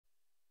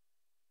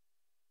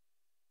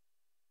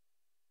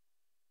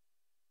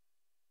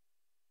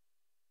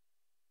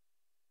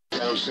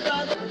Los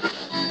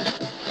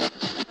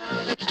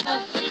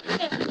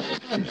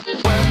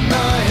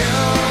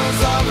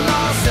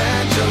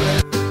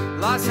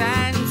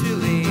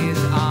Angeles,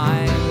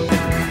 I'm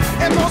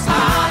and most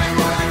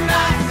Hollywood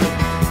nights.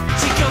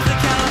 She goes to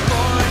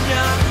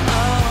California,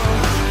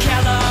 oh,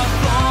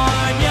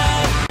 California.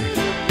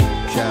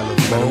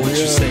 What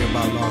you say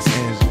about Los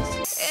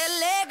Angeles?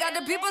 LA got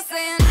the people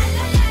saying,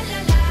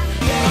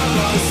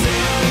 Los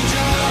Angeles.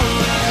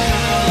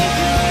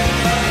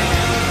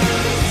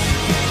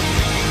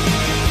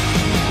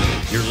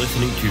 You're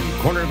listening to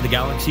Corner of the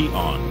Galaxy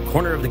on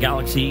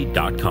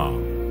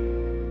cornerofthegalaxy.com.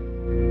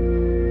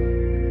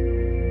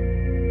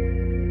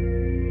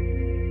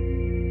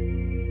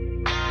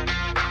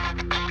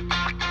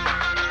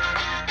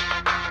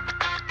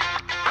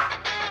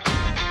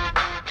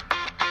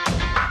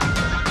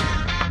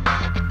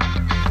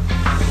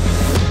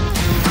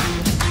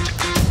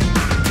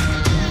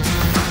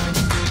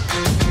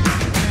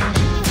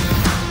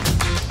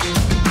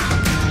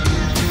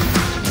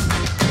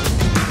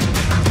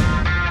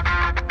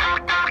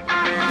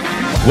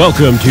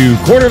 Welcome to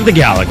Corner of the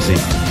Galaxy,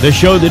 the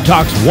show that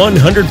talks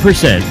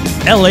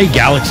 100% LA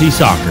Galaxy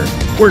soccer.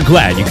 We're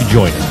glad you could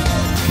join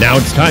us. Now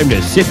it's time to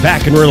sit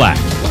back and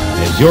relax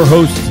as your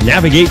hosts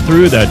navigate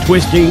through the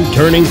twisting,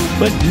 turning,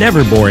 but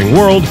never boring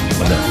world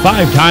of the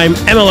five-time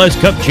MLS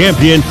Cup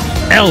champion,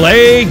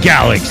 LA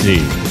Galaxy.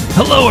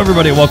 Hello,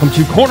 everybody. Welcome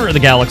to Corner of the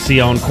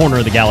Galaxy on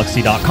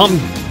cornerofthegalaxy.com,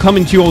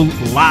 coming to you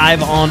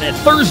live on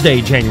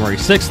Thursday, January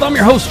 6th. I'm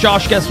your host,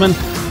 Josh Guesman.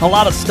 A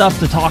lot of stuff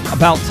to talk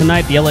about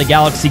tonight. The LA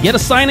Galaxy get a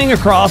signing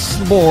across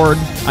the board.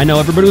 I know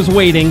everybody was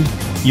waiting.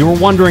 You were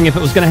wondering if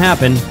it was going to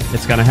happen.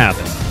 It's going to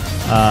happen.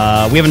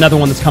 We have another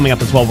one that's coming up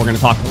as well. We're going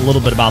to talk a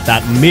little bit about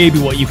that, maybe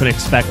what you can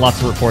expect.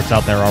 Lots of reports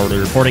out there already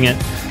reporting it,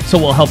 so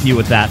we'll help you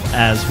with that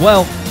as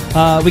well.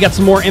 We got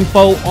some more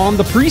info on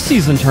the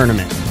preseason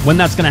tournament, when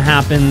that's going to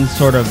happen,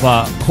 sort of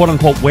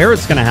quote-unquote where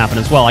it's going to happen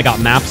as well. I got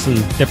maps and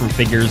different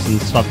figures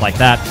and stuff like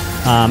that,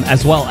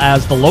 as well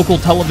as the local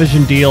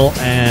television deal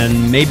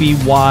and maybe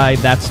why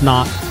that's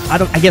not,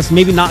 I guess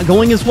maybe not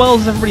going as well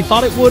as everybody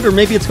thought it would, or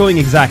maybe it's going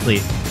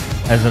exactly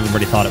as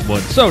everybody thought it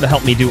would. So to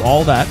help me do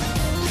all that,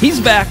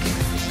 he's back.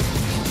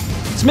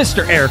 It's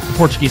Mr. Eric, the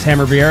Portuguese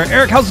Hammer Vieira.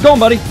 Eric, how's it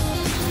going, buddy?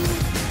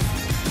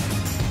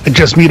 I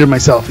just muted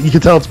myself. You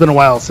can tell it's been a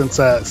while since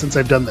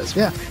I've done this.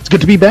 Yeah, it's good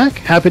to be back.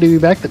 Happy to be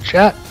back. The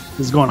chat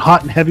is going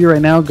hot and heavy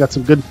right now. Got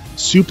some good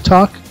soup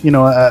talk. You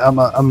know, I'm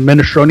a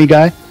minestrone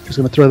guy. Just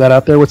going to throw that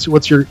out there.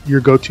 What's your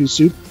go-to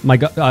soup? My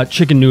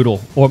chicken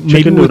noodle, or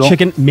maybe with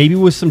chicken, maybe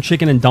with some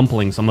chicken and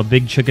dumplings. I'm a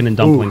big chicken and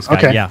dumplings guy.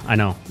 Okay. Yeah, I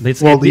know.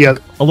 It's Well,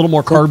 a little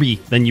more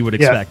carby than you would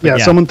expect. Yeah,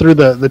 someone threw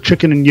the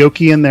chicken and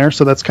gnocchi in there,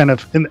 so that's kind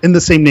of in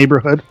the same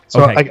neighborhood.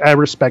 So Okay. I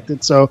respect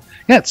it. So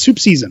yeah, it's soup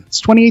season. It's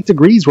 28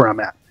 degrees where I'm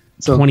at.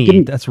 So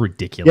 28, that's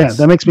ridiculous. Yeah,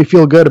 that makes me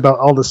feel good about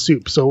all the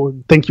soup. So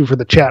thank you for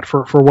the chat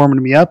for warming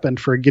me up and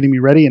for getting me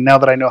ready. And now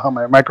that I know how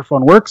my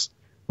microphone works,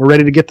 we're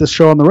ready to get this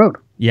show on the road.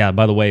 Yeah,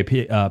 by the way,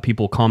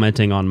 people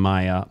commenting on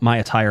my my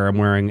attire. I'm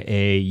wearing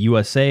a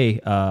USA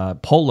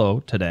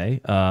polo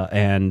today,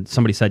 and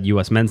somebody said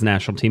U.S. men's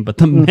national team, but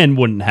the men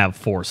wouldn't have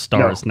 4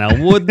 stars now,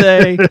 would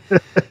they?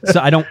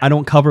 So I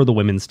don't cover the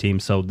women's team,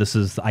 so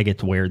I get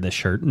to wear this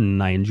shirt,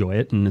 and I enjoy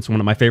it, and it's one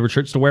of my favorite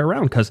shirts to wear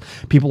around because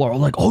people are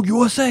like, "Oh,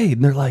 USA,"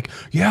 and they're like,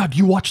 "Yeah, do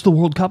you watch the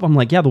World Cup?" I'm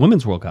like, "Yeah, the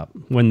Women's World Cup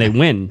when they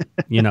win."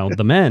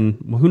 The men,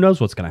 who knows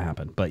what's going to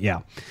happen? But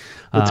yeah.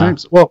 Good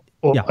times. Well,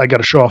 yeah. I got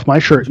to show off my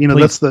shirt. Please.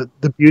 That's the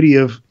beauty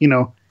of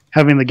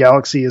having the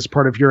Galaxy as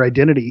part of your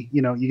identity.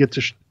 You get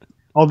to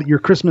your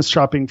Christmas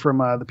shopping from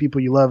the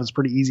people you love is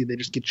pretty easy. They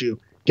just get you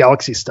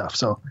Galaxy stuff.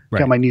 So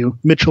got my new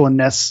Mitchell and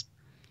Ness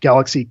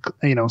Galaxy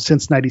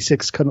since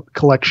 '96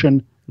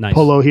 collection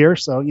polo here.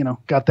 So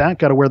got that.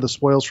 Got to wear the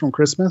spoils from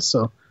Christmas.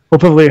 So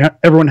hopefully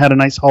everyone had a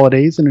nice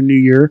holidays and a new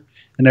year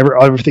and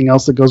everything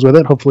else that goes with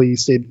it. Hopefully you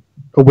stayed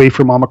away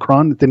from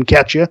Omicron. It didn't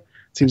catch you. It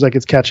seems like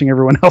it's catching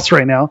everyone else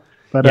right now.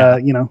 But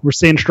we're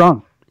staying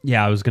strong.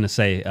 Yeah, I was gonna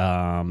say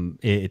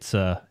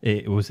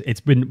we're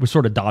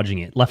sort of dodging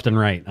it left and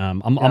right.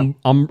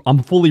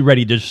 I'm fully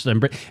ready to just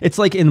embrace. It's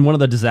like in one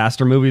of the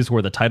disaster movies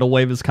where the tidal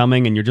wave is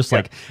coming and you're just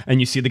like, and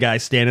you see the guy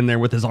standing there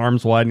with his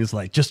arms wide and he's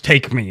like, just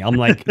take me. I'm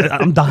like,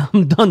 I'm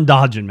done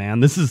dodging,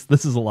 man. This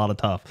is a lot of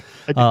tough,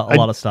 a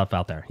lot of stuff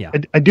out there. Yeah,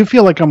 I do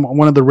feel like I'm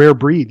one of the rare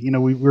breed.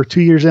 We're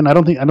 2 years in. I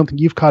don't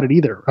think you've caught it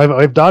either.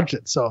 I've dodged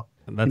it. So.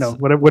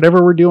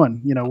 Whatever we're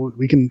doing,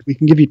 we can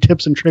give you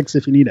tips and tricks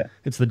if you need it.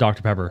 It's the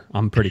Dr. Pepper.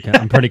 I'm pretty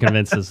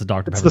convinced it's the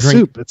Dr. Pepper. It's the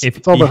soup. It's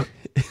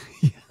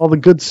all the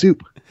good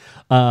soup.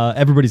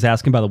 Everybody's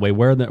asking, by the way,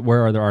 where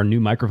are our new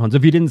microphones?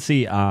 If you didn't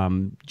see,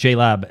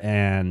 JLab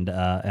and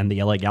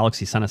the LA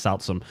Galaxy sent us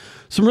out some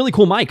really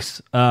cool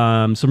mics,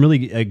 some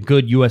really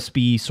good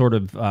USB sort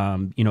of,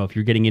 if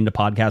you're getting into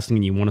podcasting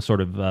and you want to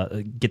sort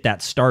of get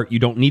that start, you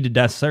don't need to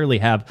necessarily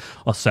have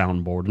a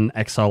soundboard and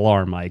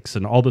XLR mics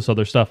and all this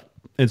other stuff.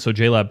 And so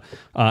JLab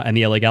and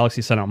the LA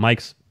Galaxy sent out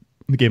mics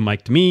They gave a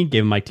mic to me,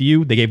 gave a mic to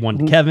you. They gave one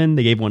to Kevin.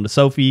 They gave one to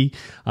Sophie.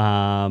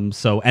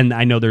 And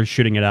I know they're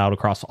shooting it out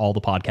across all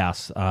the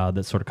podcasts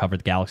that sort of covered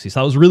the Galaxy. So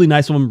that was really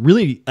nice of them.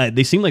 Really,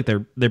 they seem like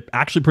they're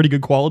actually pretty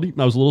good quality.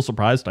 I was a little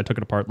surprised. I took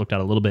it apart, looked at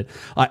it a little bit.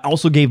 I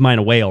also gave mine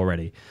away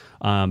already.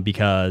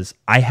 Because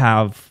I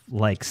have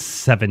like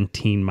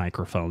 17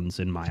 microphones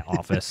in my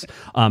office.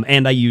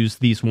 And I use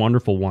these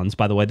wonderful ones.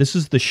 By the way, this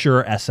is the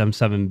Shure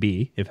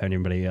SM7B, if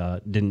anybody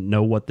didn't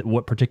know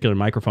what particular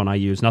microphone I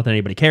use. Not that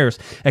anybody cares,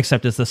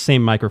 except it's the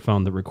same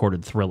microphone that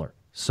recorded Thriller.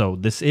 So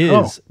this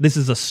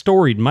is a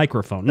storied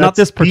microphone. Not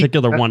this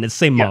particular one. It's the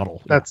same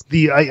model. That's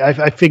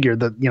I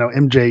figured that,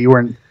 MJ, you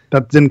weren't,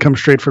 that didn't come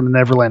straight from the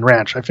Neverland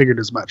Ranch. I figured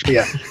as much. But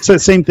yeah, so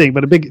same thing.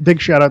 But a big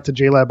shout out to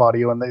JLab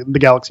Audio and the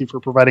Galaxy for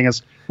providing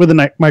us with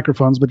the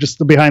microphones. But just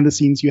the behind the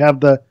scenes, we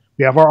have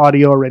our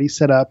audio already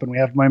set up, and we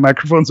have my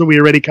microphones that we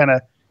already kind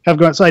of have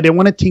gone. So I didn't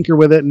want to tinker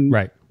with it. And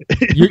right,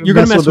 you're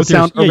going to mess with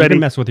yours. Yeah, you're going to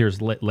mess with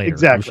yours later.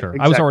 Exactly. I'm sure.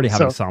 I was already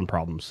having sound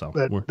problems, so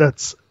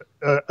that's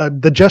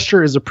the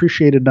gesture is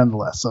appreciated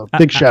nonetheless. So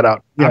big shout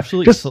out. Yeah,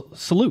 absolutely.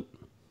 Salute.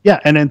 Yeah,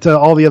 and then to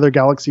all the other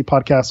Galaxy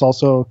podcasts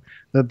also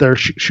that they're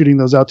shooting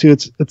those out to.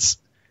 It's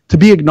to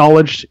be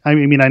acknowledged. I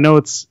mean, I know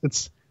it's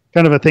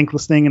kind of a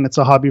thankless thing and it's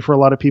a hobby for a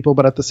lot of people,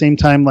 but at the same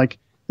time, like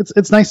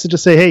it's nice to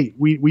just say, hey,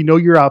 we know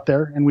you're out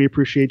there and we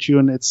appreciate you,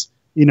 and it's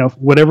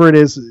whatever it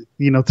is,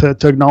 to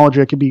acknowledge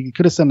it. You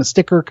could have sent a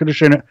sticker, could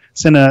have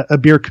sent a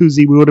beer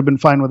koozie. We would have been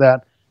fine with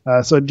that.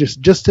 So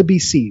just to be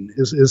seen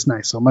is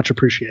nice. So much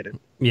appreciated.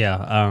 Yeah.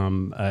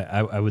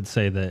 I would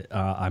say that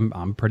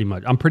I'm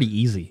pretty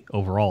easy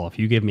overall. If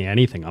you give me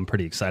anything, I'm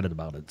pretty excited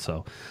about it.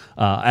 So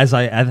as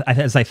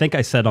I think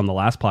I said on the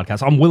last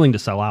podcast, I'm willing to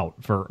sell out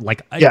for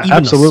even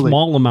absolutely. a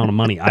small amount of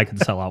money I could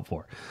sell out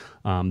for.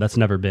 That's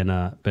never been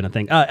a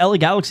thing. LA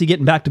Galaxy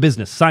getting back to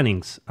business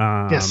signings.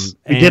 Yes,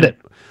 we did it.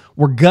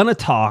 We're going to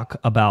talk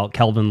about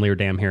Kelvin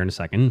Leerdam here in a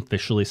second,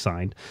 officially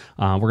signed.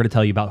 We're going to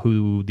tell you about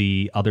who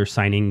the other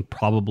signing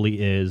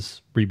probably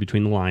is, read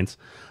between the lines,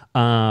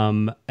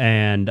 and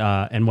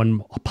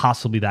when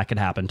possibly that could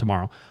happen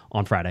tomorrow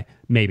on Friday,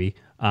 maybe,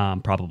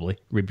 probably,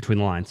 read between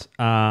the lines.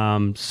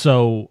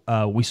 So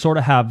we sort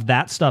of have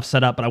that stuff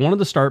set up, but I wanted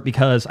to start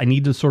because I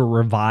need to sort of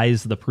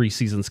revise the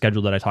preseason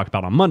schedule that I talked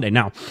about on Monday.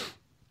 Now,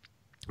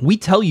 we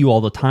tell you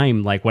all the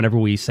time, like whenever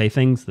we say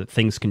things, that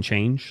things can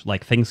change,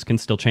 like things can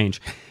still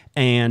change.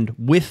 And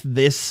with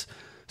this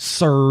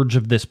surge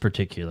of this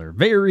particular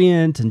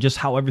variant and just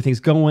how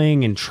everything's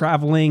going and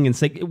traveling, and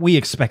we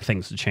expect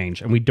things to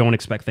change and we don't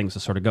expect things to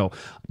sort of go.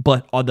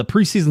 But on the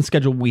preseason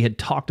schedule we had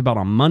talked about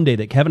on Monday,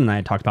 that Kevin and I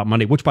had talked about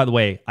Monday, which by the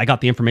way, I got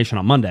the information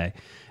on Monday.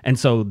 And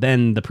so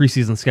then the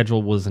preseason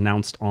schedule was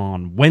announced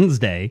on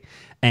Wednesday,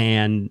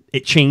 and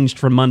it changed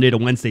from Monday to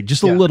Wednesday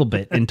just a little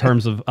bit in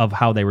terms of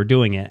how they were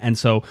doing it. And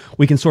so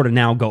we can sort of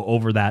now go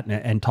over that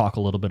and talk a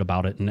little bit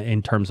about it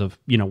in terms of,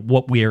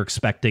 what we are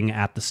expecting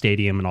at the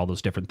stadium and all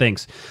those different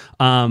things.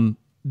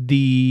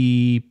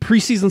 The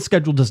preseason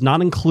schedule does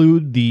not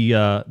include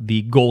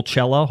the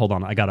Goal-Chella. Hold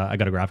on, I got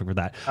a graphic for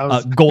that.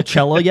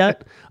 Goal-Chella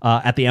yet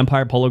at the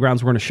Empire Polo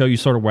Grounds. We're going to show you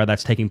sort of where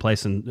that's taking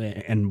place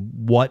and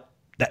what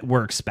that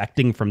we're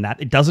expecting from that.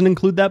 It doesn't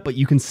include that, but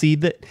you can see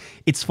that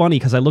it's funny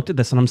because I looked at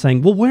this and I'm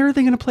saying, well, where are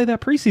they going to play that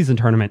preseason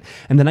tournament?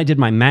 And then I did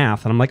my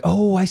math and I'm like,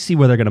 oh, I see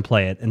where they're going to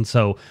play it. And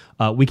so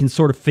we can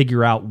sort of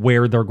figure out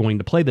where they're going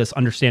to play this,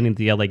 understanding that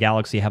the LA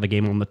Galaxy have a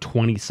game on the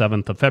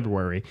 27th of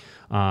February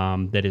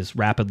that is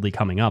rapidly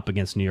coming up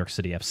against New York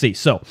City FC.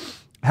 So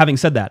having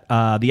said that,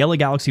 the LA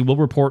Galaxy will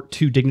report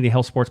to Dignity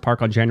Health Sports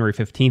Park on January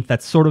 15th.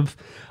 That's sort of,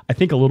 I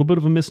think, a little bit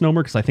of a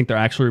misnomer because I think they're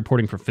actually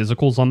reporting for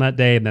physicals on that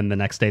day, and then the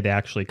next day they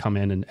actually come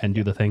in and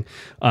do the thing.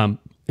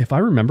 If I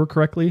remember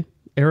correctly,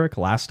 Eric,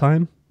 last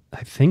time,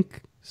 I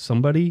think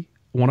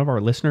one of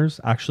our listeners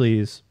actually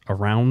is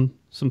around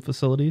some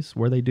facilities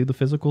where they do the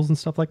physicals and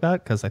stuff like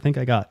that, because I think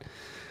I got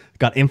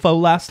info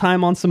last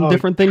time on some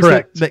different things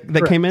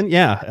that came in.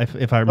 Yeah,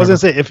 if I remember. I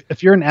was going to say,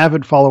 if you're an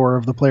avid follower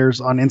of the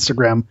players on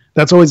Instagram,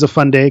 that's always a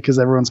fun day because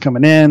everyone's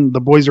coming in. The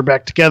boys are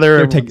back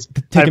together. They're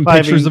taking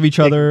pictures of each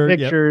other.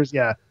 Pictures,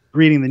 yeah.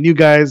 Greeting the new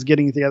guys,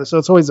 getting it together. So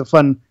it's always a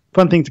fun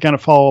thing to kind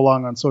of follow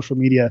along on social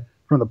media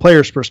from the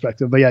player's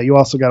perspective. But yeah, you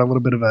also got a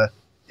little bit of a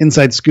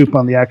inside scoop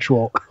on the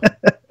actual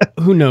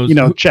who knows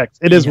checks.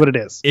 It is what it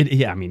is.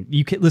 I mean,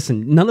 you can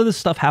listen, none of this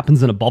stuff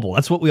happens in a bubble.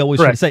 That's what we always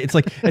try to say. It's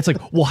like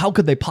well, how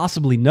could they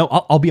possibly know?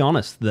 I'll be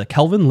honest, the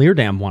Kelvin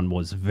Leerdam one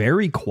was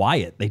very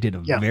quiet. They did a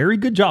very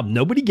good job.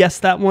 Nobody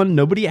guessed that one.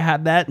 Nobody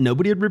had that.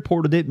 Nobody had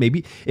reported it.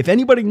 Maybe if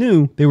anybody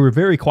knew, they were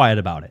very quiet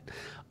about it.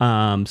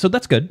 So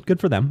that's good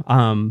for them.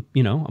 I'm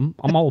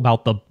all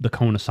about the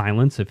cone of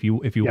silence if you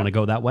want to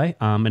go that way.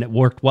 And it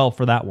worked well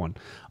for that one.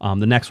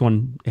 The next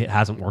one, it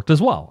hasn't worked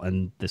as well.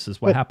 And this is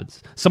what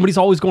happens. Somebody's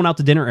always going out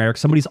to dinner, Eric.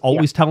 Somebody's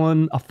always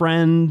telling a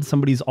friend.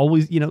 Somebody's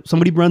always,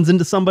 somebody runs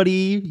into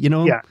somebody,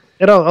 Yeah.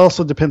 It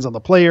also depends on the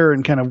player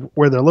and kind of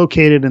where they're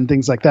located and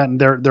things like that,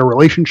 and their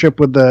relationship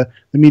with the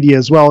media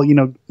as well.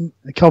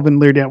 Kelvin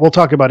Leerdam, we'll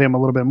talk about him a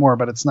little bit more,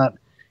 but it's not,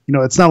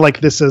 it's not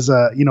like this is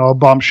a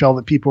bombshell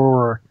that people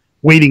were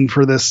waiting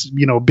for this,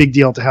 big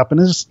deal to happen.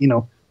 It's just,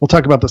 we'll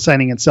talk about the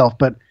signing itself,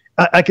 but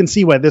I can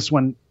see why this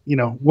one,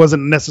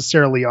 wasn't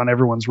necessarily on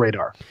everyone's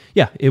radar.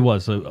 Yeah, it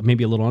was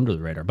maybe a little under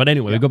the radar. But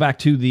anyway, we go back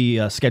to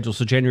the schedule.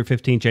 So January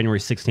 15th, January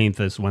 16th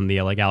is when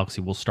the LA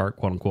Galaxy will start,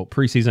 quote unquote,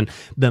 preseason.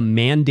 The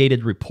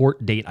mandated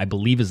report date, I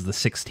believe, is the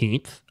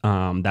 16th.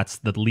 That's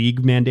the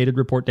league mandated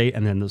report date.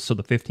 And then so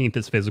the 15th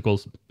is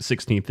physicals,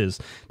 16th is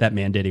that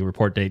mandating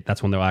report date.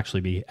 That's when they'll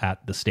actually be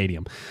at the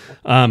stadium.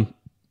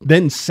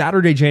 Then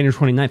Saturday, January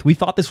 29th, we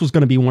thought this was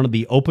going to be one of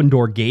the open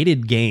door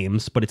gated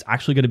games, but it's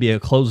actually going to be a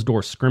closed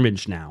door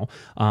scrimmage now.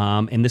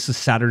 And this is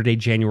Saturday,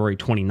 January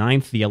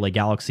 29th. The LA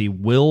Galaxy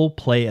will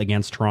play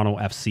against Toronto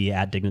FC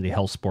at Dignity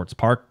Health Sports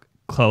Park.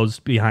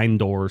 Closed behind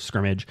door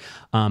scrimmage.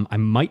 I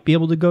might be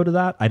able to go to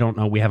that. I don't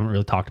know. We haven't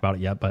really talked about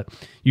it yet, but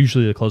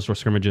usually the closed door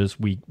scrimmages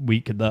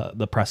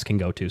the press can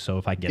go to. So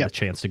if I get a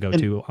chance to go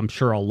to, I'm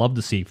sure I'll love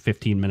to see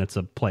 15 minutes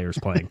of players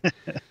playing.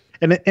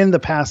 And in the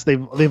past,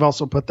 they've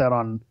also put that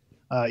on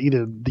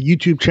either the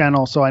YouTube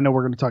channel. So I know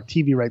we're going to talk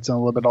TV rights in a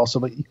little bit also,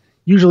 but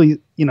usually,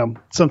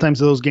 sometimes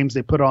those games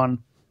they put on,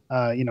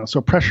 so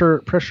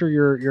pressure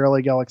your LA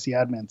Galaxy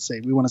admin,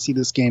 say, we want to see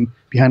this game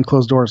behind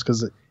closed doors.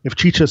 Cause if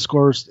Chicha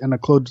scores in a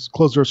closed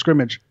door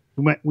scrimmage,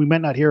 we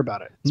might not hear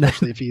about it,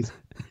 especially if he's,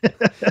 that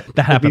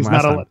happened if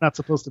he's not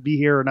supposed to be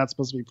here or not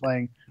supposed to be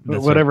playing.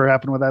 That's whatever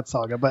happened with that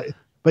saga. But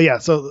yeah,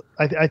 so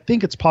I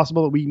think it's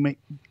possible that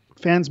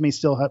fans may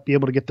still be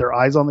able to get their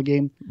eyes on the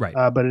game, right?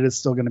 But it is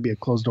still going to be a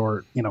closed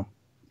door,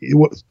 it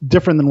was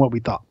different than what we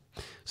thought.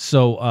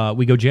 So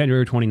we go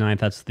January 29th.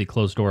 That's the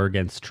closed door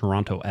against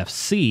Toronto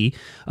FC.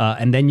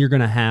 And then you're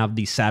going to have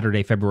the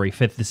Saturday, February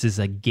 5th. This is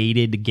a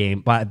gated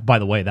game. By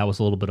the way, that was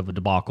a little bit of a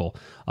debacle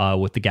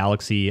with the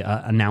Galaxy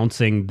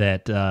announcing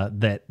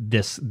that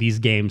these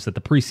games, that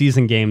the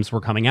preseason games were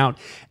coming out.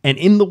 And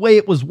in the way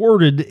it was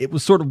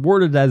sort of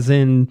worded as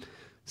in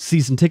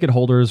season ticket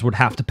holders would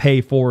have to pay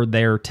for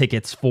their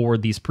tickets for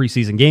these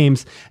preseason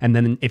games. And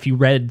then if you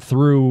read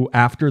through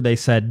after they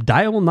said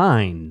dial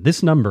 9,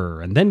 this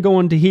number, and then go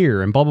into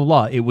here and blah, blah,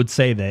 blah, it would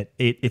say that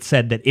it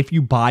said that if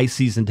you buy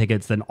season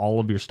tickets, then all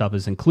of your stuff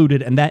is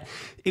included. And that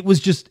it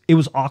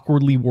was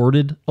awkwardly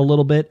worded a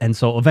little bit. And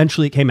so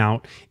eventually it came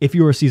out. If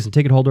you're a season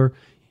ticket holder,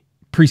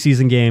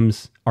 preseason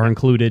games are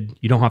included.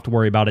 You don't have to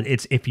worry about it.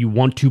 It's if you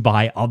want to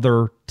buy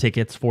other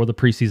tickets for the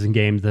preseason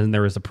games, then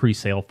there is a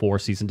pre-sale for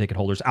season ticket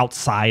holders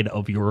outside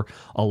of your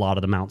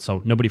allotted amount.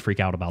 So nobody freak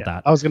out about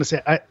that. I was going to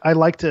say, I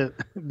like to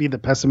be the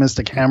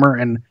pessimistic hammer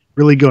and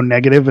really go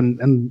negative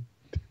and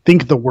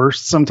think the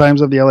worst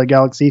sometimes of the LA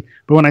Galaxy.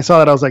 But when I saw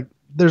that, I was like,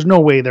 there's no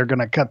way they're going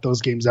to cut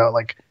those games out.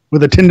 Like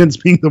with attendance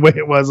being the way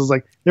it was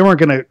like, they weren't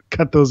going to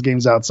cut those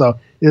games out. So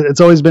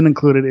it's always been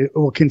included. It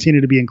will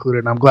continue to be included.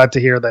 And I'm glad to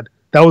hear that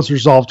was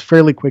resolved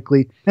fairly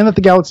quickly and that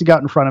the Galaxy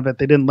got in front of it.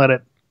 They didn't let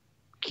it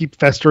keep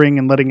festering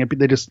and letting it be.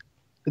 It's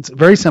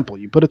very simple.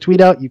 You put a tweet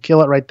out, you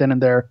kill it right then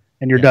and there,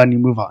 and you're done. You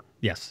move on.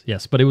 Yes.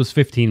 But it was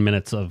 15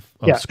 minutes of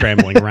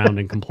scrambling around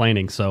and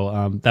complaining.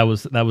 So that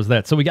was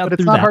that. So we got through that. But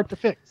it's not hard to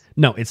fix.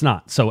 No, it's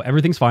not. So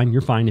everything's fine.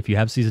 You're fine. If you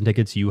have season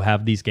tickets, you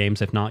have these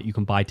games. If not, you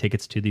can buy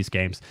tickets to these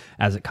games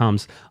as it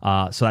comes.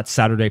 So that's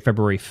Saturday,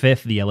 February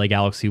 5th. The LA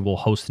Galaxy will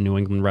host the New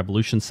England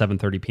Revolution,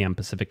 7:30 p.m.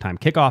 Pacific time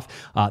kickoff.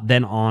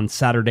 Then on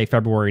Saturday,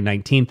 February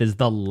 19th is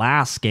the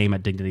last game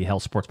at Dignity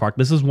Health Sports Park.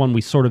 This is one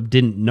we sort of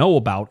didn't know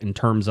about in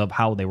terms of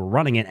how they were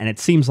running it. And it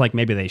seems like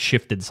maybe they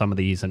shifted some of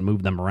these and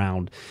moved them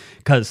around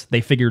because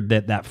they figured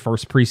that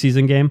first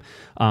preseason game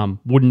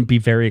wouldn't be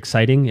very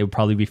exciting. It would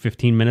probably be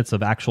 15 minutes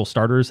of actual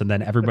starters and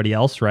then everybody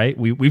else, right?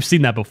 We've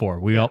seen that before.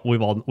 We all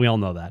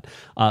know that.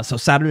 So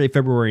Saturday,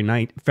 February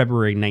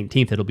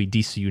 19th, it'll be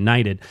DC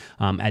United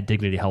at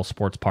Dignity Health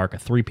Sports Park, a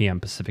 3 p.m.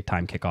 Pacific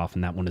time kickoff,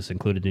 and that one is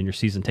included in your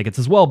season tickets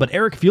as well. But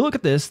Eric, if you look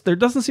at this, there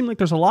doesn't seem like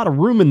there's a lot of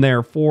room in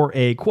there for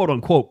a quote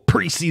unquote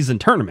preseason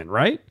tournament,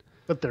 right?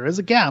 But there is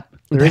a gap.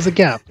 There is a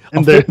gap,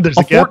 and there's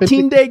a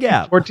 14-day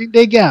gap.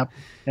 14-day gap,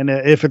 and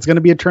if it's going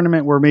to be a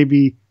tournament where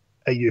maybe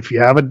if you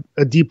have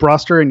a deep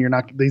roster and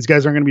these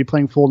guys aren't going to be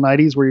playing full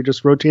 90s where you're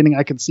just rotating,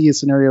 I could see a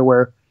scenario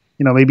where,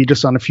 maybe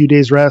just on a few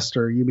days rest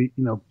or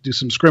do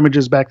some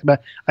scrimmages back to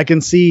back. I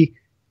can see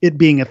it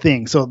being a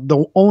thing. So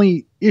the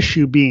only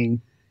issue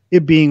being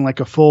it being like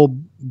a full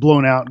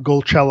blown out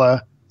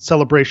Goal-Chella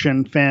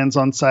celebration, fans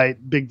on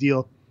site, big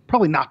deal.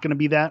 Probably not going to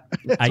be that.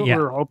 That's what we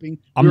were hoping.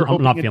 I'm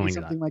not it'd feeling be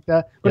something that. like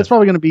that. But it's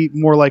probably going to be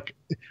more like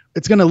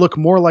it's going to look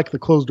more like the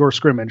closed door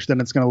scrimmage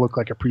than it's going to look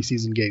like a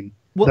preseason game.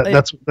 Well,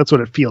 that's what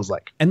it feels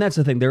like. And that's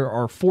the thing. There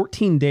are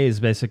 14 days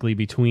basically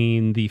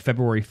between the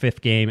February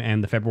 5th game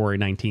and the February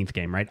 19th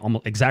game, right?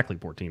 Almost exactly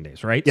 14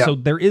 days, right? Yeah. So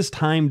there is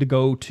time to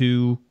go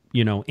to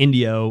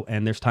Indio,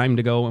 and there's time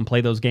to go and play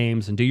those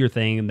games and do your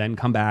thing and then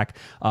come back.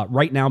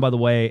 Right now, by the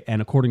way,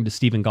 and according to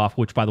Stephen Goff,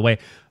 which by the way,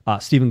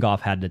 Stephen Goff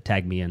had to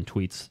tag me in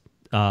tweets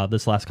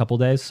this last couple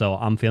of days, so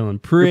I'm feeling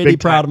pretty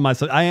proud of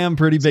myself. I am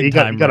pretty big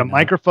time. You got a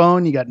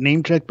microphone. You got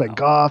name checked by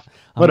Goff.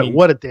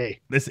 What a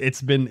day!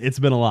 It's been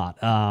a lot.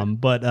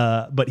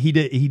 But he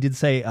did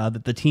say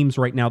that the teams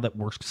right now that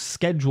were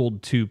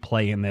scheduled to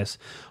play in this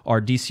are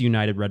DC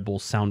United, Red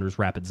Bulls, Sounders,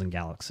 Rapids, and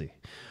Galaxy.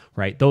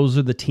 right? Those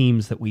are the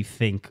teams that we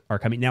think are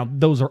coming. Now,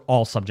 those are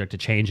all subject to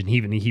change, and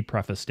he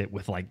prefaced it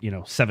with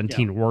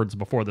 17 words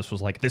before this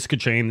was like, this could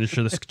change,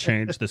 this could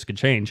change, this could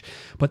change.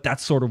 But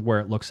that's sort of where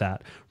it looks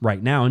at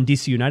right now. And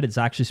DC United's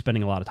actually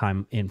spending a lot of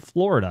time in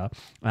Florida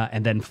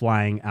and then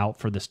flying out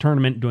for this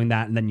tournament, doing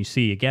that. And then you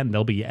see, again,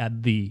 they'll be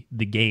at the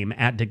game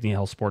at Dignity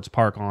Health Sports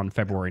Park on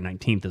February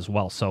 19th as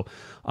well. So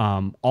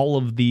all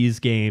of these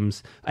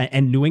games,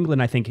 and New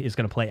England, I think, is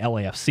going to play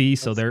LAFC.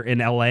 So they're in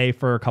LA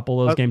for a couple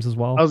of those games as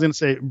well. I was going to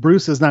say,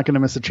 Bruce is not going to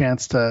miss a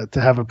chance to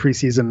have a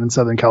preseason in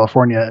Southern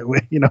California,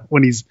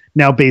 when he's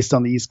now based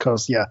on the East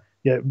Coast. Yeah.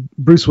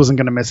 Bruce wasn't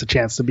going to miss a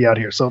chance to be out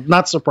here. So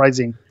not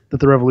surprising that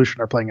the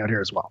Revolution are playing out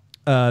here as well.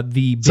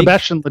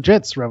 Sebastian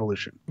Legit's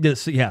Revolution.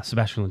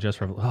 Sebastian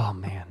Legit's Revolution. Oh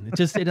man, it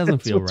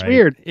doesn't feel right.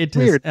 Weird. It's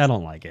weird. I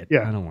don't like it.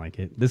 Yeah, I don't like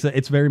it.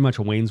 It's very much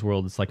a Wayne's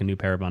World. It's like a new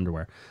pair of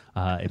underwear.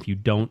 If you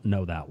don't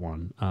know that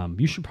one,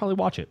 you should probably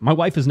watch it. My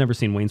wife has never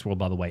seen Wayne's World,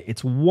 by the way.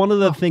 It's one of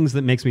the things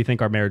that makes me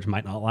think our marriage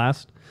might not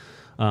last.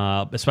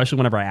 Especially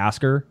whenever I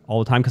ask her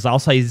all the time, because I'll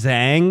say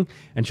Zang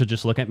and she'll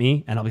just look at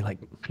me and I'll be like,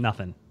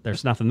 nothing.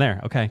 There's nothing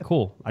there. Okay,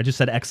 cool. I just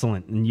said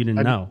excellent and you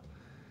didn't know.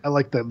 I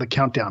like the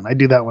countdown. I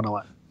do that one a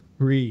lot.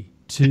 3,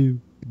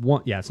 2,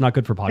 1. Yeah, it's not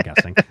good for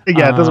podcasting.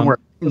 Yeah, it doesn't work.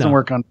 It doesn't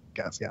work on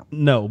podcasts. Yeah.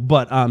 No,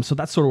 but so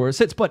that's sort of where it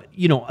sits. But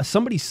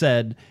somebody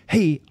said,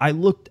 "Hey, I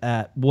looked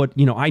at what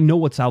I know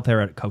what's out there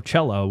at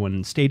Goalchella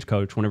when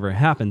Stagecoach, whenever it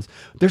happens.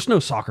 There's no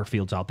soccer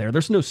fields out there.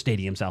 There's no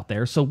stadiums out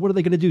there. So what are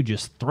they going to do?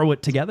 Just throw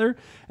it together?"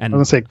 And I'm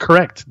going to say,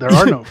 correct. There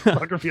are no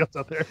soccer fields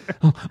out there.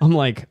 I'm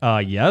like,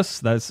 yes,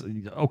 that's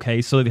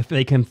okay. So if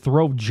they can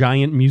throw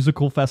giant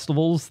musical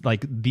festivals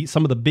like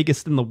some of the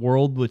biggest in the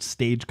world with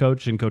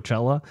Stagecoach and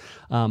Goalchella,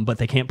 but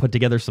they can't put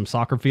together some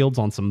soccer fields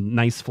on some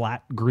nice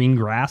flat green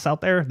grass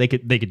out there, they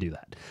could do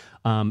that.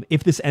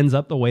 If this ends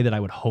up the way that I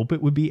would hope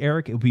it would be,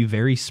 Eric, it would be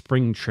very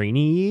spring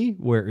training-y,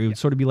 where it would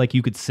sort of be like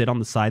you could sit on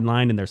the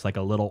sideline and there's like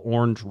a little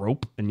orange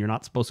rope and you're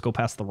not supposed to go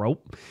past the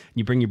rope.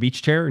 You bring your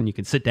beach chair and you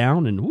can sit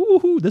down and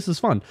woohoo, this is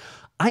fun.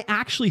 I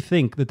actually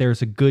think that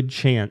there's a good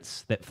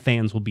chance that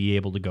fans will be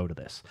able to go to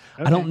this.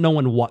 Okay. I don't know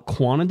in what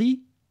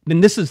quantity.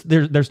 And this is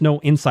there's no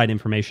inside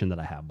information that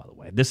I have, by the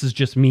way. This is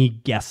just me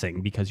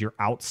guessing because you're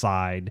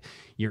outside,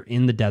 you're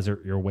in the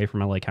desert, you're away from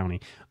LA County.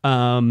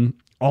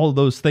 All of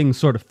those things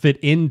sort of fit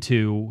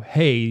into,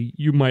 hey,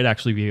 you might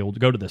actually be able to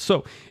go to this.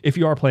 So if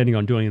you are planning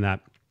on doing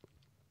that,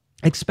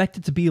 expect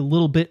it to be a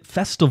little bit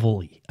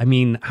festival-y. I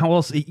mean, how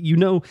else,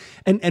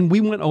 and we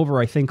went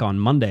over, I think, on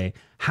Monday,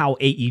 how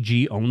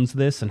AEG owns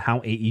this and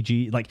how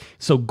AEG,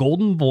 so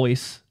Golden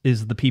Voice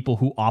is the people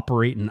who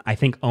operate and I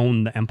think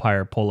own the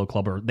Empire Polo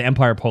Club, or the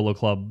Empire Polo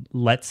Club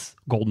lets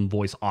Golden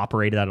Voice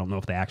operate it. I don't know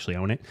if they actually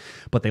own it,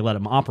 but they let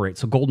them operate.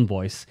 So Golden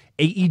Voice,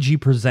 AEG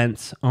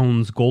Presents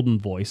owns Golden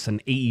Voice,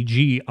 and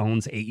AEG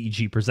owns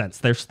AEG Presents.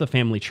 There's the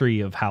family tree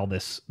of how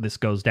this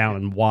goes down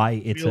and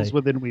why it's wheels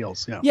within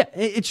wheels. Yeah. Yeah.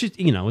 It's just,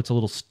 it's a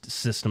little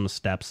system of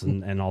steps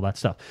and all that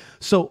stuff.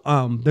 So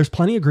there's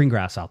plenty of green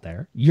grass out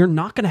there. You're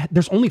not going to,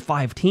 there's only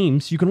 5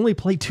 teams. You can only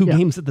play 2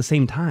 games at the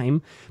same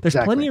time. There's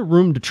plenty of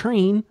room to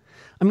train.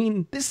 I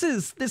mean, this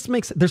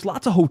makes, there's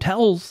lots of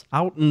hotels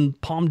out in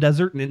Palm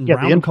Desert and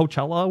around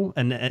Goalchella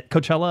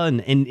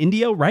and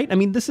Indio, right? I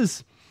mean, this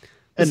is.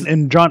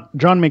 And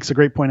John makes a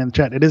great point in the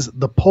chat. It is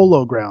the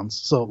Polo Grounds.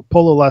 So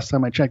polo, last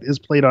time I checked, is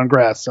played on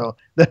grass. So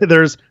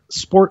there's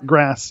sport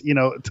grass,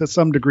 to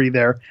some degree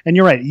there. And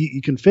you're right.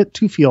 You can fit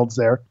 2 fields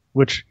there,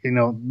 which,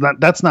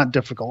 that's not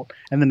difficult.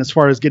 And then as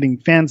far as getting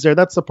fans there,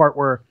 that's the part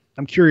where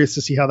I'm curious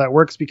to see how that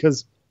works,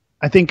 because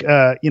I think,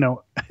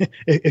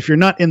 if you're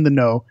not in the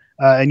know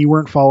and you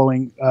weren't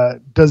following,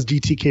 does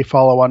DTK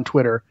follow on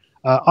Twitter?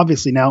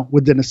 Obviously now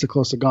with Dennis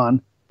DeClosa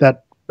gone,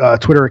 that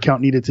Twitter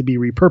account needed to be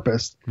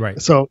repurposed.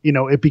 Right. So,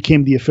 it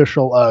became the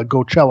official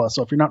Goalchella.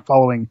 So if you're not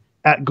following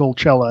at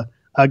Goalchella,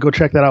 go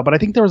check that out. But I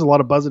think there was a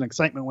lot of buzz and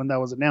excitement when that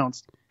was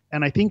announced.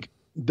 And I think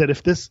that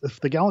if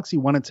the Galaxy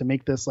wanted to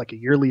make this like a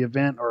yearly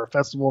event or a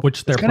festival,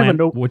 which they're planning,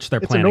 it's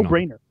a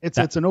no-brainer. It's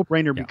a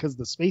no-brainer because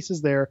the space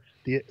is there,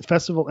 the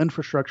festival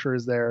infrastructure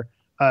is there.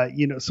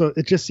 So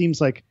it just seems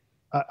like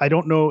I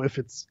don't know if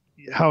it's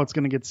how it's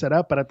going to get set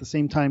up, but at the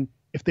same time,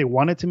 if they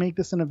wanted to make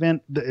this an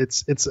event,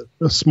 it's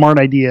a smart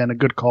idea and a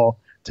good call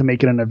to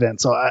make it an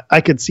event. So I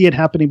could see it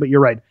happening, but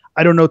you're right.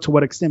 I don't know to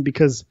what extent,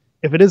 because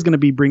if it is going to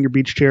be bring your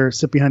beach chair,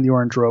 sit behind the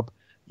orange rope,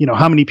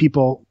 how many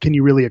people can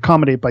you really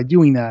accommodate by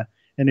doing that?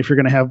 And if you're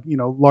going to have,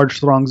 large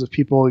throngs of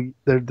people,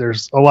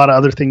 there's a lot of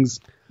other things,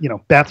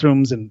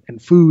 bathrooms and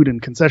food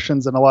and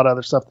concessions and a lot of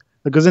other stuff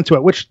that goes into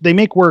it, which they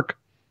make work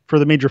for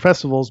the major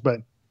festivals.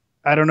 But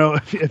I don't know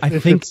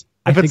if it's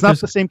not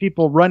the same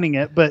people running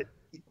it, but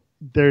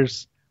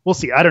we'll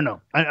see. I don't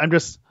know.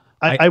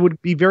 I would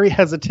be very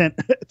hesitant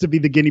to be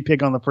the guinea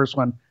pig on the first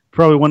one.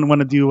 Probably wouldn't want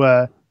to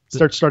do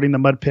starting the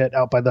mud pit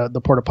out by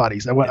the porta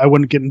potties. I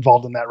wouldn't get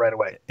involved in that right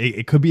away.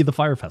 It could be the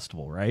Fire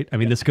Festival, right? I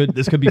mean, this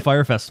could be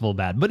Fire Festival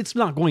bad, but it's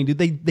not going to.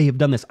 They have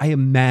done this. I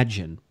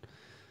imagine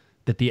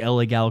that the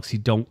LA Galaxy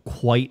don't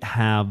quite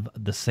have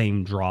the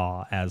same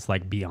draw as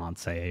like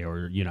Beyonce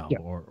or, you know,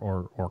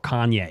 or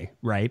Kanye,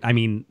 right? I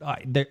mean,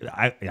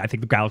 I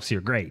think the Galaxy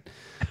are great.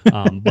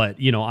 But,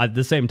 you know, at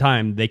the same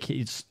time,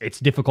 it's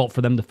difficult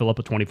for them to fill up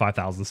a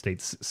 25,000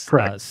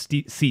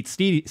 seat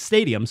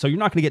stadium. So you're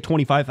not going to get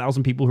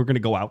 25,000 people who are going to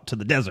go out to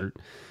the desert.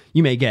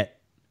 You may get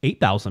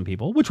 8,000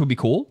 people, which would be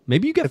cool.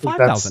 Maybe you get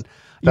 5,000.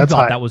 You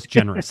thought that was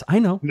generous. I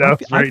know. No,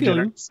 I feel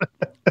generous.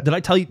 You. Did I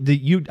tell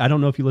you? I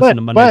don't know if you listened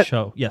to Monday's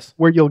show. Yes.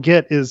 Where you'll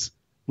get is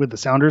with the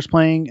Sounders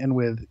playing and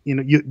with, you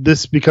know,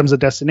 this becomes a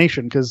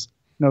destination because,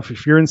 you know,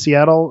 if you're in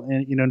Seattle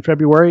and, you know, in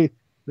February,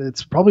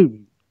 it's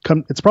probably,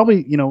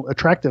 you know,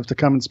 attractive to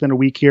come and spend a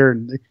week here.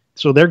 And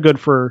so they're good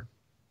for,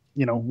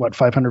 you know, what,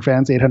 500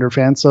 fans, 800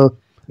 fans. So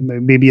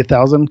maybe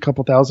 1,000,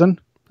 couple thousand.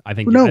 I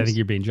think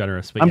you're being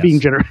generous. But I'm being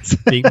generous.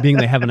 being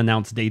they haven't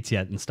announced dates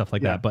yet and stuff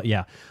like that. But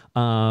yeah,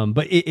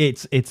 but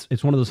it's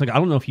one of those things. I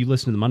don't know if you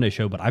listened to the Monday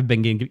show, but I've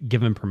been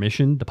given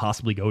permission to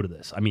possibly go to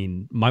this. I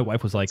mean, my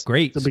wife was like,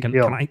 "Great,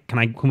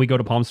 can we go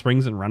to Palm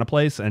Springs and rent a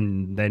place,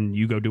 and then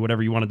you go do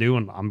whatever you want to do,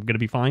 and I'm gonna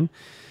be fine."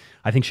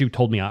 I think she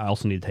told me I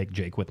also need to take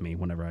Jake with me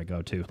whenever I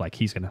go too. Like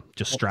he's gonna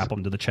just strap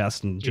him to the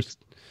chest and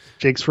just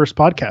Jake's first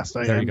podcast.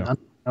 There you go.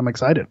 I'm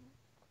excited.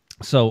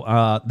 So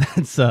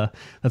that's where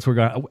we're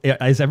going.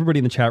 Is everybody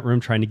in the chat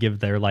room trying to give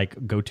their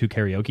like go-to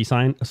karaoke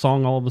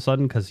song all of a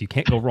sudden? Because you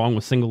can't go wrong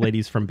with Single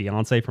Ladies from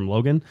Beyonce from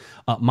Logan.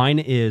 Mine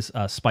is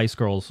Spice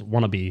Girls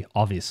Wannabe.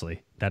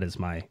 Obviously, that is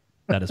my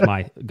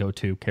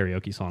go-to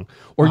karaoke song.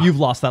 Or You've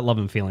Lost That Love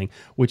and Feeling,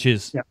 which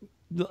is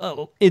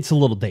it's a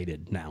little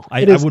dated now.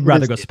 I would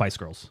rather go Spice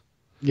Girls.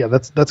 Yeah,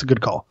 that's a good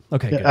call.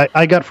 Okay, good.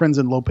 I got Friends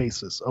in Low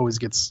Paces. Always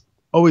gets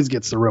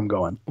the room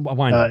going.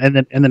 Why not? And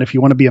then if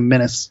you want to be a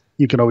menace,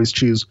 you can always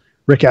choose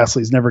Rick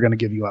Astley's Never Gonna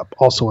Give You Up.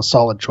 Also a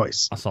solid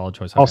choice. A solid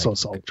choice. Also a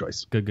solid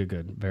choice. Good.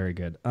 Very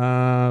good.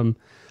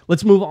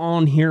 Let's move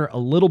on here a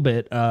little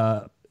bit.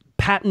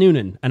 Pat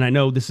Noonan, and I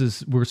know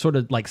we're sort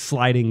of like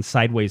sliding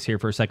sideways here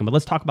for a second, but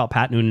let's talk about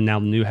Pat Noonan now,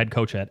 the new head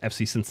coach at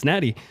FC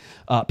Cincinnati.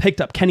 Picked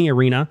up Kenny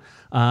Arena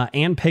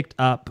and picked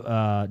up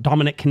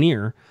Dominic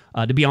Kinnear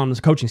to be on his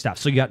coaching staff.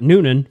 So you got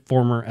Noonan,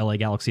 former LA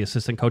Galaxy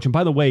assistant coach, and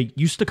by the way,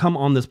 used to come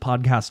on this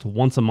podcast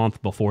once a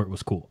month before it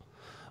was cool.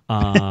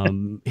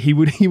 He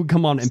would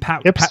come on and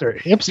hipster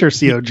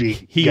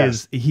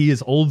COG. He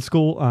is old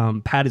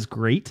school. Pat is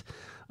great.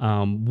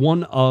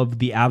 One of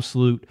the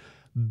absolute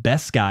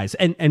best guys.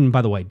 And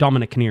by the way,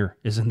 Dominic Kinnear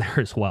is in there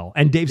as well.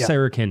 And Dave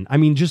Sarakin. I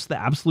mean, just the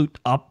absolute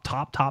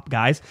top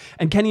guys.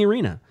 And Kenny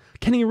Arena.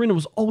 Kenny Arena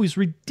was always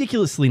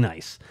ridiculously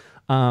nice.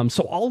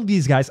 So all of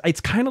these guys,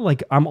 it's kind of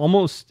like I'm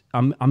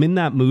in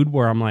that mood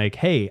where I'm like,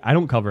 hey, I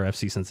don't cover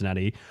FC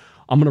Cincinnati.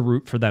 I'm going to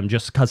root for them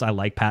just because I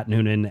like Pat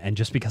Noonan and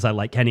just because I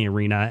like Kenny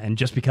Arena and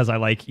just because I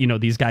like, you know,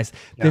 these guys.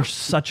 Yeah. They're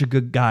such a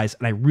good guys.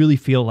 And I really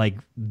feel like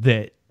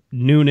that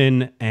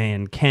Noonan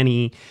and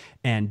Kenny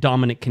and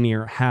Dominic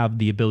Kinnear have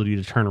the ability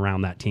to turn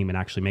around that team and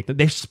actually make them.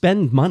 They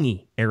spend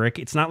money, Eric.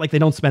 It's not like they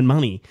don't spend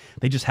money.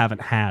 They just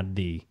haven't had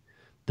the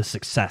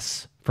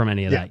success from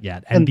any of that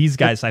yet. And these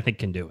guys, I think,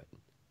 can do it.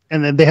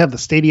 And then they have the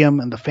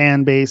stadium and the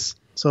fan base.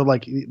 So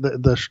like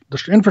the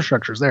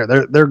infrastructure is there.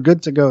 They're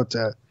good to go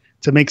to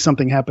make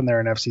something happen there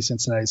in FC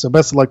Cincinnati. So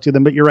best of luck to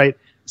them. But you're right.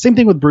 Same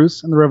thing with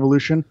Bruce and the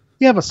Revolution.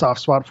 You have a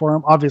soft spot for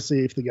him.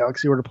 Obviously, if the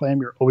Galaxy were to play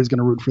him, you're always going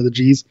to root for the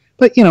G's.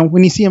 But, you know,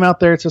 when you see him out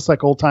there, it's just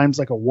like old times,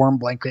 like a warm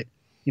blanket.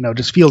 You know,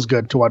 just feels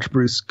good to watch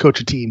Bruce coach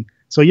a team.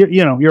 So,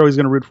 you're always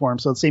going to root for him.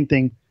 So the same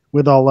thing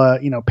with all,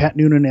 Pat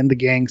Noonan and the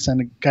gang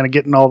kind of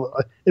getting all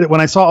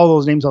when I saw all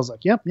those names, I was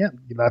like, yep,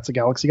 that's a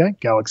Galaxy guy,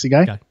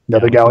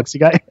 another Galaxy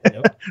guy.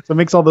 Yep. So it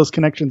makes all those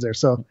connections there.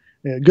 So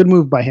good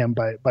move by him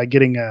by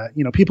getting,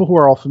 people who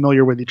are all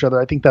familiar with each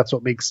other. I think that's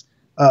what makes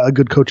a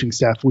good coaching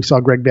staff. We saw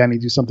Greg Vanny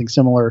do something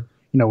similar,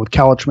 with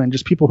Kalichman,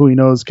 just people who he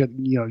knows,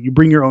 you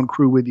bring your own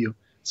crew with you.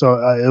 So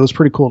it was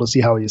pretty cool to see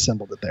how he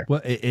assembled it there.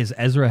 Well, is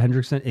Ezra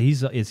Hendrickson?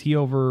 Is he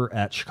over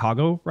at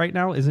Chicago right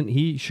now? Isn't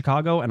he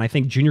Chicago? And I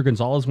think Junior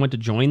Gonzalez went to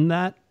join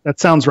that. That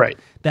sounds right.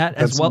 That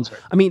as well. Right.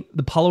 I mean,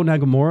 the Paulo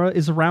Nagamura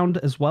is around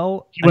as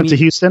well. He went to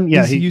Houston.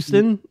 Yeah, he's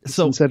Houston.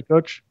 So head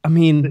coach. I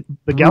mean,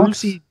 the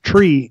Galaxy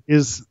tree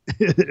is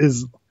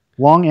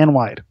long and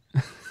wide.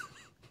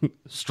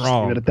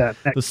 Strong. Leave it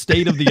at that. The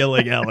state of the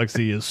LA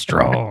Galaxy is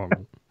strong.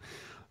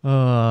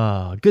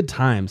 Good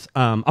times.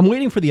 I'm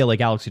waiting for the LA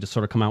Galaxy to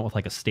sort of come out with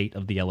like a state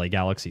of the LA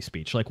Galaxy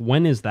speech. Like,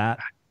 when is that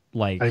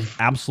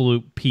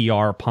absolute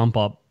PR pump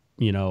up,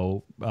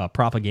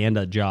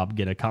 propaganda job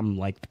gonna come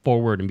like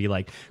forward and be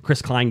like,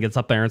 Chris Klein gets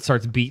up there and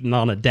starts beating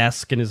on a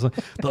desk and is like,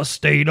 the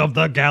state of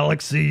the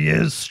Galaxy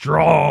is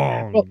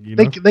strong. Well,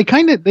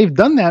 they've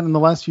done that in the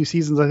last few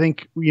seasons. I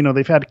think,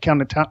 they've had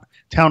kind of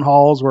town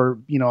halls where,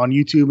 on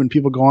YouTube and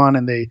people go on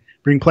and they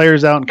bring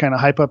players out and kind of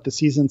hype up the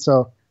season.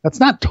 So that's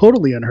not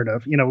totally unheard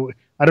of.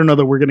 I don't know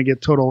that we're going to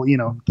get total,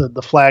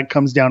 the flag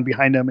comes down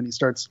behind him and he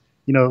starts,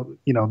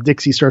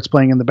 Dixie starts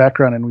playing in the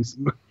background and we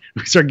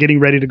start getting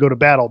ready to go to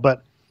battle.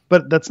 But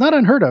that's not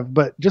unheard of.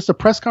 But just a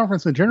press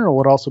conference in general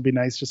would also be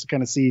nice, just to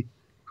kind of see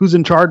who's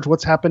in charge,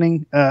 what's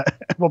happening.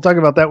 We'll talk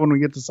about that when we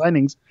get to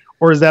signings.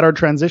 Or is that our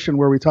transition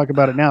where we talk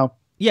about it now?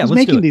 Yeah, who's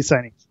making these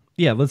signings?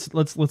 Yeah,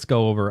 let's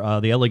go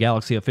over. The LA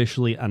Galaxy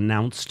officially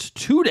announced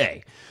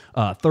today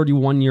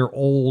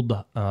 31-year-old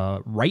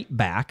right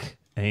back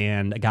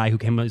and a guy who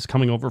is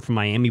coming over from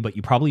Miami, but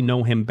you probably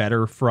know him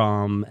better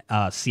from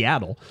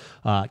Seattle.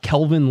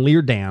 Kelvin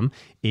Leerdam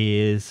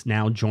is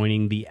now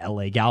joining the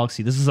LA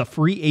Galaxy. This is a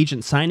free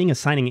agent signing,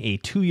 signing a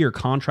 2-year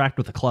contract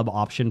with a club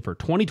option for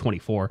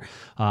 2024.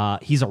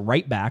 He's a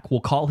right back.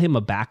 We'll call him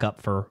a backup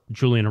for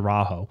Julian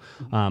Araujo.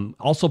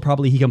 Also,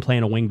 probably he can play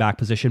in a wing back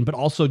position, but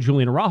also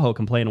Julian Araujo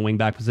can play in a wing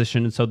back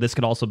position. And so this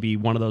could also be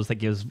one of those that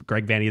gives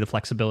Greg Vanney the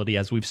flexibility,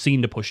 as we've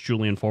seen, to push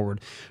Julian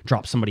forward,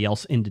 drop somebody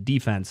else into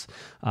defense.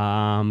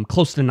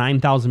 Close to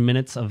 9,000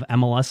 minutes of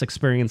MLS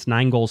experience,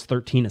 9 goals,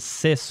 13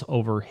 assists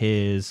over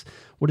his,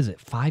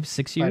 5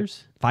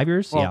 years? 5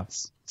 years? Well,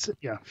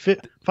 yeah.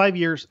 5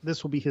 years.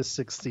 This will be his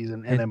 6th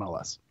season in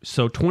MLS.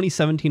 So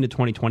 2017 to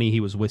 2020, he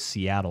was with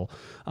Seattle.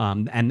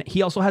 And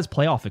he also has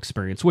playoff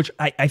experience, which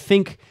I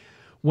think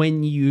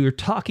when you're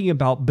talking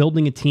about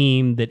building a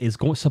team that is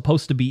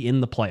supposed to be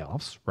in the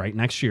playoffs, right?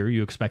 Next year,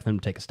 you expect them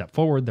to take a step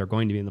forward. They're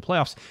going to be in the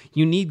playoffs.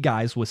 You need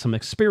guys with some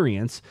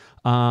experience.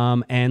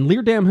 And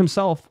Leerdam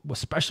himself,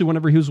 especially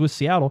whenever he was with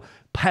Seattle,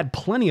 had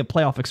plenty of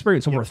playoff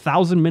experience, over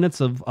 1,000 minutes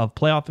of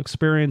playoff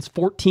experience,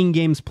 14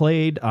 games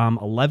played,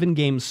 11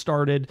 games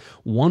started,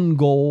 1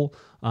 goal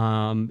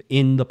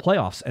in the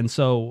playoffs. And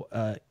so,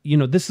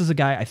 this is a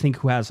guy I think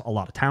who has a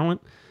lot of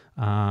talent.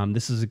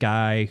 This is a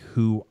guy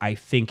who I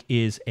think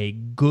is a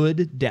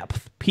good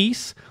depth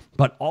piece,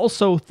 but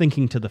also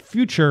thinking to the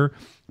future,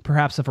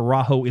 perhaps if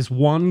Araujo is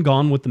 1,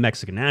 gone with the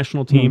Mexican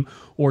national team,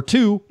 or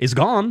 2, is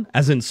gone,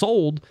 as in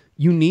sold,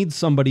 you need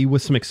somebody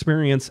with some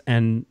experience.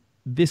 And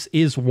this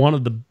is one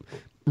of the,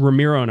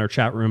 Ramiro in our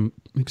chat room,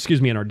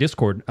 in our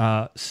Discord,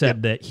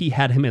 said that he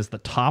had him as the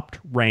top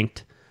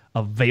ranked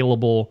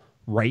available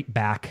right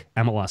back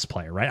MLS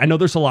player, right? I know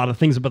there's a lot of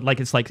things, but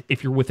it's like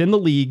if you're within the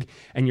league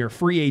and you're a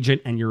free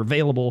agent and you're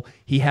available,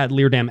 he had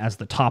Leerdam as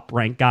the top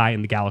ranked guy,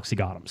 and the Galaxy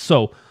got him.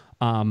 So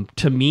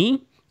to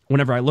me,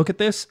 whenever I look at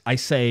this, I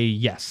say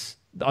yes.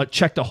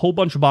 Checked a whole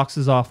bunch of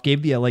boxes off,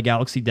 gave the LA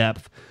Galaxy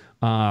depth,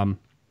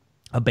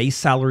 a base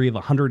salary of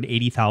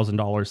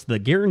 $180,000. The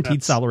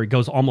guaranteed salary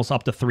goes almost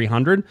up to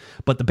 $300,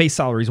 but the base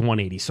salary is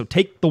 $180. So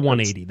take the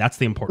 $180. That's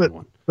the important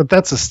one. But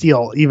that's a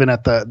steal, even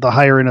at the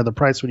higher end of the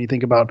price, when you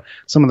think about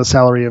some of the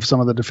salary of some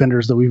of the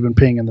defenders that we've been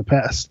paying in the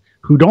past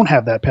who don't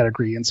have that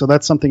pedigree. And so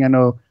that's something I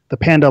know the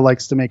Panda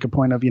likes to make a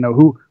point of,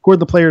 who are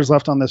the players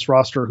left on this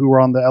roster who were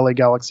on the LA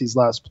Galaxy's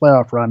last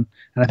playoff run.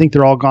 And I think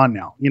they're all gone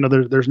now.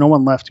 There's no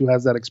one left who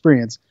has that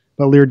experience.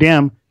 But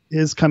Leerdam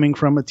is coming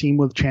from a team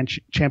with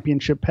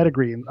championship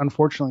pedigree. And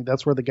unfortunately,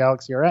 that's where the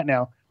Galaxy are at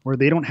now, where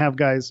they don't have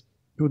guys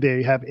who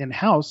they have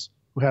in-house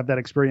who have that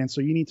experience.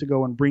 So you need to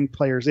go and bring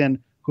players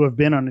in who have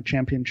been on a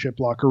championship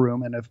locker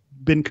room and have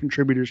been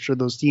contributors to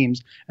those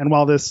teams. And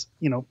while this,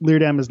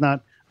 Leerdam is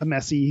not a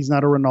Messi, he's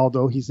not a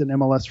Ronaldo, he's an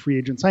MLS free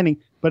agent signing,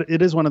 but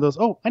it is one of those,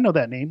 oh, I know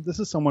that name. This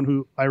is someone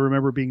who I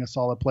remember being a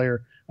solid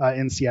player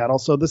in Seattle.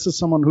 So this is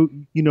someone who,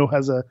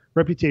 has a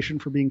reputation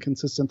for being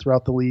consistent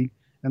throughout the league.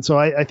 And so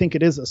I think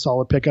it is a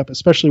solid pickup,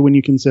 especially when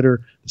you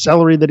consider the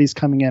salary that he's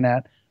coming in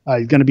at.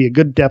 He's going to be a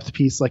good depth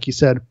piece, like you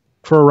said,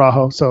 for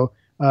Araujo. So,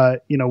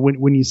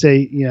 when you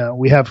say,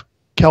 we have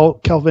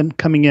Kelvin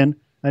coming in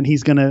and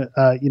he's going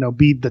to,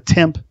 be the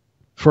temp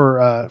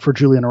for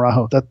Julian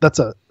Araujo. That's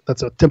a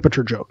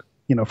temperature joke,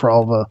 for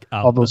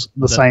all those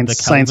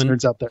science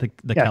nerds out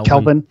there.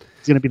 Kelvin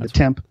is going to be the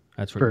temp.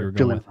 That's what you were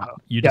going with.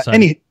 You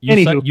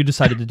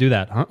decided to do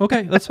that, huh?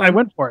 Okay, that's fine. I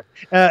went for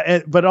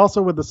it. But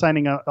also with the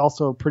signing,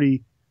 also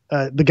pretty.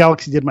 The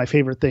Galaxy did my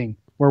favorite thing,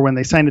 where when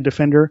they signed a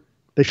defender,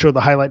 they show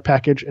the highlight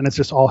package, and it's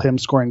just all him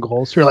scoring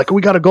goals. So you're like,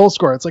 we got a goal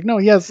scorer. It's like, no,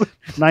 he has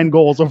 9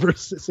 goals over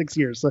 6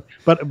 years. So,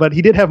 but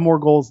he did have more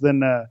goals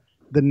than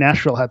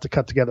Nashville had to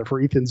cut together for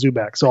Ethan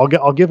Zubak. So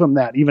I'll give him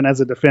that. Even as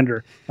a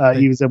defender,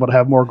 he was able to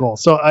have more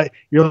goals. So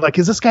you're like,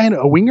 is this guy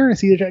a winger? Is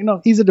he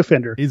no, he's a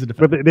defender. He's a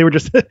defender. But they were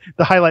just the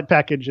highlight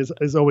package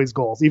is always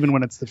goals, even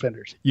when it's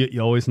defenders. You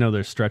always know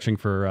they're stretching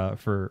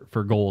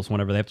for goals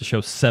whenever they have to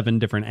show 7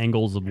 different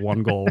angles of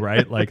one goal,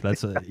 right? Like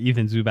that's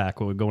Ethan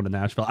Zubak going to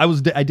Nashville.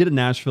 I did a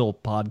Nashville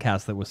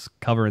podcast that was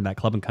covering that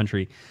club and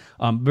country.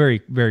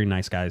 Very, very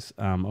nice guys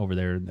over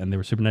there, and they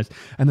were super nice.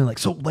 And they're like,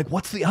 so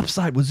what's the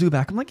upside with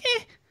Zubak? I'm like,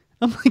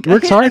 he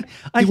works hard.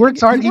 He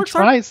works hard. He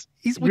tries.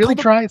 He really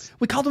tries.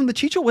 We called him the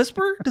Chicho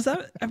Whisperer. Does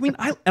that? I mean,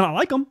 I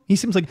like him. He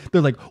seems like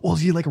they're like, well,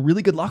 is he like a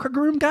really good locker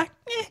room guy?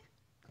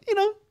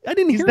 I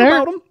didn't hear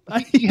about him.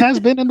 He has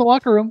been in the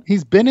locker room.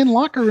 He's been in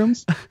locker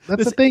rooms.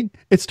 That's the thing.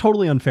 It's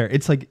totally unfair.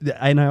 It's like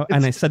I know,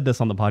 and I said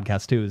this on the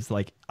podcast too. Is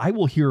like I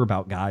will hear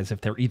about guys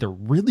if they're either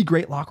really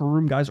great locker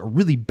room guys or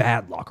really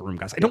bad locker room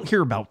guys. I don't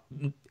hear about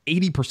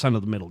 80%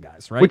 of the middle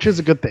guys, right? Which is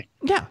a good thing.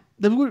 Yeah,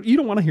 you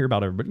don't want to hear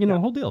about everybody,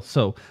 whole deal.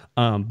 So,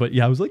 but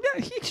yeah, I was like,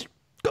 yeah,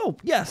 Go.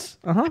 Yes.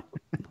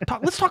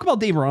 Let's talk about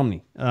Dave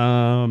Romney.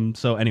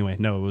 So anyway,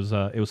 no,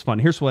 it was fun.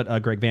 Here's what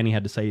Greg Vanney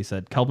had to say. He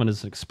said, Kelvin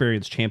is an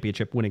experienced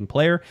championship winning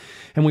player,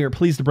 and we are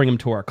pleased to bring him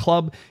to our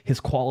club. His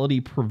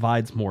quality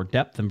provides more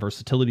depth and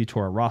versatility to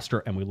our roster,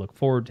 and we look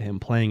forward to him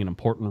playing an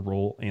important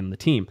role in the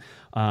team.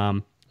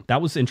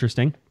 That was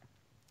interesting.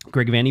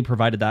 Greg Vanney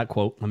provided that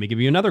quote. Let me give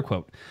you another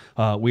quote.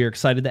 We are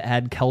excited to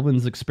add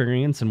Kelvin's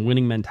experience and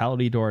winning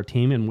mentality to our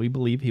team, and we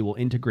believe he will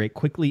integrate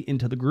quickly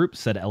into the group,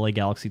 said LA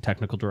Galaxy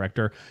technical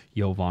director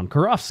Jovan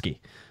Karofsky.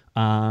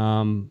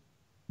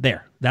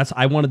 There.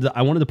 I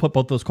wanted to put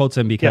both those quotes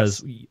in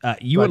because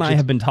you and I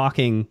have been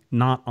talking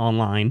not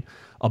online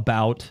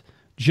about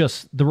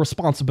just the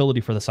responsibility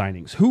for the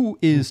signings. Who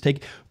is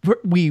taking...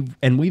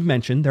 We've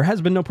mentioned there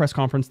has been no press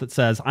conference that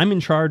says, I'm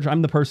in charge,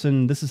 I'm the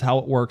person, this is how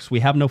it works.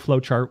 We have no flow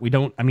chart.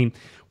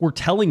 We're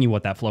telling you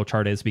what that flow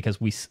chart is because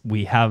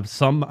we have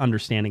some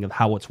understanding of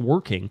how it's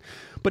working,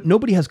 but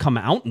nobody has come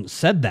out and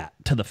said that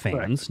to the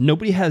fans. Right.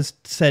 Nobody has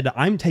said,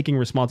 I'm taking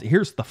responsibility.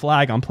 Here's the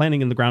flag, I'm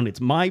planting in the ground. It's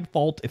my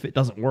fault if it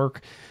doesn't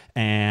work,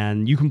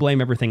 and you can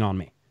blame everything on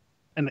me.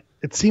 And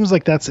it seems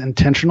like that's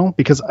intentional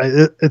because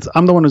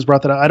I'm the one who's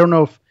brought that up. I don't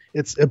know if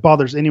it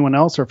bothers anyone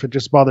else or if it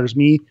just bothers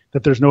me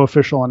that there's no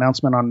official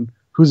announcement on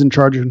who's in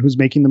charge and who's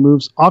making the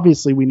moves.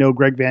 Obviously, we know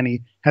Greg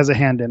Vanney has a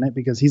hand in it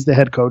because he's the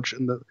head coach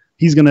and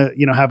he's going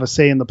to, have a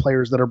say in the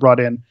players that are brought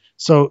in.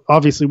 So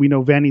obviously we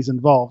know Vanney's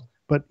involved,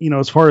 but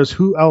as far as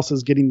who else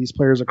is getting these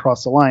players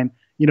across the line,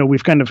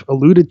 we've kind of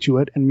alluded to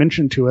it and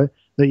mentioned to it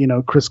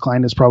that, Chris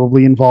Klein is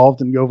probably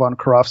involved and Jovan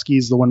Karofsky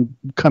is the one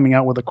coming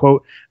out with a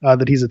quote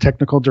that he's a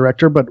technical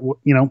director, but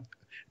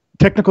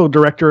technical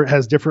director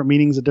has different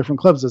meanings at different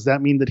clubs. Does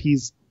that mean that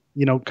he's,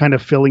 kind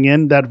of filling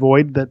in that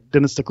void that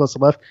Dennis DeClosa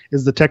left?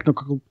 Is the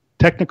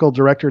technical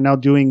director now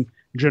doing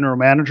general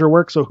manager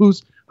work? So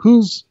who's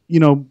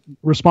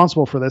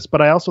responsible for this?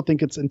 But I also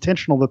think it's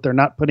intentional that they're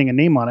not putting a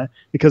name on it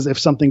because if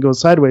something goes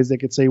sideways, they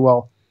could say,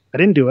 well, I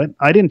didn't do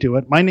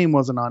it. My name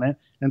wasn't on it.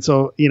 And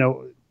so,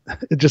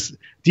 it just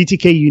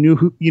DTK, you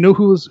knew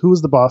who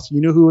was the boss,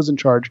 you knew who was in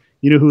charge,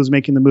 you knew who was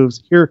making the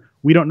moves. Here,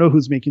 we don't know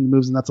who's making the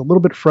moves, and that's a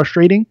little bit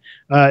frustrating.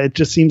 It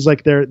just seems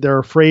like they're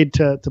afraid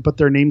to put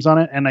their names on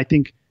it, and I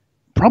think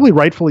probably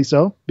rightfully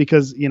so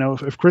because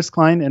if Chris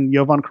Klein and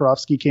Jovan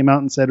Karofsky came out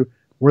and said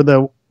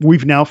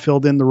we've now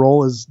filled in the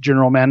role as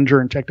general manager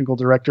and technical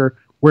director,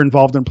 we're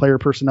involved in player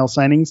personnel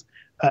signings.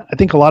 I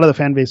think a lot of the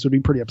fan base would be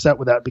pretty upset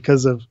with that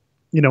because of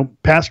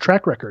past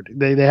track record.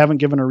 They haven't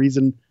given a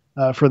reason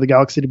for the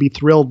Galaxy to be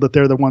thrilled that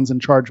they're the ones in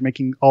charge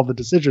making all the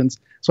decisions.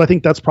 So I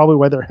think that's probably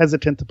why they're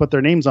hesitant to put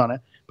their names on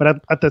it.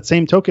 But at that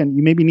same token,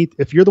 you maybe need,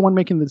 if you're the one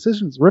making the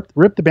decisions,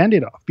 rip the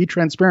Band-Aid off, be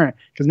transparent,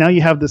 because now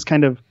you have this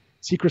kind of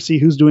secrecy,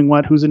 who's doing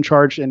what, who's in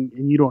charge, and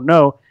you don't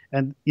know.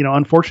 And,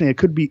 unfortunately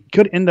it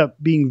could end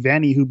up being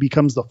Vanney who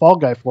becomes the fall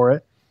guy for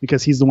it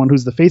because he's the one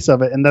who's the face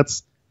of it. And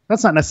that's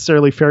not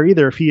necessarily fair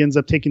either if he ends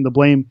up taking the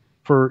blame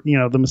for,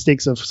 the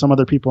mistakes of some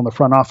other people in the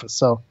front office.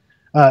 So,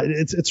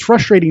 it's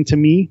frustrating to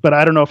me, but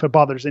I don't know if it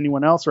bothers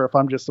anyone else or if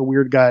I'm just a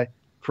weird guy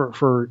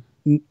for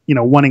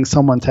wanting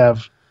someone to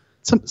have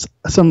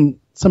some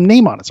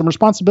name on it, some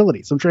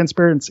responsibility, some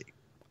transparency.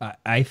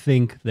 I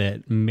think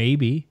that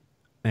maybe,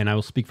 and I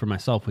will speak for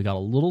myself, we got a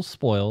little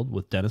spoiled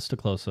with Dennis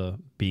DeClosa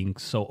being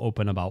so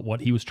open about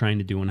what he was trying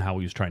to do and how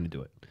he was trying to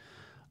do it.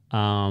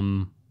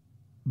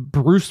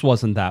 Bruce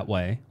wasn't that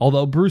way,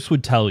 although Bruce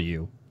would tell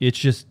you. It's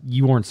just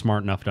you weren't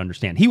smart enough to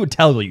understand. He would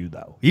tell you,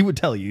 though.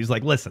 He's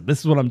like, listen, this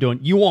is what I'm doing.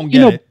 You won't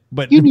get it.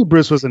 But you knew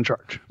Bruce was in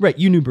charge. Right.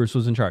 You knew Bruce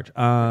was in charge.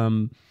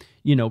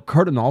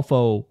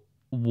 Cardinalfo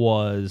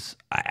was,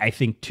 I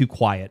think, too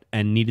quiet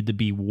and needed to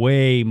be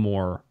way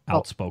more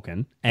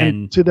outspoken.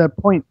 And to that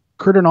point,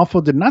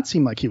 Cardinalfo did not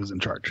seem like he was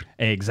in charge.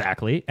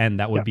 Exactly. And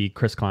that would be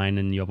Chris Klein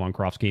and Jovan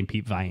Karofsky and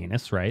Pete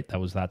Vianis, right? That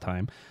was that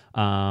time.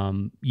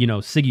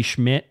 Siggy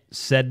Schmidt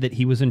said that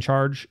he was in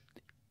charge.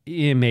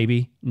 Yeah,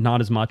 maybe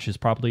not as much as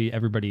probably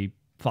everybody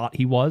thought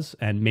he was,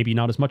 and maybe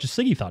not as much as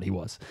Siggy thought he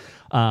was.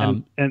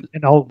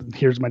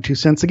 Here's my 2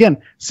 cents again.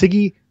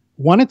 Siggy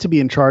wanted to be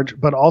in charge,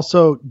 but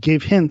also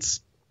gave hints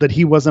that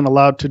he wasn't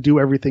allowed to do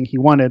everything he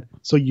wanted.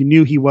 So you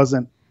knew he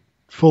wasn't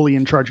fully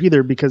in charge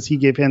either because he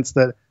gave hints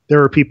that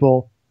there were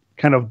people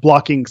kind of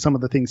blocking some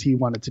of the things he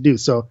wanted to do.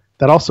 So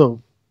that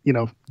also,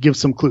 gives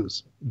some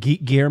clues.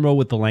 Guillermo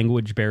with the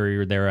language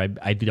barrier there,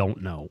 I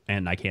don't know,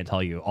 and I can't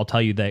tell you. I'll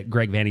tell you that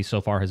Greg Vanney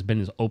so far has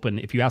been as open.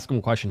 If you ask him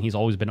a question, he's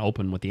always been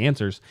open with the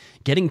answers.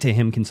 Getting to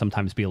him can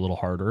sometimes be a little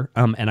harder,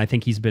 and I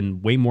think he's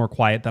been way more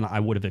quiet than I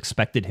would have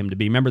expected him to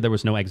be. Remember, there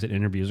was no exit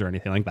interviews or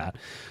anything like that,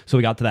 so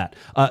we got to that.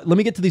 Let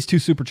me get to these 2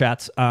 super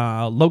chats.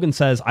 Logan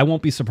says, I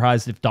won't be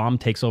surprised if Dom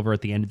takes over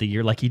at the end of the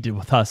year like he did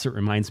with us. It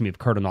reminds me of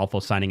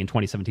Cardinalfo signing in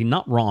 2017.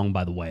 Not wrong,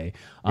 by the way.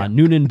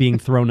 Noonan being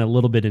thrown a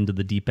little bit into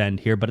the deep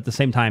end here, but at the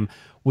same time,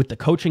 with the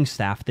coaching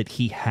staff that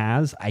he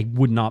has, I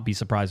would not be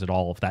surprised at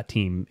all if that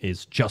team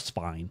is just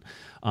fine.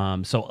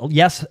 So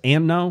yes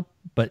and no,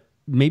 but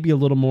maybe a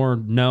little more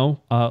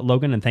no,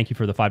 Logan, and thank you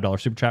for the $5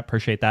 super chat.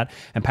 Appreciate that.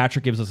 And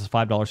Patrick gives us a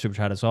 $5 super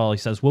chat as well. He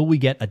says, will we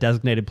get a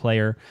designated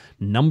player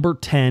number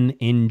 10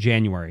 in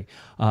January?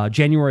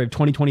 January of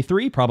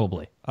 2023?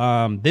 Probably.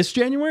 This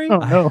January? Oh,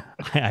 no.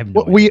 I have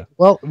no idea.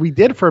 We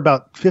did for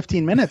about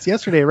 15 minutes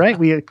yesterday, right?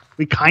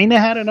 We kind of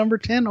had a number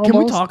 10 almost.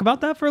 Can we talk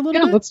about that for a little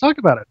bit? Yeah, let's talk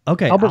about it.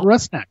 Okay. Albert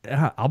Rusnak.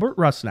 Albert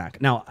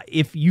Rusnak. Now,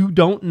 if you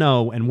don't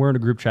know, and we're in a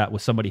group chat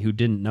with somebody who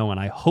didn't know, and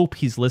I hope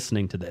he's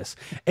listening to this,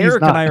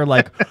 Eric and I are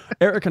like,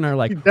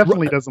 he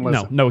definitely doesn't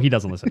listen. No, he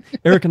doesn't listen.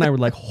 Eric and I were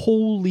like,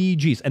 holy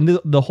jeez. And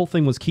the whole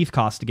thing was Keith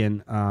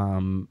Costigan,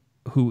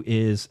 who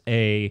is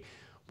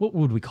what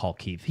would we call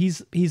Keith?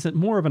 He's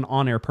more of an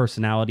on-air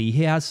personality.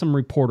 He has some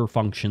reporter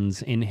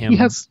functions in him. He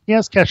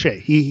has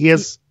cachet. He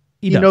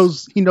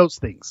knows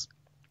things.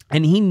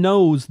 And he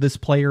knows this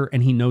player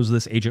and he knows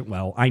this agent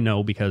well. I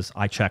know because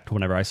I checked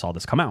whenever I saw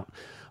this come out.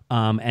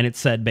 And it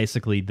said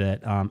basically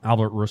that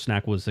Albert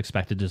Rusnak was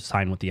expected to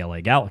sign with the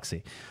LA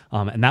Galaxy.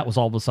 And that was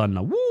all of a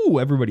sudden,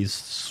 everybody's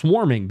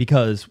swarming,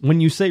 because when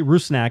you say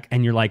Rusnak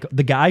and you're like,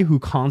 the guy who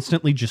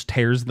constantly just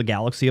tears the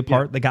Galaxy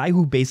apart, the guy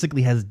who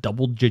basically has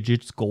double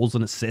digits goals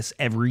and assists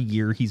every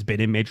year he's been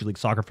in Major League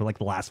Soccer for like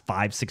the last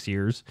 5-6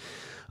 years.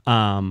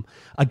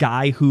 A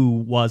guy who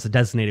was a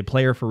designated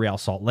player for Real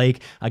Salt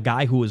Lake, a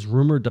guy who was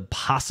rumored to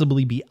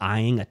possibly be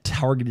eyeing a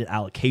targeted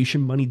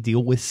allocation money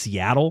deal with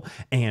Seattle.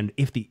 And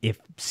if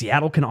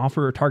Seattle can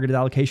offer a targeted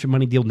allocation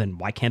money deal, then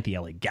why can't the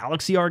LA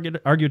Galaxy argue?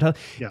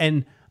 Yeah.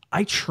 And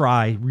I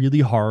try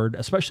really hard,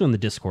 especially on the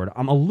Discord.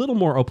 I'm a little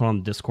more open on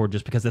the Discord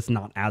just because it's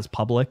not as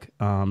public,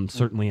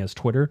 certainly as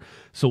Twitter.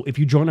 So if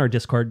you join our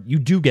Discord, you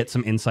do get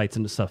some insights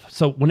into stuff.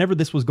 So whenever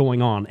this was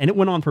going on, and it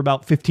went on for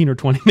about 15 or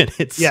 20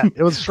 minutes. Yeah,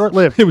 it was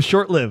short-lived. It was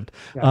short-lived.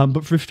 Yeah.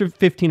 But for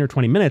 15 or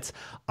 20 minutes,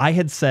 I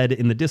had said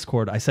in the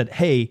Discord, I said,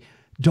 hey,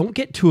 don't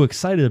get too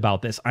excited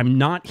about this. I'm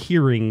not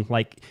hearing,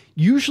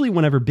 usually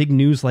whenever big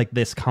news like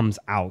this comes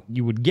out,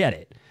 you would get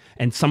it.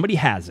 And somebody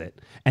has it.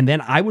 And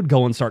then I would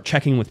go and start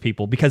checking with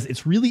people, because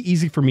it's really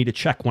easy for me to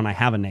check when I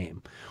have a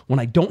name. When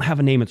I don't have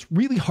a name, it's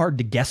really hard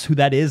to guess who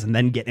that is and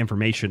then get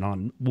information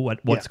on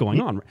what's going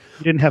on.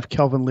 You didn't have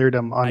Kelvin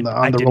Leerdam on the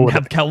I didn't roll.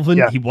 have Kelvin.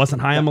 Yeah. He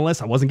wasn't high on my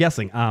list. I wasn't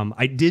guessing.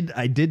 I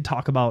did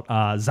talk about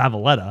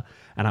Zavaleta,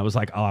 and I was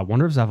like, I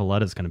wonder if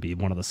Zavaleta is going to be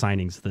one of the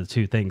signings, the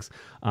two things.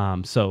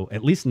 So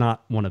at least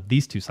not one of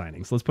these two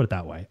signings. Let's put it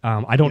that way.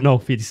 I don't know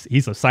if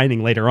he's a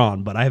signing later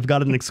on, but I have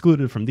gotten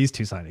excluded from these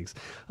two signings,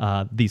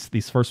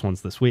 these first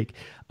ones this week.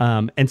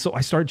 And so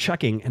I started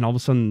checking, and all of a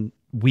sudden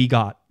we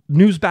got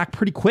news back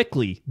pretty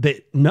quickly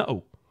that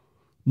no,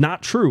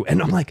 not true.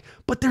 And I'm like,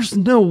 but there's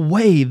no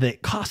way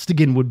that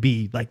Costigan would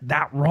be like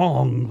that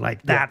wrong,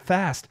 like that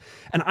fast.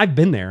 And I've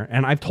been there,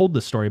 and I've told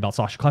this story about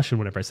Sasha Kleshin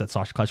whenever I said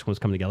Sasha Kleshin was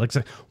coming together. It's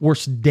the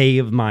worst day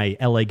of my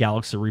LA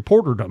Galaxy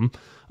reporterdom.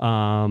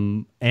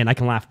 And I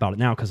can laugh about it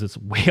now because it's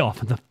way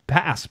off in the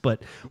past,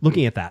 but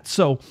looking at that.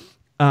 So,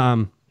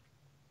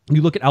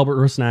 you look at Albert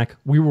Rusnak,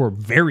 we were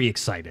very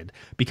excited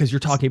because you're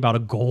talking about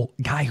a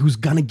guy who's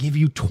going to give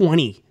you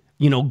 20,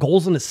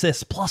 goals and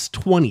assists plus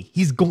 20.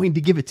 He's going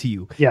to give it to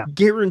you. Yeah.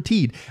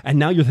 Guaranteed. And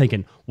now you're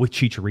thinking with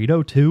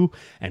Chicharito too,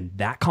 and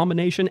that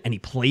combination, and he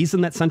plays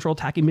in that central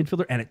attacking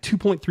midfielder, and at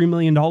 $2.3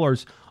 million,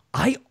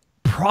 I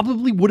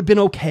probably would have been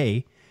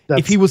okay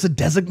if he was a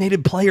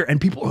designated player.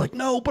 And people were like,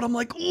 no, but I'm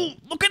like, oh,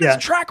 look at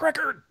his track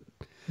record.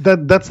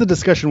 That's the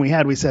discussion we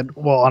had. We said,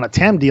 well, on a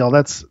TAM deal,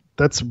 that's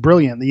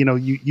brilliant.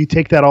 You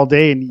take that all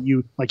day, and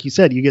you, like you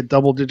said, you get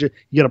double digit,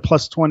 you get a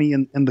plus 20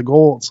 in the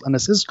goals and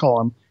assist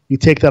column. You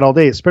take that all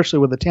day, especially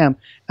with a TAM.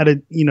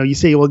 You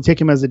say, well,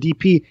 take him as a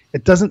DP.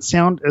 It doesn't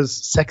sound as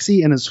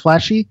sexy and as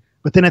flashy,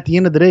 but then at the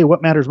end of the day,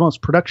 what matters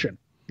most? Production.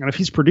 And if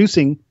he's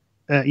producing,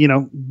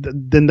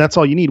 then that's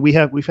all you need. We've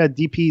had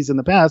DPs in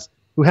the past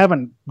who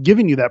haven't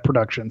given you that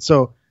production.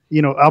 So,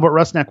 Albert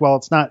Rusnak, while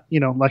it's not,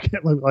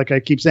 like I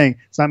keep saying,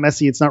 it's not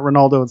Messi, it's not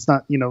Ronaldo, it's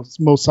not,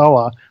 Mo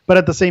Salah, but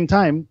at the same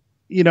time,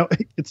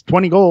 it's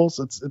 20 goals,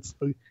 it's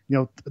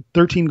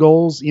 13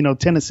 goals,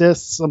 10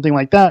 assists, something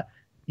like that.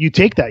 You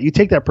take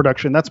that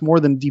production. That's more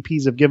than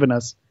DPs have given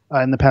us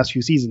in the past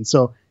few seasons.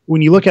 So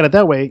when you look at it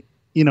that way,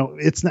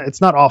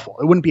 it's not awful.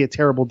 It wouldn't be a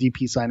terrible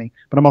DP signing.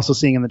 But I'm also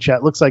seeing in the chat,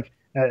 it looks like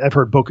I've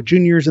heard Boca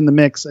Juniors in the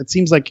mix. It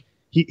seems like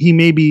he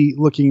may be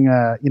looking,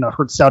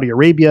 heard Saudi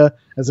Arabia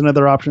as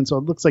another option. So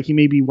it looks like he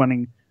may be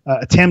wanting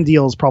a TAM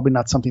deal is probably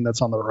not something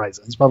that's on the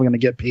horizon. He's probably going to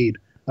get paid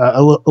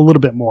a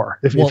little bit more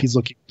if he's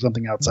looking for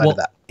something outside of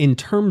that. In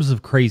terms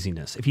of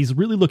craziness, if he's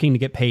really looking to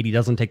get paid, he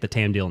doesn't take the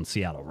TAM deal in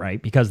Seattle,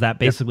 right? Because that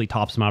basically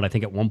tops him out, I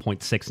think, at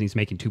 1.6, and he's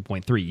making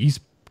 2.3. He's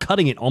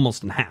cutting it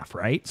almost in half,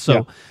 right?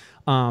 So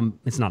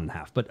it's not in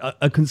half, but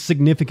a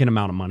significant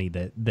amount of money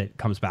that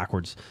comes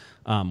backwards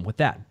with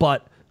that.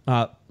 But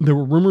there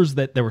were rumors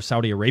that there were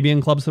Saudi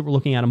Arabian clubs that were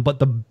looking at him, but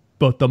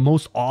the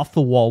most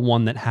off-the-wall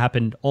one that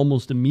happened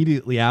almost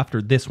immediately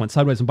after this went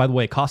sideways. And by the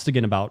way,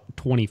 Costigan, about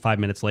 25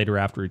 minutes later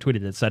after he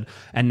tweeted it, said,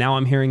 and now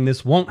I'm hearing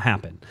this won't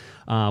happen,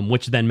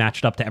 which then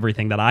matched up to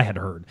everything that I had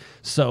heard.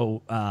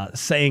 So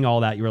saying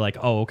all that, you were like,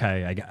 oh,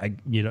 okay,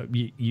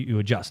 you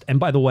adjust. And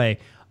by the way,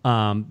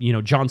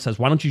 John says,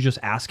 why don't you just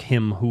ask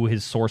him who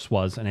his source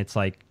was? And it's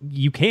like,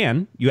 you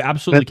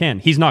absolutely can.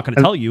 He's not going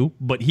to tell you,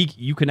 but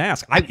you can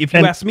ask. If you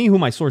ask me who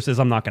my source is,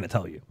 I'm not going to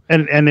tell you.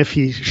 And if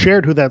he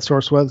shared who that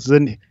source was,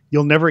 then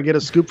you'll never get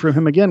a scoop from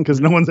him again because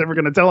no one's ever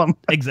going to tell him.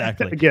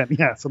 Exactly. Again.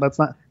 Yeah. So that's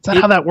not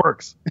how that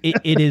works.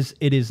 It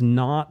is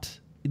not.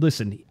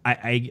 Listen,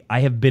 I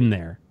have been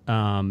there.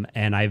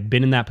 And I've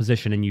been in that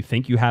position, and you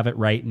think you have it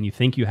right, and you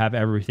think you have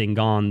everything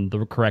gone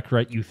the correct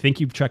right. You think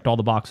you've checked all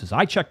the boxes.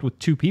 I checked with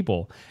 2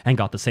 people and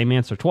got the same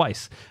answer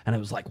twice, and it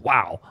was like,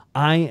 wow.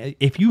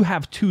 If you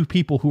have 2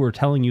 people who are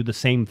telling you the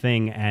same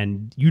thing,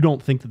 and you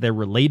don't think that they're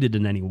related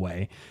in any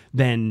way,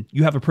 then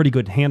you have a pretty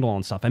good handle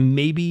on stuff. And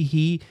maybe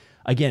he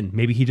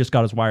just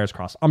got his wires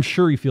crossed. I'm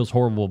sure he feels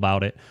horrible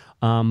about it.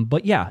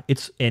 But yeah,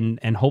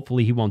 and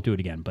hopefully he won't do it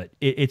again, but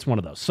it's one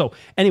of those. So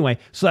anyway,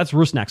 so that's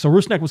Rusnak. So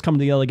Rusnak was coming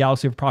to the LA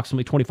Galaxy for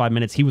approximately 25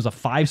 minutes. He was a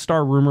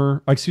 5-star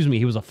rumor,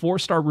 he was a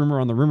 4-star rumor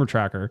on the rumor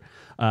tracker.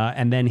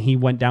 And then he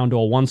went down to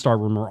a 1-star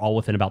rumor all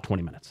within about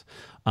 20 minutes.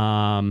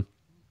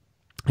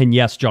 And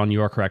yes, John,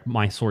 you are correct.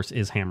 My source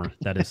is Hammer.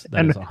 That is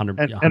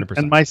 100%.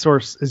 And my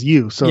source is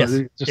you. So yes,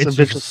 it's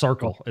just a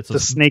circle. It's a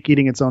snake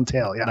eating its own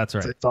tail. Yeah, that's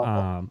right. It's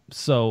awful.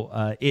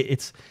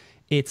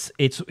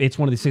 It's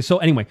one of these things. So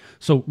anyway,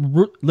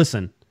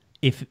 listen,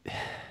 if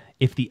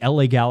the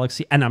LA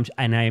Galaxy, and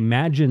I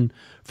imagine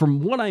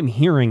from what I'm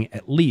hearing,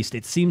 at least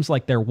it seems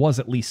like there was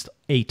at least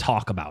a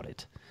talk about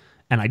it.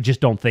 And I just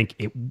don't think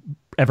it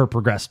ever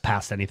progressed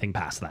past anything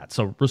past that.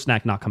 So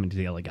Rusnak not coming to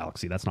the LA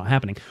Galaxy, that's not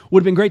happening.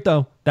 Would have been great,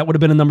 though. That would have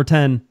been a number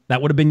 10.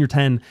 That would have been your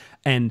 10.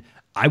 And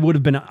I would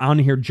have been on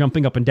here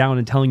jumping up and down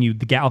and telling you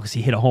the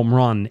Galaxy hit a home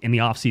run in the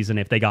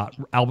offseason if they got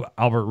Albert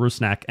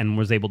Rusnak and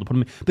was able to put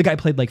him in. The guy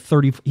played like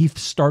 30. He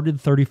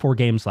started 34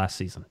 games last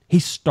season. He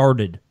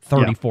started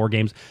 34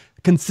 games.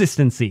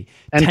 Consistency.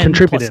 And 10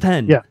 contributed. plus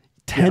 10. Yeah.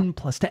 10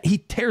 plus 10. He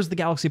tears the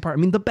Galaxy apart.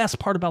 I mean, the best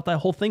part about that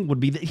whole thing would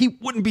be that he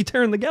wouldn't be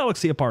tearing the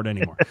Galaxy apart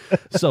anymore.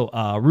 So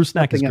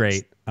Rusnak is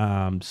great.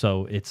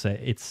 So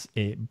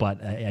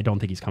but I don't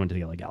think he's coming to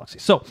the LA Galaxy.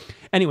 So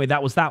anyway,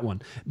 that was that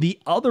one. The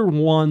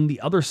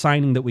other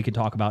signing that we could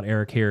talk about,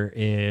 Eric, here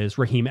is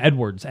Raheem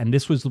Edwards. And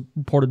this was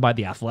reported by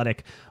The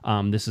Athletic.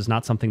 This is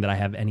not something that I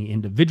have any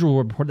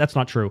individual report. That's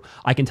not true.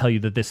 I can tell you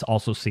that this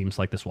also seems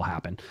like this will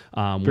happen.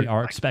 We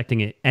are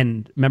expecting it.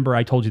 And remember,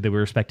 I told you that we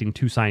were expecting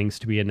 2 signings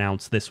to be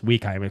announced this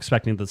week. I'm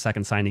expecting the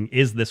second signing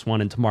is this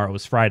one, and tomorrow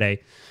is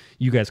Friday.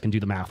 You guys can do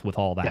the math with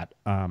all that.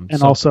 Yeah.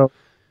 Also,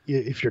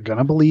 if you're going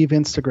to believe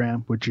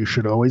Instagram, which you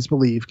should always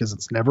believe because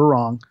it's never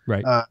wrong,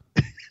 right?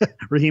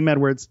 Raheem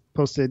Edwards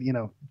posted,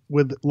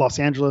 with Los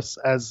Angeles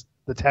as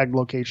the tagged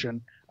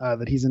location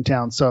that he's in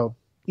town. So,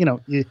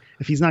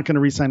 if he's not going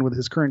to re-sign with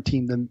his current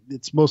team, then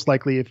it's most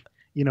likely if,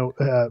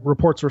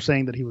 reports were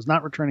saying that he was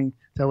not returning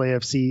to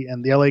LAFC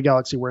and the LA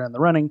Galaxy were in the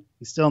running.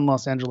 He's still in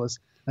Los Angeles.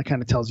 That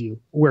kind of tells you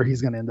where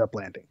he's going to end up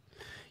landing.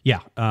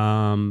 Yeah.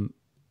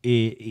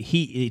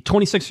 He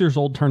 26 years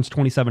old, turns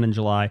 27 in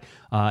July.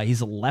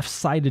 He's a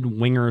left-sided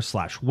winger /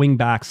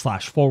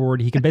 wingback / forward.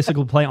 He can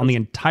basically play on the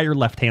entire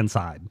left-hand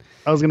side.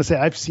 I was going to say,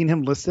 I've seen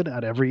him listed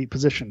at every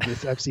position.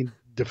 I've seen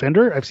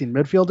defender, I've seen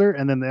midfielder,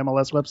 and then the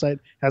MLS website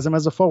has him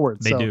as a forward.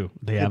 They do.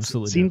 They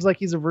absolutely seems like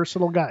he's a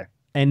versatile guy.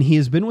 And he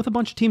has been with a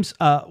bunch of teams.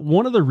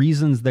 One of the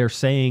reasons they're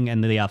saying,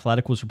 and The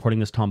Athletic was reporting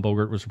this, Tom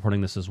Bogert was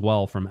reporting this as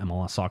well from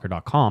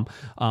MLSsoccer.com.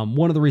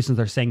 One of the reasons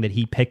they're saying that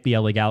he picked the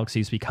LA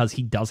Galaxy is because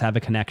he does have a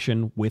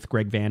connection with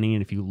Greg Vanney.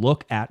 And if you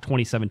look at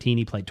 2017,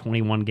 he played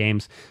 21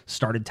 games,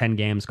 started 10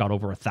 games, got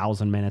over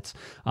 1,000 minutes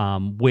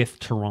with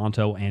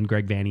Toronto and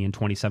Greg Vanney in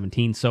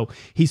 2017. So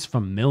he's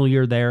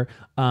familiar there.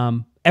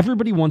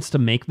 Everybody wants to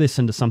make this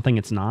into something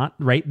it's not,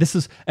 right? This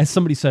is, as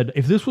somebody said,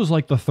 if this was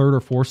like the 3rd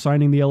or 4th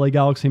signing the LA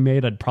Galaxy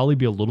made, I'd probably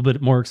be a little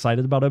bit more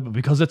excited about it. But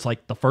because it's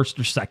like the 1st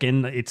or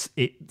 2nd,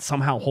 it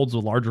somehow holds a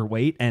larger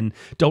weight. And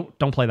don't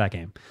play that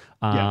game.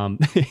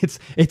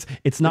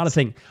 It's not a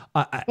thing.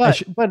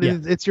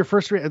 It's your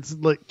first. It's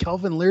like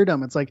Kelvin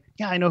Leerdam. It's like,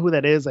 yeah, I know who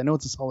that is. I know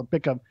it's a solid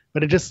pickup,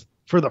 but it just,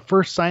 for the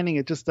first signing,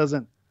 it just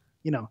doesn't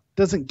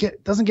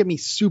get me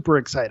super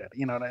excited.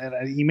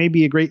 And he may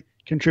be a great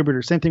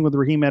contributor. Same thing with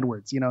Raheem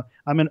Edwards.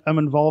 I'm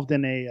involved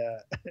in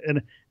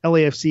an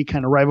LAFC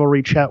kind of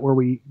rivalry chat where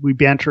we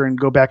banter and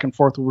go back and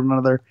forth with one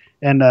another.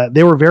 And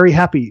they were very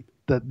happy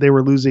that they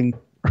were losing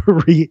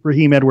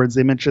Raheem Edwards.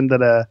 They mentioned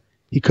that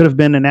he could have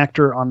been an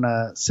actor on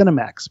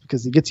Cinemax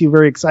because he gets you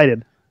very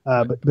excited.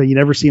 But you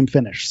never see him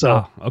finish.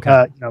 So,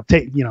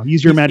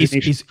 use your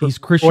imagination. He's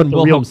Christian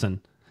Wilhelmsen.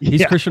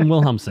 He's Christian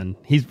Wilhelmsen.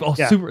 He's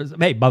super.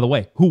 Hey, by the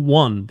way, who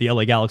won the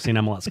LA Galaxy and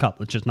MLS Cup?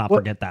 Let's just not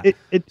forget that.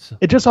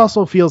 It just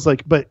also feels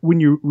like, but when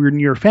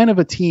you're a fan of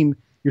a team,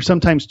 you're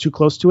sometimes too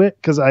close to it.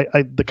 Because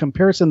the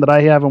comparison that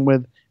I have him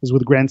with is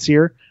with Grand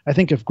Cyr. I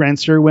think if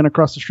Grand Cyr went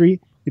across the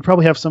street, you'd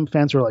probably have some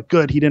fans who are like,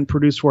 "Good, he didn't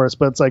produce for us."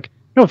 But it's like,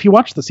 no, if you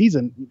watch the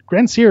season,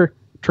 Grand Cyr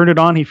turned it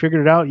on. He figured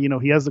it out.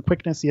 He has the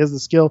quickness. He has the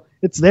skill.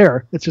 It's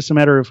there. It's just a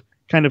matter of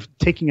kind of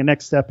taking a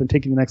next step and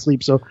taking the next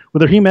leap. So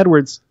with Raheem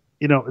Edwards,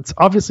 it's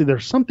obviously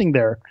there's something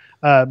there,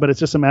 but it's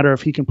just a matter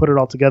of he can put it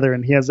all together,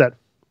 and he has that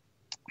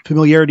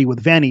familiarity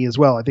with Vanney as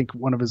well. I think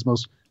one of his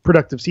most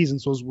productive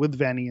seasons was with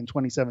Vanny in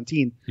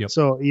 2017. Yep.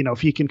 So,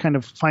 if he can kind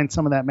of find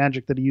some of that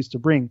magic that he used to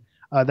bring,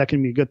 that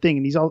can be a good thing.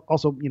 And he's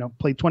also,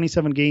 played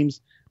 27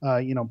 games,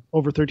 over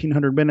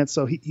 1,300 minutes.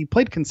 So he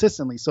played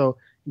consistently. So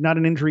not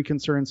an injury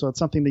concern. So it's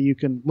something that you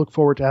can look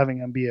forward to having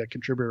him be a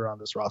contributor on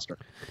this roster.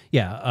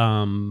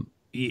 Yeah.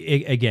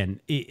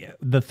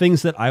 The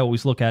things that I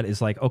always look at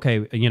is like,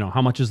 okay,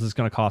 how much is this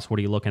going to cost? What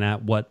are you looking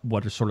at? What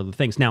are sort of the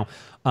things? Now,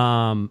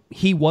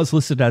 he was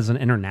listed as an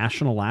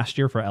international last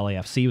year for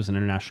LAFC. He was an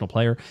international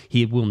player.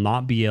 He will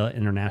not be an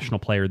international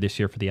player this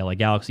year for the LA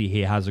Galaxy. He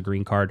has a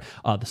green card.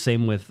 The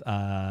same with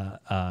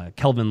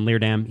Kelvin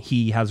Leerdam.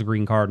 He has a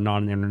green card,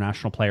 not an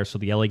international player. So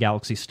the LA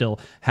Galaxy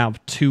still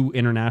have 2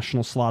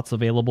 international slots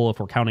available. If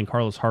we're counting,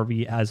 Carlos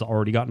Harvey has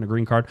already gotten a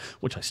green card,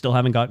 which I still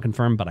haven't got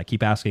confirmed, but I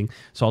keep asking.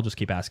 So I'll just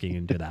keep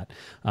asking and do that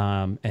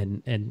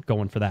and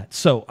going for that.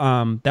 So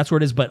that's where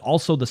it is. But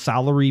also the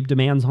salary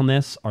demands on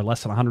this are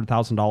less than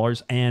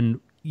 $100,000. And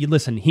you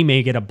listen, he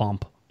may get a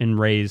bump and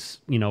raise,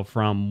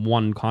 from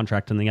one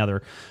contract and the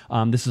other.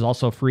 This is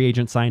also a free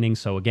agent signing.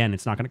 So again,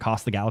 it's not going to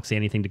cost the Galaxy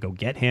anything to go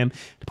get him,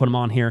 to put him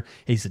on here.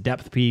 He's a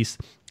depth piece.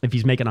 If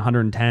he's making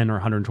 $110,000 or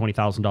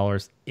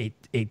 $120,000,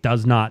 it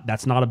does not.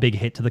 That's not a big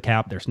hit to the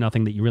cap. There's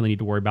nothing that you really need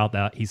to worry about.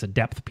 That he's a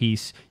depth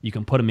piece. You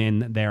can put him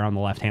in there on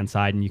the left hand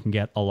side, and you can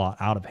get a lot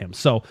out of him.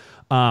 So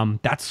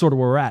that's sort of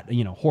where we're at.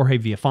 Jorge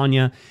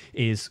Villafana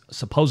is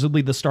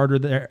supposedly the starter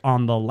there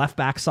on the left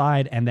back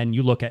side, and then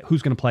you look at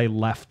who's going to play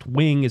left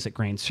wing. Is it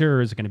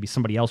Grandsir? Is it going to be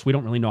somebody else? We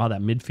don't really know how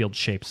that midfield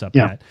shapes up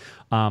yet.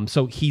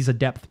 So he's a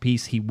depth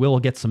piece. He will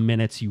get some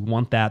minutes. You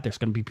want that. There's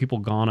going to be people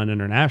gone on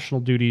international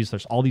duties.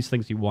 There's all these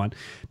things you want.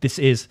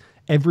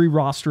 Every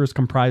roster is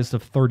comprised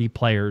of 30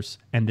 players,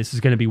 and this is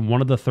going to be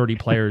one of the 30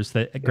 players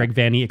that Greg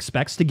Vanney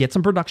expects to get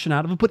some production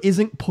out of it, but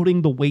isn't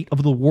putting the weight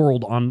of the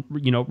world on,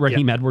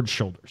 Raheem Edwards'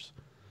 shoulders.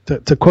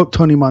 To quote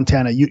Tony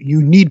Montana,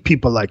 you need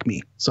people like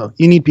me. So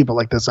you need people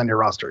like this on your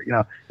roster.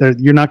 They're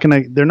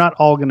not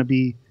all going to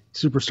be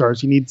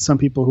superstars. You need some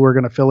people who are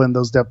going to fill in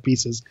those depth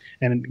pieces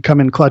and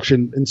come in clutch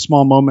in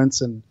small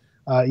moments and,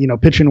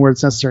 pitch in where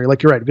it's necessary.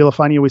 Like you're right,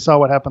 Villafana, we saw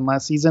what happened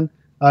last season.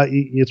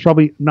 It's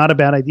probably not a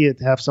bad idea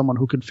to have someone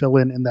who could fill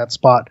in that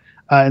spot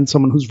and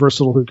someone who's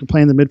versatile, who can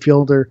play in the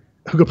midfield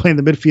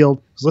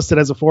who's listed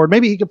as a forward.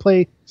 Maybe he could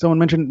play, someone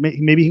mentioned,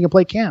 maybe he can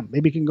play Cam.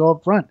 Maybe he can go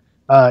up front,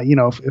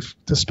 if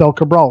to spell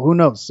Cabral, who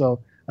knows?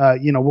 So,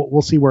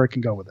 we'll see where it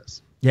can go with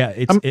this. Yeah.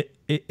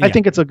 I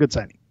think it's a good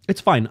signing. It's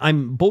fine.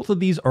 Both of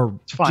these are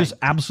just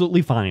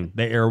absolutely fine.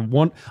 They are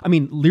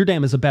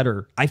Leerdam is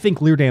I think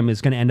Leerdam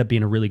is going to end up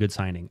being a really good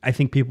signing. I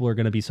think people are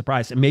going to be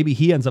surprised. And maybe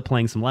he ends up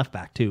playing some left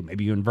back too.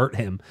 Maybe you invert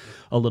him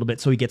a little bit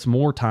so he gets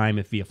more time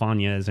if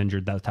Villafana is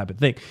injured, that type of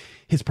thing.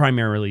 He's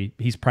primarily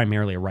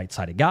a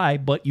right-sided guy,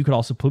 but you could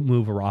also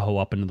move Araujo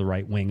up into the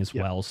right wing as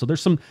well. So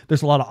there's a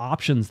lot of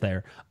options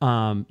there.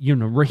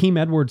 Raheem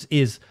Edwards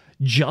is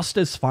just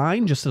as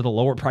fine, just at a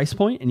lower price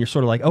point, and you're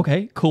sort of like,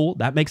 okay, cool,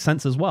 that makes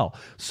sense as well.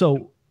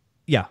 So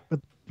yeah,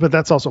 but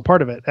that's also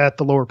part of it at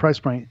the lower price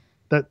point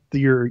that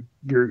you're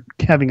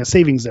having a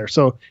savings there.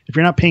 So if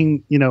you're not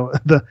paying,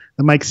 the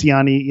Mike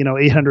Ciani,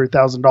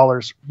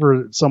 $800,000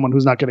 for someone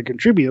who's not going to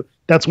contribute,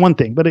 that's one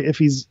thing. But if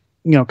he's,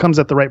 comes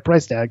at the right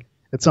price tag,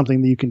 it's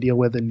something that you can deal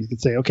with, and you can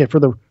say, okay, for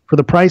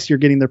the price, you're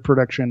getting the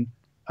production,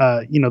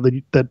 that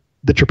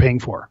you're paying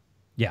for.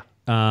 Yeah.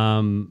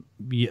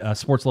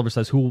 Sports Lover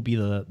says, who will be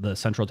the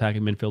central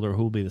attacking midfielder?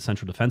 Who will be the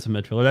central defensive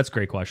midfielder? That's a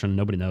great question.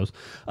 Nobody knows.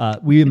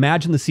 We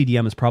imagine the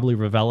CDM is probably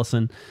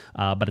Raveloson,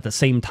 but at the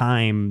same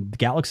time, the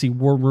Galaxy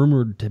were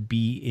rumored to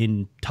be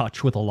in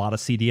touch with a lot of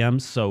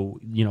CDMs. So,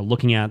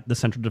 looking at the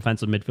central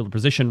defensive midfielder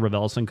position,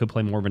 Raveloson could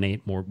play more of an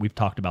 8. We've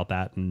talked about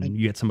that, and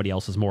you get somebody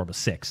else as more of a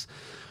 6.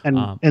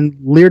 And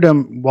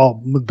Leerdam,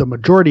 while the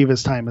majority of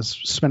his time is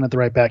spent at the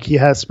right back, he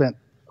has spent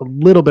a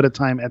little bit of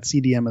time at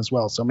CDM as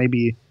well. So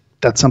maybe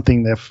that's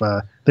something if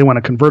they want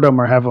to convert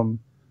him or have him,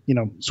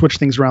 switch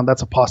things around,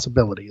 that's a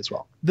possibility as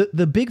well.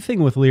 The big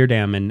thing with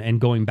Leerdam and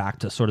going back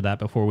to sort of that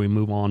before we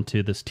move on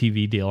to this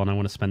TV deal, and I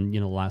want to spend,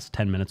 the last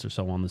 10 minutes or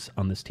so on this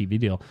TV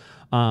deal.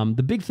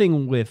 The big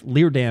thing with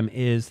Leerdam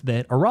is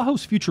that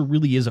Araujo's future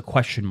really is a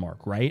question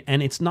mark, right?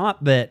 And it's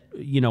not that,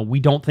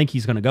 we don't think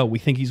he's going to go. We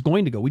think he's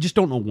going to go. We just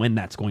don't know when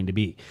that's going to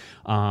be.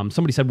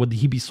 Somebody said, would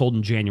he be sold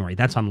in January?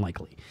 That's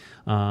unlikely.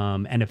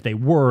 And if they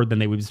were, then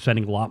they would be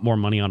spending a lot more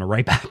money on a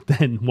right back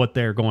than what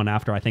they're going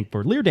after, I think,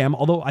 for Leerdam.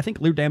 Although I think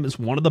Leerdam is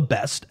one of the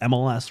best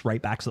MLS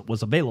right backs that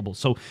was available.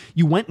 So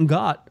you went and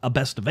got a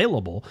best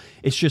available.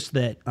 It's just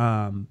that,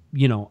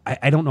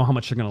 I don't know how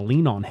much they're going to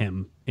lean on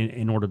him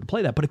in order to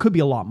play that, but it could be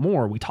a lot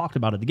more. We talked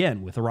about it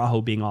again with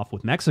Araujo being off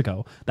with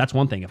Mexico. That's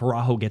one thing. If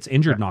Araujo gets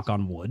injured, knock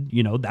on wood,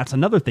 that's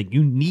another thing.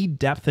 You need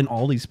depth in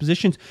all these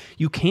positions.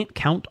 You can't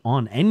count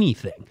on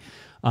anything.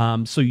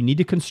 So you need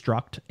to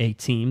construct a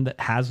team that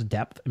has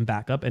depth and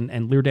backup, and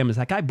Leerdam is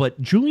that guy.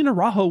 But Julian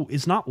Araujo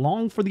is not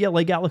long for the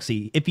LA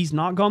Galaxy. If he's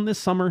not gone this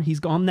summer, he's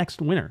gone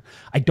next winter.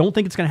 I don't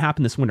think it's going to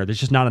happen this winter. There's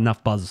just not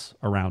enough buzz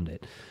around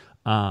it.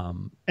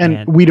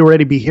 And we'd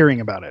already be hearing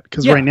about it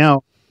because right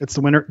now it's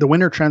the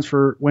winter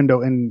transfer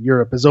window in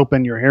Europe is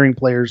open. You're hearing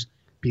players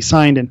be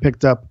signed and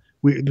picked up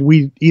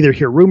we either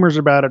hear rumors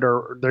about it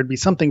or there'd be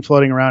something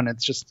floating around.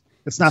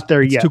 It's not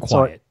there yet. Too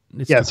quiet.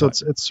 So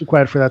it's too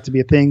quiet for that to be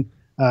a thing.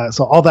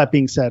 So all that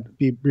being said,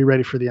 be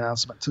ready for the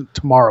announcement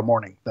tomorrow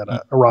morning that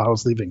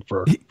Araujo's leaving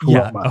for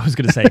yeah. I was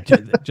going to say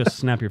just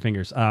snap your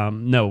fingers.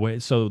 No,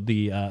 so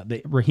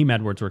the Raheem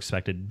Edwards were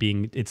expected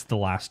it's the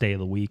last day of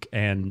the week,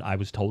 and I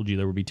was told you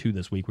there would be 2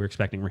 this week. We're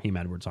expecting Raheem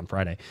Edwards on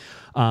Friday,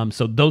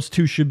 so those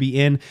 2 should be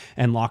in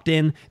and locked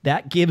in.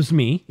 That gives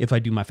me, if I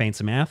do my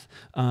fancy math,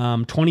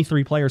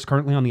 23 players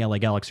currently on the LA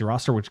Galaxy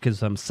roster, which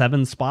gives them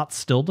 7 spots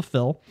still to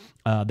fill.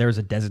 There's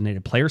a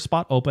designated player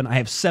spot open. I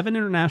have 7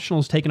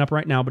 internationals taken up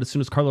right now, but as soon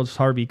as Carlos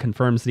Harvey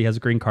confirms that he has a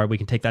green card, we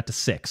can take that to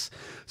 6.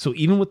 So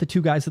even with the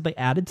 2 guys that they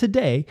added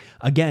today,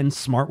 again,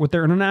 smart with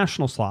their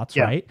international slots,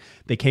 right?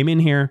 They came in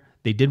here,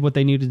 they did what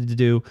they needed to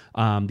do.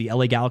 The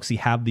LA Galaxy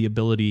have the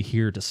ability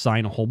here to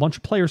sign a whole bunch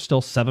of players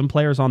still, 7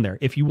 players on there.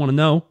 If you want to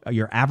know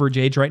your average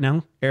age right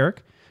now,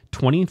 Eric,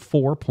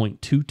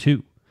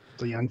 24.22.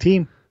 It's a young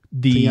team.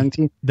 The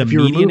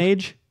median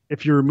age?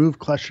 If you remove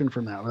Kleshin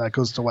from that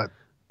goes to what?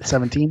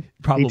 17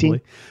 probably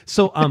 18?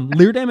 So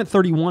Leerdam at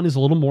 31 is a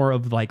little more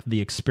of like the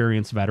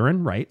experienced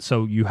veteran, right?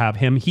 So you have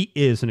him, he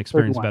is an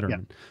experienced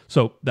veteran,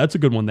 so that's a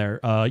good one there.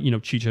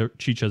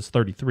 Chicha's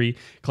 33,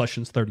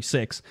 Kleshin's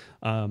 36.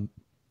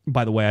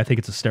 By the way, I think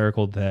it's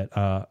hysterical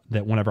that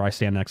whenever I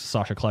stand next to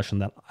Sasha Kleshin,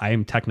 that I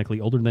am technically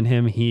older than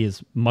him. He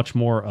is much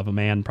more of a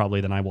man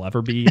probably than I will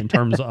ever be in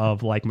terms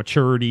of like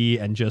maturity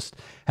and just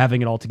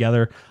having it all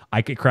together.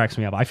 It cracks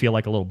me up. I feel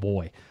like a little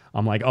boy.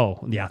 I'm like,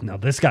 oh yeah, no,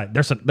 this guy,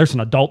 there's an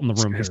adult in the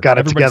room here.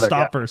 Everybody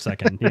stop for a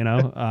second,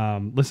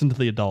 listen to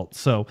the adult.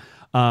 So,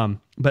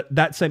 but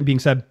that being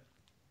said,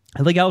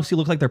 LA Galaxy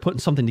looks like they're putting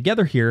something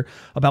together here.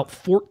 About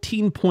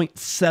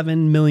 $14.7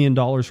 million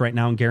right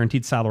now in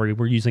guaranteed salary.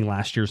 We're using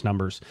last year's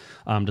numbers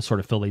to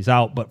sort of fill these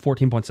out, but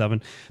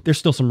 14.7, there's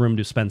still some room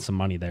to spend some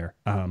money there.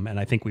 And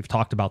I think we've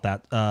talked about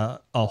that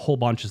a whole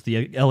bunch, as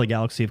the LA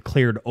Galaxy have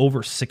cleared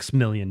over $6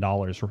 million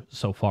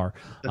so far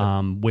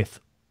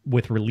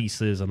with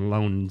releases and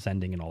loans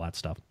ending and all that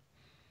stuff.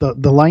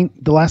 The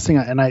last thing,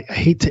 and I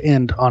hate to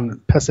end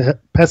on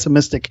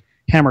pessimistic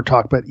hammer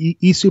talk, but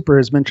eSuper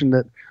has mentioned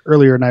it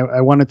earlier, and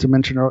I wanted to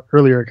mention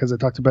earlier because I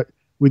talked about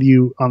with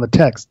you on the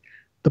text.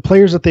 The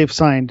players that they've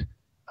signed,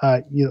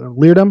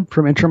 Leerdam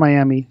from Inter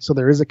Miami, so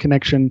there is a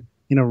connection,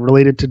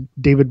 related to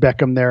David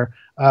Beckham there.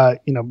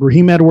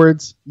 Raheem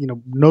Edwards,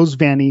 knows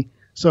Vanny,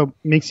 so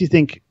makes you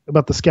think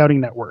about the scouting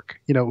network.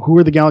 Who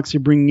are the Galaxy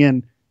bringing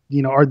in?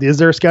 Is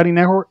there a scouting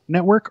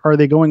network? Are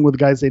they going with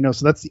guys they know?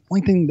 So that's the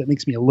only thing that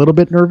makes me a little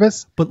bit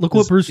nervous. But look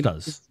what Bruce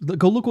does.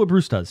 Go look what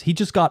Bruce does. He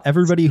just got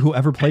everybody who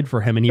ever played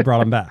for him, and he brought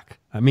them back.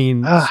 I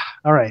mean, all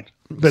right,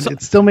 but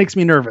it still makes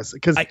me nervous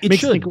because it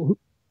should.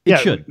 It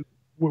should.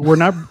 We're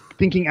not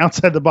thinking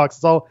outside the box.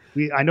 It's all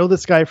I know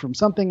this guy from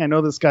something. I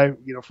know this guy,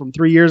 from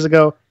 3 years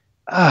ago.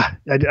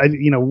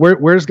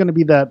 Where's going to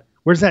be that?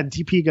 Where's that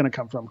DP going to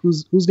come from?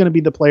 Who's going to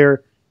be the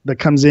player that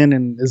comes in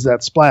and is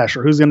that splash,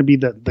 or who's going to be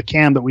the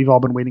cam that we've all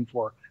been waiting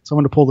for?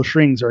 Someone to pull the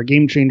strings or a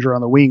game changer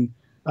on the wing.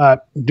 It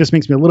just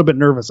makes me a little bit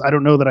nervous. I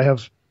don't know that I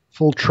have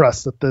full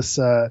trust that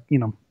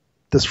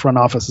this front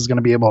office is going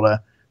to be able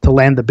to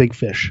land the big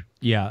fish.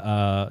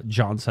 Yeah,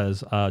 John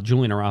says,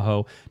 Julian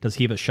Araujo, does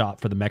he have a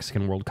shot for the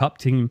Mexican World Cup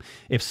team?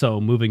 If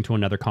so, moving to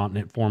another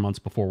continent 4 months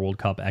before World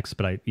Cup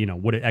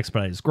would it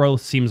expedite his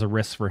growth? Seems a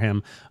risk for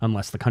him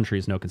unless the country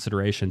is no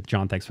consideration.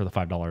 John, thanks for the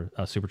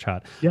 $5 super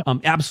chat. Yeah.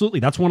 Absolutely.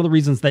 That's one of the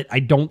reasons that I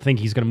don't think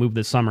he's going to move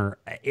this summer.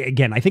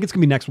 Again, I think it's going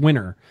to be next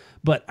winter,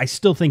 but I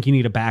still think you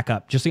need a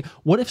backup.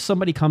 What if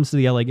somebody comes to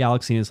the LA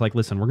Galaxy and is like,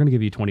 listen, we're going to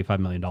give you $25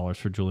 million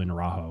for Julian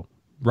Araujo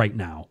right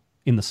now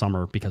in the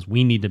summer because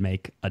we need to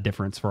make a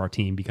difference for our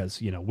team because,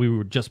 we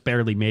were just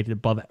barely made it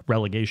above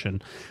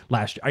relegation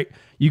last year.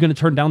 You going to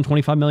turn down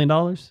 $25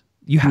 million?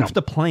 You have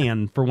to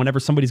plan for whenever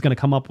somebody's going to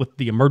come up with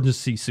the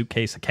emergency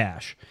suitcase of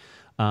cash.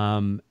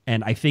 And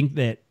I think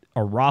that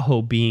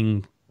Araujo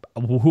being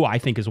who I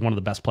think is one of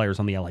the best players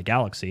on the LA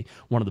Galaxy,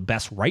 one of the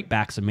best right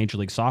backs in Major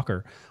League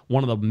Soccer,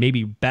 one of the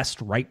maybe best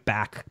right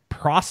back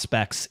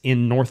prospects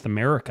in North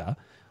America,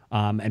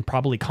 and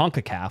probably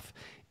CONCACAF.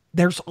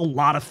 There's a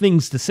lot of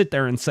things to sit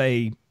there and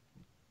say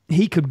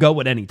he could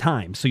go at any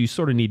time. So you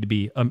sort of need to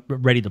be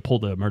ready to pull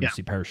the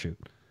emergency parachute.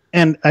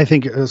 And I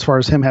think as far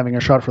as him having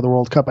a shot for the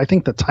World Cup, I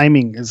think the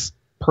timing is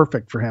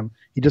perfect for him.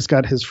 He just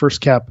got his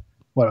first cap,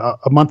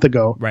 a month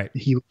ago. Right.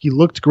 He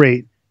looked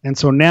great. And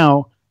so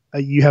now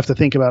you have to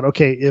think about,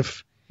 okay,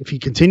 if he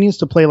continues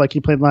to play like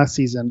he played last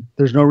season,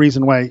 there's no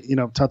reason why,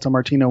 Tata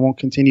Martino won't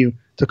continue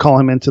to call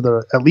him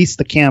into at least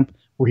the camp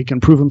where he can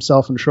prove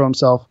himself and show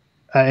himself.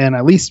 And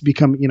at least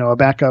become, a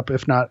backup,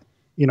 if not,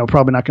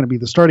 probably not going to be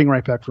the starting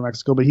right back for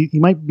Mexico, but he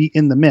might be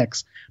in the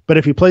mix. But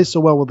if he plays so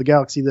well with the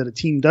Galaxy that a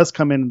team does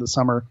come in the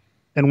summer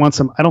and wants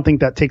him, I don't think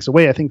that takes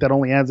away. I think that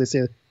only adds. They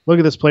say, look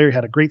at this player. He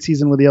had a great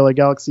season with the LA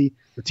Galaxy.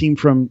 The team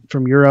from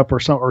Europe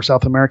or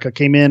South America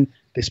came in.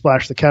 They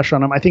splashed the cash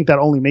on him. I think that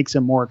only makes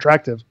him more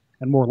attractive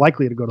and more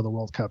likely to go to the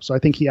World Cup. So I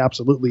think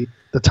the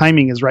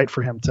timing is right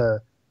for him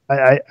to.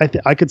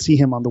 I could see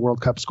him on the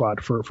World Cup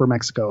squad for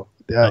Mexico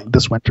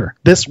this winter.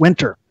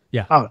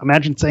 Yeah. Oh,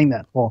 imagine saying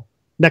that. Well,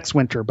 next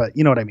winter, but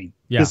you know what I mean.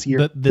 Yeah. This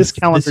year, this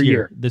calendar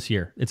year. This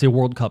year. It's a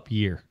World Cup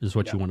year is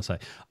what you want to say.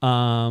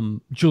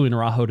 Julian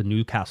Araujo to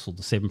Newcastle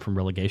to save him from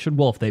relegation.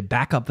 Well, if they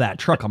back up that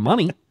truck of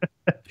money,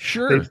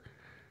 sure.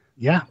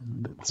 Yeah,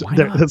 Why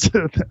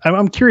not?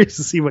 I'm curious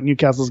to see what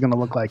Newcastle is going to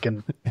look like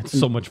in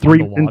so much fun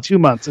to watch. In 2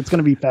 months. It's going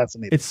to be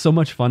fascinating. It's so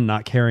much fun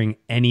not caring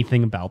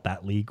anything about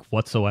that league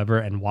whatsoever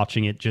and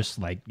watching it just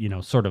like,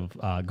 sort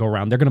of go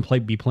around. They're going to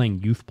be playing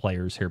youth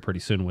players here pretty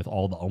soon with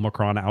all the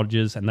Omicron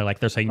outages. And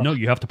they're saying, no,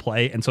 you have to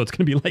play. And so it's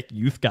going to be like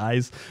youth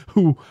guys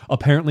who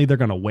apparently they're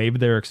going to waive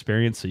their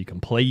experience so you can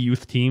play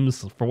youth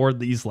teams for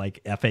these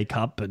like FA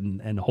Cup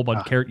and a whole bunch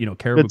of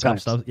Caribou Cup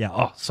stuff. Yeah.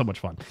 Oh, so much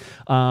fun.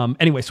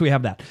 Anyway, so we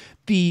have that.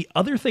 The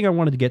other thing I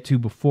wanted to get to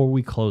before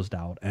we closed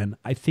out, and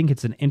I think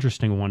it's an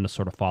interesting one to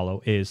sort of follow,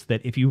 is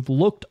that if you've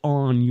looked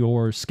on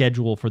your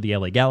schedule for the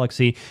LA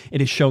Galaxy, it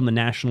has shown the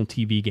national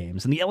TV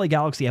games. And the LA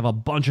Galaxy have a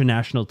bunch of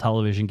national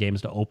television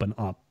games to open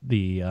up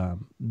the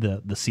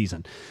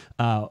season.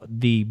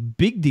 The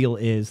big deal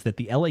is that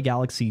the LA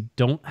Galaxy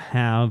don't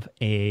have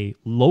a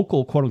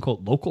local,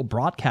 quote-unquote, local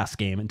broadcast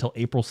game until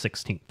April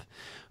 16th.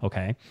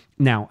 Okay.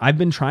 Now, I've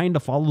been trying to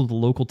follow the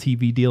local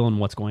TV deal and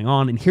what's going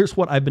on, and here's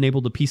what I've been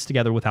able to piece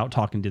together without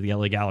talking to the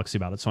LA Galaxy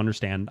about it. So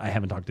understand, I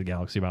haven't talked to the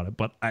Galaxy about it,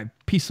 but I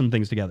pieced some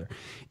things together.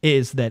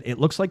 Is that it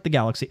looks like the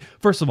Galaxy.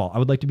 First of all, I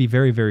would like to be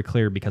very, very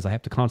clear because I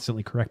have to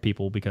constantly correct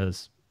people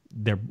because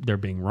they're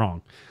being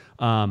wrong.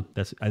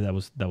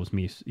 That was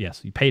me. Yes,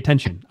 you pay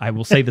attention. I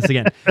will say this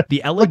again.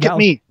 The LA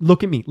Galaxy.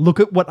 Look at me. Look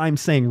at what I'm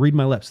saying. Read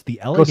my lips.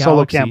 The LA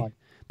Galaxy.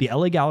 The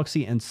LA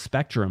Galaxy and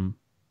Spectrum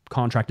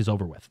contract is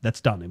over with.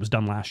 That's done. It was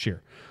done last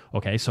year.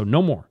 Okay, so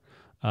no more.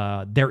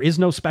 There is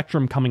no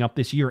Spectrum coming up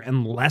this year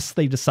unless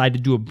they decide to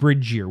do a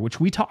bridge year, which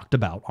we talked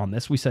about on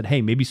this. We said,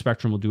 hey, maybe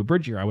Spectrum will do a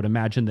bridge year. I would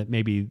imagine that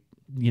maybe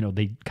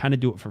they kind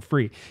of do it for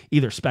free.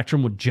 Either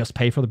Spectrum would just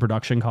pay for the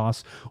production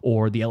costs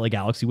or the LA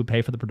Galaxy would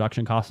pay for the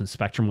production costs and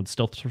Spectrum would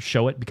still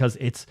show it because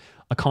it's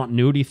a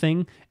continuity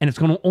thing. And it's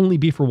going to only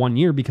be for 1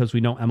 year because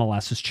we know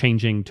MLS is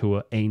changing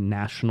to a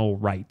national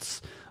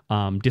rights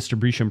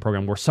distribution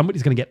program where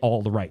somebody's going to get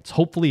all the rights.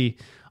 Hopefully,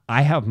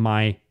 I have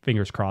my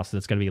fingers crossed that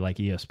it's going to be like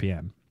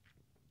ESPN.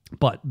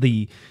 But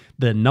the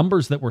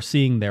numbers that we're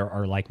seeing there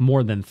are like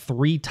more than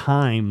 3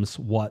 times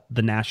what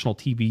the national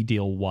TV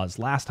deal was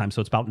last time. So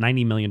it's about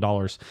 $90 million,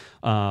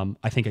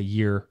 I think, a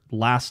year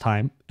last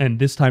time. And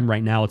this time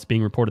right now, it's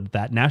being reported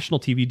that national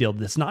TV deal,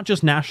 that's not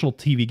just national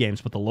TV games,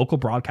 but the local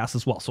broadcast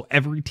as well. So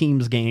every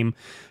team's game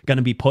going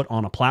to be put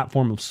on a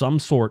platform of some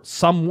sort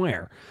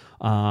somewhere.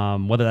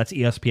 Whether that's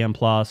ESPN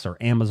Plus or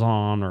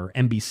Amazon or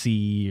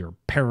NBC or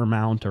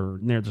Paramount, or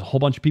there's a whole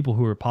bunch of people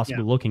who are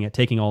possibly looking at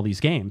taking all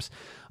these games.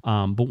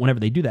 But whenever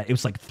they do that, it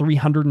was like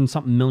 $300 and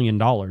something million.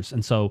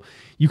 And so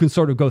you can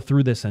sort of go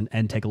through this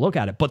and take a look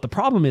at it. But the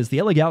problem is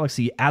the LA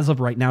Galaxy, as of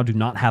right now, do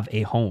not have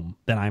a home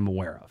that I'm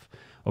aware of.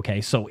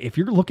 Okay, so if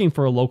you're looking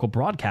for a local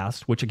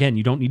broadcast, which again,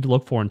 you don't need to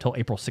look for until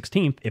April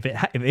 16th, if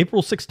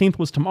April 16th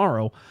was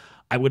tomorrow,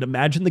 I would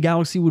imagine the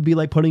Galaxy would be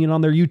like putting it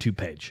on their YouTube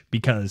page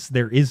because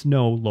there is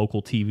no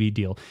local TV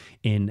deal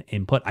in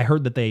input. I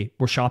heard that they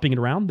were shopping it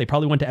around. They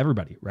probably went to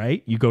everybody,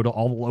 right? You go to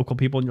all the local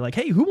people and you're like,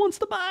 hey, who wants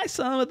to buy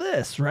some of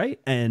this, right?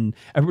 And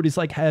everybody's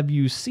like, have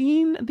you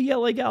seen the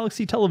LA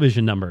Galaxy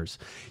television numbers?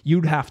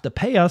 You'd have to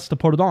pay us to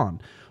put it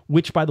on,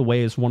 which, by the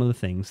way, is one of the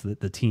things that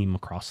the team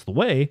across the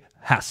way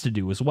has to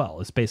do as well.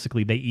 It's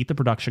basically they eat the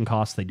production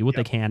costs, they do what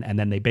they can, and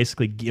then they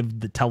basically give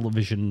the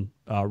television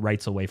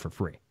rights away for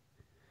free.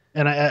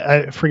 And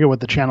I forget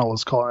what the channel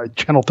is called.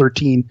 Channel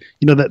 13.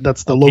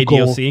 That's the local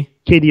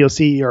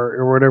KDOC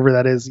or whatever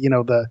that is.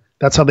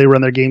 That's how they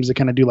run their games. They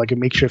kind of do like a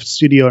makeshift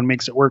studio and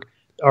makes it work.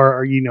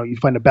 Or you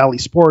find a Bally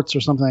Sports or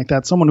something like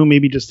that. Someone who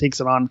maybe just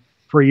takes it on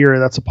for a year.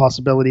 That's a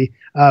possibility.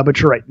 But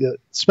you're right. The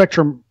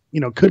Spectrum,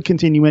 could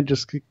continue it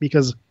just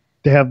because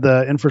they have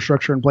the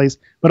infrastructure in place.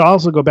 But I'll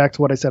also go back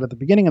to what I said at the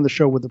beginning of the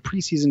show with the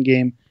preseason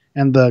game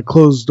and the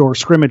closed door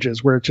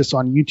scrimmages where it's just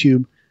on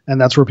YouTube. And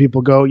that's where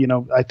people go.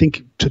 I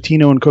think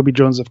Totino and Kobe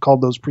Jones have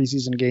called those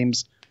preseason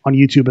games on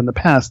YouTube in the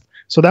past.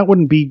 So that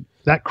wouldn't be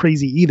that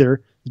crazy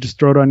either. You just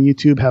throw it on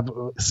YouTube, have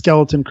a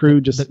skeleton crew,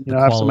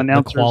 have some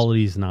announcers. The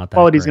quality's not that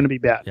quality's going to be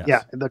bad. Yes.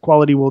 Yeah, the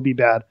quality will be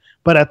bad.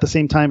 But at the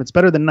same time, it's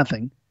better than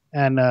nothing.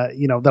 And,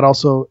 that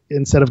also,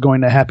 instead of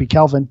going to Happy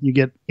Calvin, you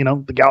get,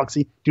 the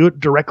Galaxy. Do it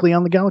directly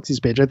on the Galaxy's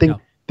page. I think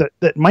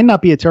that might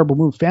not be a terrible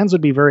move. Fans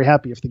would be very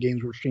happy if the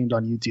games were streamed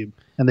on YouTube.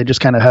 And they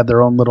just kind of had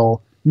their own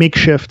little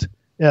makeshift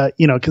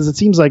because it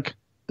seems like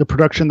the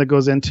production that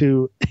goes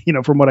into,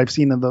 from what I've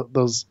seen in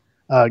those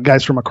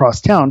guys from across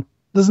town,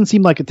 doesn't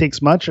seem like it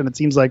takes much. And it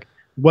seems like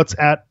what's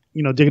at,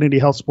 Dignity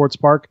Health Sports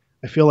Park,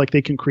 I feel like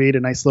they can create a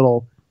nice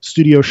little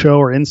studio show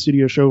or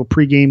in-studio show,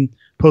 pregame,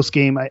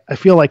 postgame. I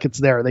feel like it's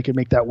there. They could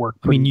make that work.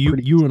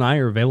 You and I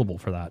are available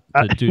for that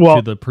to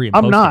do the pre and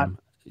post. I'm not,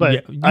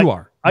 but you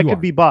are. I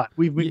could be bought.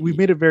 We've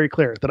made it very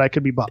clear that I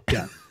could be bought.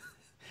 Yeah.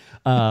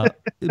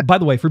 By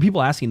the way, for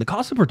people asking, the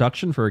cost of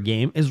production for a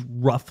game is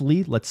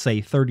roughly, let's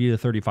say, $30,000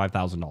 to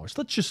 $35,000.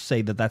 Let's just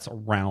say that that's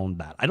around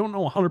that. I don't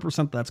know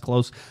 100% that's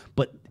close,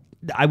 but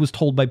I was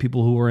told by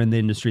people who are in the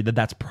industry that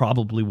that's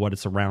probably what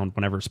it's around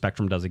whenever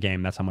Spectrum does a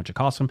game. That's how much it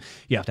costs them.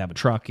 You have to have a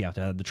truck. You have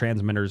to have the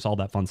transmitters, all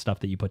that fun stuff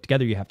that you put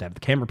together. You have to have the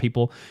camera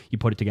people. You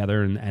put it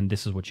together, and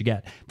this is what you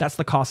get. That's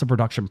the cost of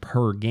production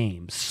per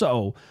game.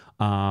 So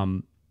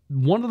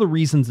one of the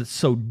reasons it's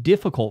so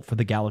difficult for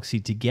the Galaxy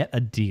to get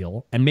a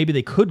deal, and maybe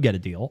they could get a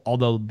deal,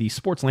 although the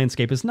sports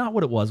landscape is not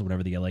what it was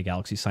whenever the LA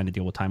Galaxy signed a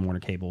deal with Time Warner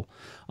Cable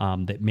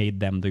that made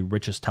them the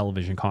richest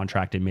television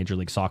contract in Major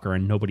League Soccer,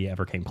 and nobody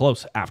ever came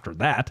close after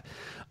that,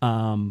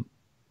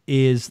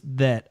 is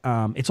that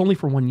it's only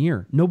for 1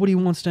 year. Nobody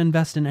wants to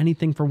invest in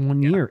anything for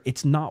 1 year.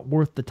 It's not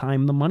worth the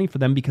time, the money for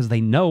them, because they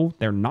know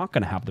they're not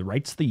going to have the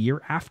rights the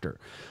year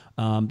after.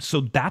 So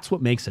that's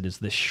what makes it, is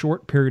this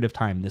short period of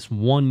time, this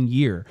 1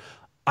 year.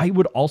 I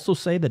would also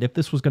say that if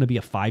this was going to be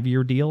a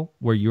 5-year deal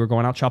where you were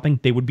going out shopping,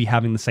 they would be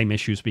having the same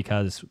issues,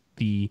 because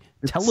the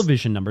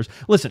television numbers.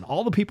 Listen,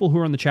 all the people who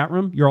are in the chat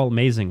room, you're all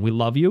amazing. We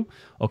love you.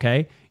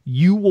 Okay.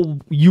 You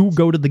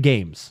go to the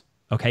games.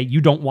 Okay. You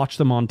don't watch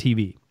them on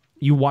TV.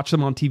 You watch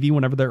them on TV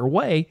whenever they're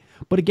away.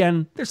 But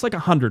again, there's like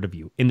 100 of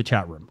you in the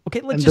chat room.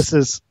 Okay.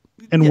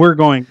 We're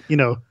going,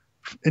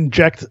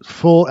 inject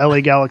full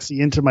LA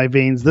Galaxy into my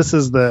veins. This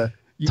is the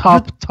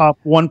top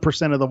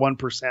 1% of the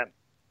 1%.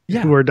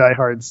 Who are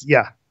diehards.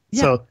 Yeah.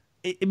 So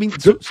I mean,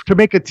 to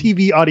make a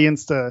TV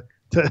audience to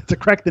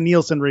crack the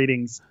Nielsen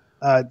ratings,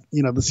 the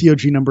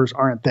COG numbers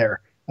aren't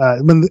there.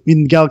 In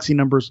the Galaxy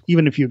numbers,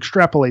 even if you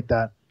extrapolate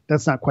that,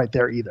 that's not quite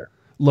there either.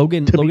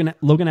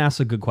 Logan asked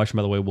a good question,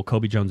 by the way. Will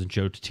Kobe Jones and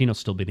Joe Tutino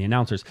still be the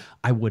announcers?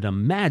 I would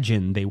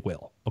imagine they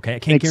will. Okay. I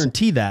can't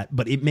guarantee that,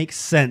 but it makes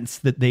sense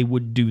that they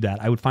would do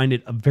that. I would find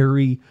it a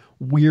very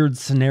weird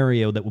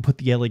scenario that would put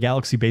the LA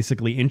Galaxy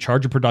basically in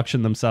charge of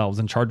production themselves,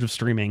 in charge of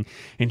streaming,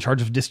 in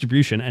charge of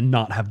distribution, and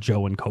not have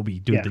Joe and Kobe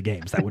do the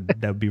games. That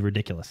would be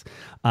ridiculous.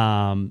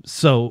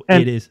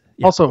 It is.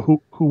 Yeah.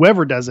 Also,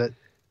 whoever does it,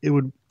 it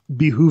would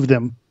behoove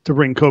them to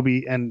bring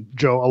Kobe and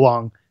Joe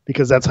along,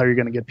 because that's how you're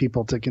going to get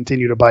people to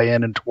continue to buy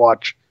in and to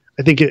watch.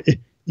 I think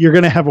you're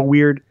going to have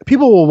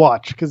people will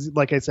watch, because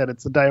like I said,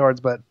 it's the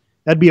diehards, but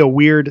that'd be a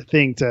weird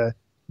thing to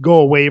go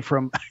away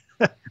from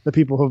the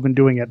people who have been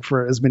doing it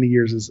for as many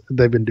years as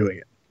they've been doing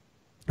it.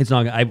 It's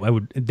not.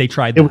 They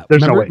tried that.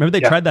 Remember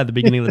they tried that at the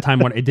beginning of the time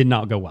when it did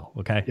not go well.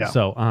 Okay. Yeah.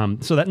 So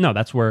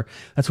that's where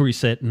you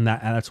sit, and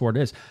that's where it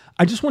is.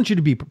 I just want you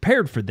to be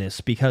prepared for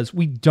this, because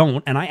we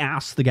don't. And I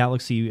asked the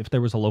Galaxy if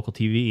there was a local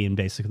TV, and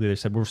basically they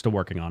said we're still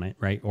working on it,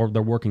 right? Or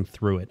they're working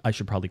through it. I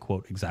should probably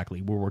quote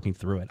exactly. We're working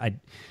through it.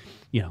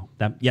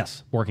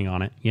 Yes, working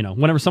on it.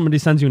 Whenever somebody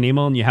sends you an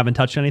email and you haven't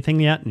touched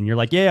anything yet, and you're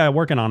like, yeah, I'm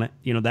working on it.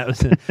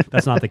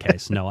 That's not the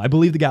case. No, I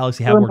believe the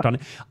Galaxy have worked on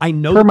it. I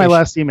know per my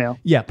last email.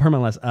 Yeah, per my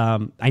last.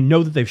 I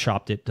know that they've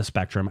shopped it to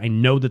Spectrum. I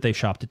know that they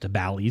shopped it to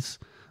Bally's.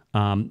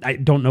 I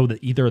don't know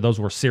that either of those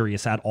were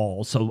serious at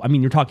all. So, I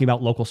mean, you're talking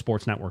about local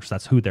sports networks.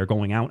 That's who they're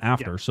going out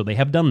after. Yeah. So they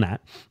have done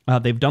that.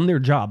 They've done their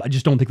job. I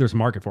just don't think there's a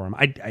market for them.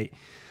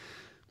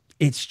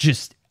 It's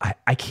just,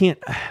 I can't,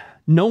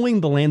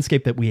 knowing the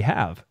landscape that we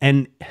have,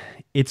 and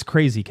it's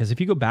crazy, because if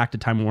you go back to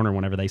Time Warner,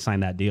 whenever they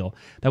signed that deal,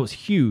 that was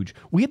huge.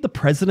 We had the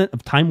president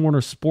of Time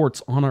Warner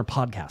Sports on our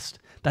podcast.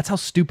 That's how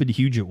stupid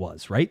huge it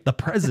was, right? The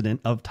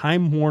president of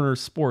Time Warner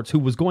Sports, who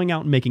was going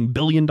out and making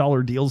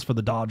billion-dollar deals for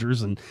the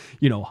Dodgers, and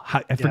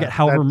I forget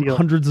however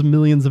hundreds of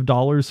millions of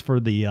dollars for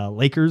the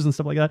Lakers and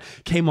stuff like that,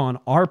 came on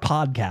our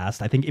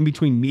podcast, I think in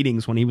between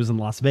meetings when he was in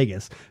Las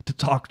Vegas, to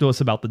talk to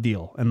us about the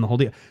deal and the whole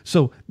deal.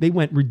 So they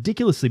went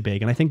ridiculously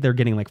big, and I think they're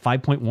getting like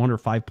 $5.1 or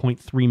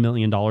 $5.3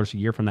 million a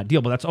year from that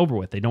deal, but that's over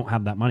with. They don't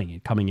have that money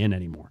coming in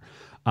anymore.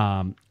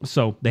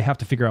 So they have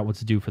to figure out what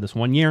to do for this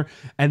 1 year,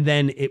 and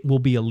then it will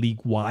be a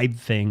league-wide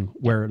thing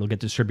where it'll get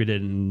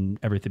distributed and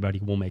everybody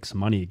will make some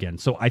money again.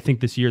 So I think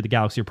this year the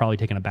Galaxy are probably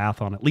taking a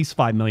bath on at least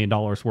 $5 million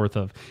worth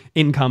of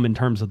income in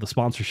terms of the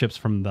sponsorships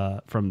from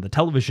the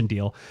television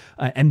deal,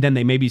 and then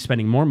they may be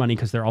spending more money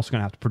because they're also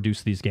going to have to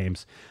produce these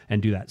games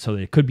and do that. So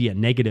it could be a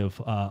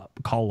negative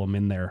column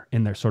in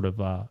their sort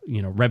of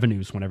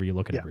revenues whenever you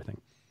look at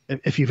everything.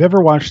 If you've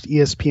ever watched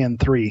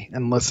ESPN3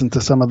 and listened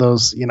to some of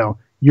those,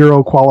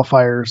 Euro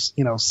qualifiers,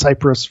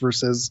 Cyprus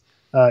versus,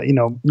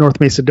 North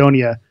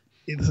Macedonia,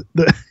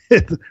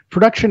 the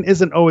production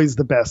isn't always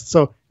the best.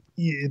 So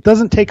it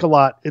doesn't take a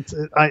lot.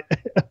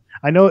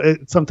 I know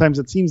sometimes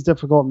it seems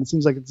difficult and it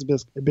seems like it's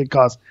a big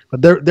cost,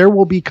 but there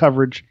will be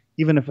coverage,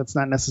 even if it's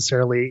not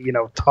necessarily,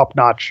 top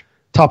notch,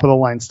 top of the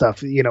line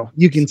stuff.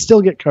 You can still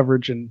get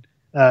coverage and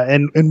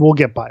we'll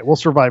get by. We'll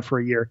survive for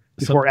a year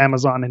before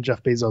Amazon and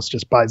Jeff Bezos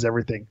just buys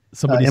everything,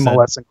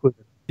 MLS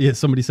included. Yeah,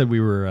 somebody said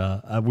we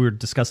were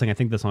discussing, I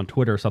think this on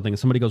Twitter or something, and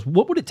somebody goes,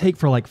 what would it take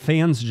for like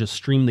fans to just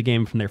stream the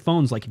game from their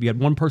phones? Like if you had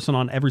one person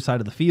on every side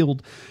of the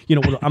field,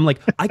 I'm like,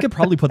 I could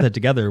probably put that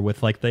together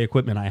with like the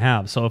equipment I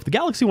have. So if the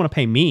Galaxy want to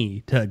pay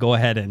me to go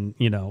ahead and,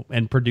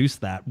 and produce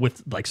that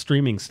with like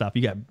streaming stuff,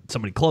 you got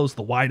somebody close,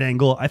 the wide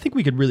angle, I think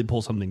we could really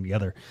pull something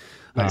together.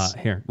 Nice.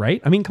 Here,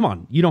 right? I mean, come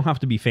on, you don't have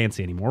to be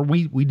fancy anymore.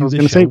 We do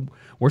this show.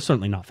 We're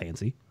certainly not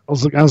fancy. I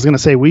was going to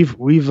say we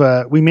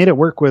made it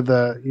work with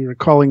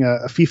calling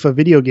a FIFA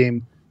video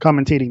game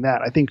commentating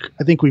that. I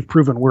think we've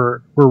proven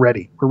we're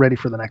ready. We're ready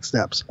for the next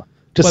steps. So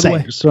just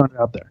saying, just throwing it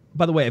out there.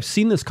 By the way, I've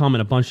seen this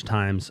comment a bunch of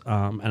times,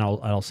 and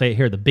I'll say it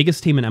here: the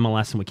biggest team in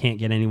MLS, and we can't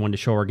get anyone to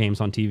show our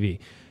games on TV.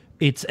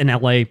 It's an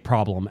LA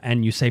problem,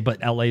 and you say,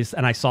 but LA's,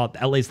 and I saw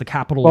LA's the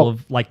capital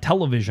of like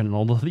television and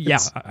all the. Yeah,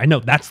 I know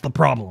that's the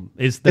problem.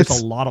 There's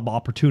a lot of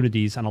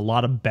opportunities and a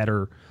lot of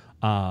better,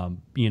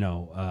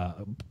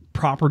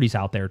 properties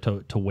out there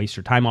to waste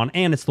your time on,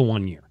 and it's the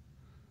 1 year.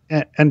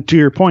 And to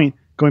your point,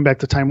 going back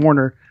to Time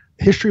Warner,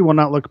 history will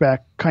not look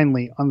back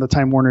kindly on the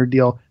Time Warner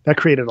deal. That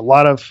created a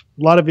lot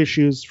of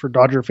issues for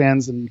Dodger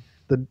fans, and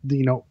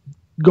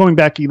going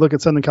back, you look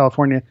at Southern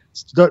California,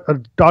 it's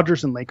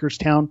Dodgers and Lakers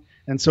town.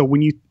 And so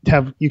when you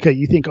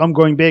think I'm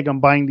going big, I'm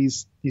buying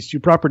these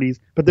two properties,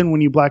 but then when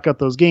you black out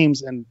those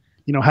games and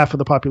half of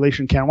the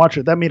population can't watch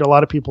it, that made a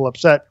lot of people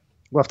upset,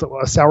 left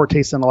a sour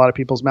taste in a lot of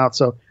people's mouths.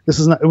 So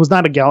it was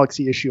not a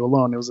Galaxy issue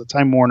alone. It was a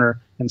Time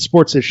Warner and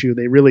sports issue.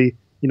 They really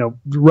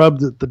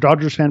rubbed the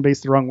Dodgers fan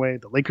base the wrong way,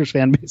 the Lakers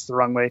fan base the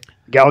wrong way,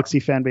 the Galaxy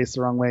fan base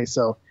the wrong way.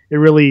 So it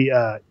really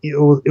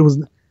it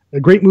was a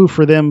great move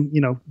for them,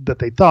 that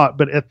they thought,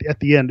 but at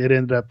the end it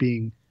ended up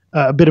being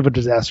a bit of a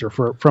disaster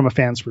from a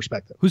fan's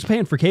perspective. Who's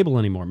paying for cable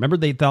anymore? Remember,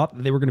 they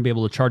thought they were going to be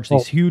able to charge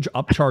these huge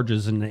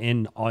upcharges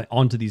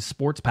onto these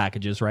sports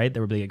packages, right? They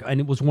were big,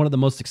 and it was one of the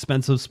most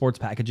expensive sports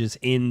packages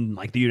in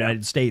like the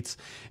United States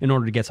in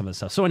order to get some of this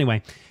stuff. So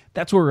anyway,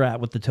 that's where we're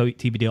at with the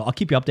TV deal. I'll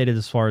keep you updated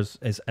as far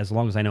as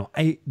long as I know.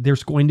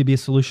 There's going to be a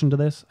solution to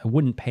this. I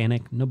wouldn't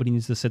panic. Nobody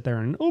needs to sit there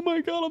and, oh my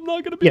God, I'm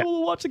not going to be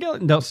able to watch the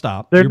game. Don't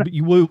stop.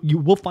 You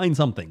will find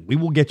something. We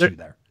will get you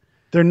there.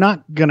 They're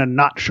not gonna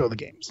not show the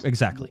games.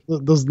 Exactly.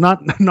 Those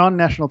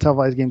non-national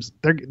televised games,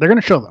 they're gonna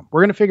show them.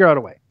 We're gonna figure out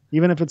a way.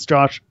 Even if it's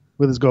Josh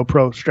with his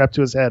GoPro strapped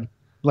to his head,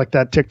 like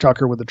that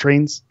TikToker with the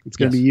trains, it's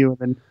gonna be you, and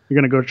then you're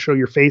gonna go show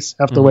your face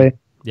half the way.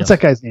 What's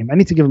that guy's name? I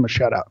need to give him a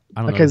shout out.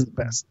 That guy's the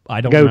best.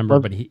 I don't remember,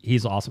 but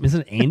he's awesome.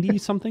 Isn't it Andy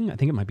something? I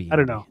think it might be Andy. I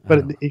don't know.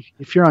 But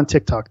if you're on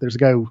TikTok, there's a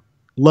guy who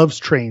loves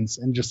trains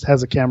and just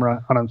has a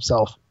camera on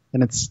himself,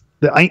 and it's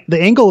the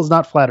angle is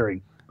not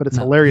flattering, but it's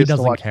hilarious to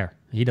watch. He doesn't care.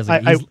 He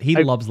doesn't. He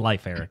loves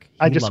life, Eric.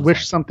 I just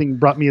wish something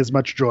brought me as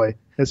much joy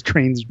as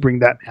trains bring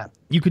that.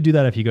 You could do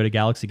that if you go to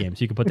Galaxy Games.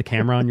 You could put the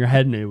camera on your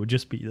head, and it would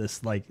just be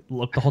this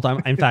look the whole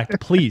time. In fact,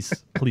 please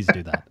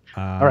do that.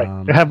 All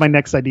right, I have my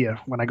next idea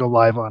when I go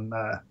live on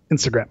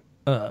Instagram.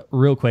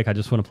 Real quick, I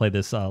just want to play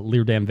this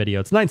Leerdam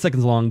video. It's 9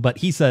 seconds long, but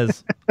he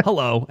says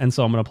hello, and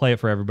so I'm going to play it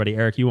for everybody.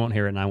 Eric, you won't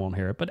hear it, and I won't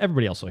hear it, but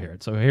everybody else will hear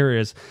it. So here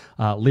is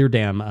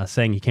Leerdam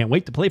saying he can't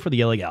wait to play for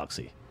the LA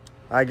Galaxy.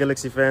 Hi,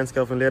 Galaxy fans.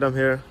 Kelvin Leerdam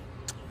here.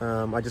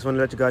 I just want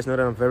to let you guys know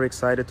that I'm very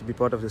excited to be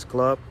part of this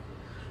club.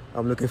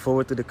 I'm looking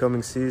forward to the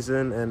coming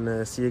season,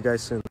 and see you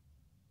guys soon.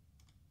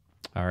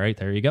 All right,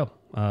 there you go.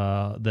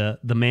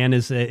 The man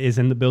is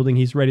in the building.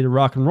 He's ready to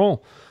rock and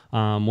roll,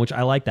 which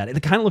I like that.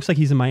 It kind of looks like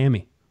he's in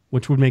Miami,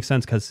 which would make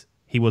sense because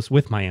he was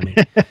with Miami.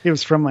 He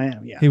was from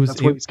Miami. Yeah,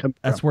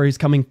 that's where he's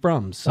coming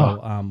from.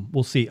 So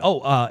we'll see.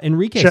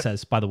 Enrique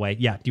says, by the way,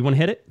 do you want to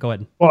hit it? Go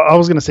ahead. Well, I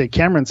was going to say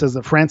Cameron says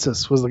that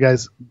Francis was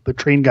the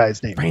train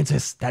guy's name.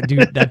 Francis, that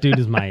dude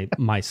is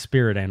my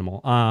spirit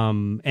animal.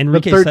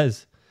 Enrique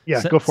says.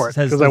 Yeah, go for it.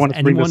 Because I want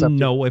to bring this up. Anyone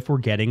know if we're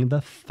getting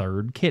the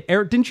third kit?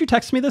 Eric, didn't you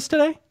text me this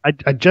today?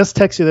 I just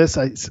texted you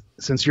this.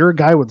 Since you're a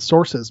guy with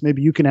sources,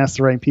 maybe you can ask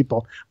the right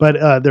people.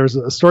 But there's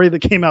a story that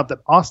came out that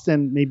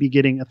Austin may be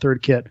getting a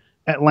third kit.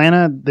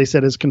 Atlanta, they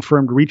said, is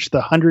confirmed reached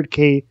the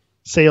 100K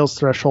sales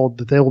threshold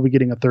that they will be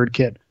getting a third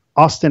kit.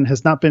 Austin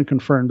has not been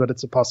confirmed, but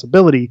it's a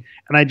possibility.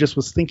 And I just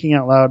was thinking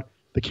out loud,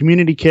 the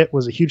community kit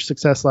was a huge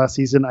success last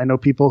season. I know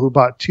people who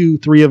bought 2,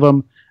 3 of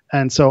them.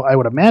 And so I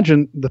would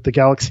imagine that the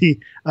Galaxy,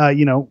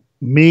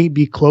 may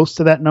be close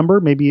to that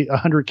number. Maybe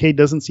 100K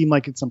doesn't seem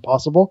like it's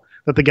impossible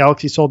that the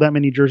Galaxy sold that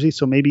many jerseys.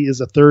 So maybe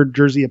is a third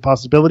jersey a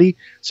possibility?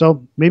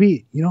 So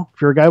maybe, if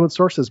you're a guy with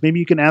sources, maybe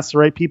you can ask the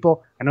right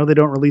people. I know they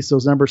don't release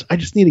those numbers. I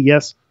just need a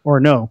yes or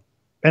a no.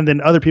 And then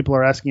other people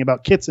are asking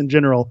about kits in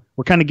general.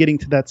 We're kind of getting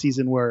to that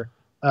season where,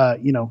 they're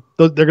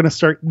going to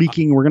start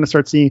leaking. We're going to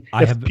start seeing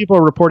if people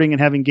are reporting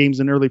and having games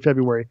in early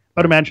February.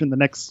 I'd imagine the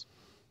next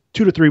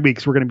 2 to 3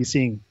 weeks, we're going to be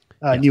seeing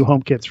new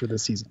home kits for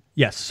this season.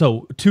 Yes.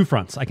 So 2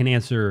 fronts. I can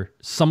answer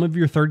some of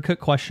your third kit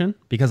question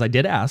because I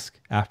did ask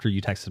after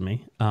you texted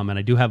me. And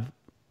I do have,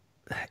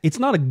 it's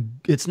not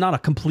a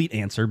complete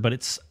answer, but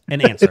it's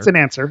an answer. It's an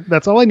answer.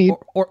 That's all I need.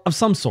 Or of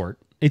some sort.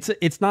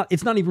 It's not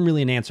even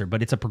really an answer,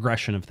 but it's a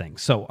progression of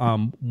things. So,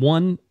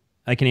 one,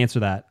 I can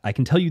answer that. I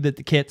can tell you that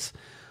the kits,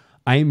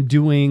 I am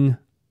doing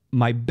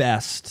my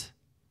best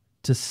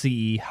to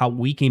see how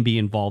we can be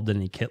involved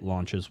in a kit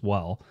launch as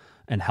well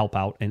and help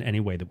out in any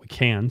way that we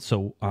can.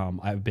 So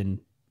I've been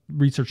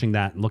researching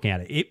that and looking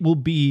at it. It will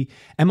be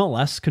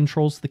MLS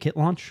controls the kit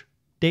launch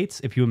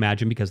dates, if you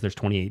imagine, because there's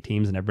 28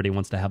 teams and everybody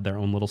wants to have their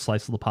own little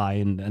slice of the pie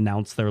and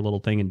announce their little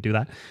thing and do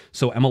that.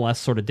 So MLS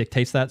sort of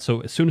dictates that. So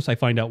as soon as I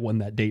find out when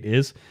that date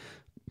is,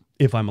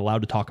 if I'm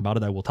allowed to talk about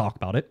it, I will talk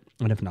about it.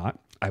 And if not,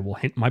 I will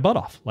hint my butt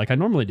off like I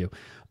normally do.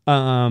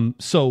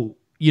 So,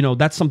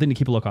 that's something to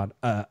keep a look on.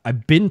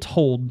 I've been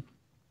told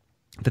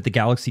that the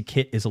Galaxy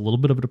kit is a little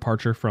bit of a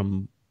departure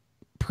from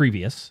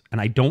previous,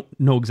 and I don't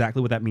know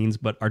exactly what that means,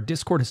 but our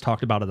Discord has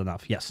talked about it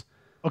enough. Yes.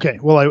 Okay.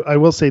 Well, I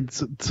will say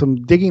some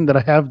digging that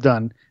I have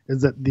done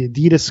is that the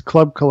Adidas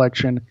Club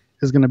collection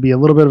is going to be a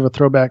little bit of a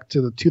throwback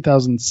to the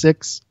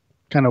 2006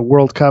 kind of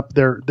World Cup.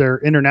 Their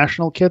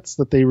international kits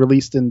that they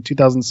released in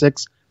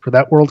 2006 for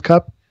that World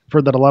Cup. I've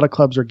heard that a lot of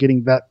clubs are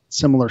getting that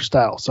similar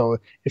style. So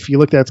if you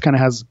look at it, it kind of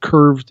has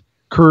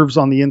curves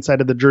on the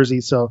inside of the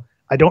jersey. So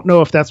I don't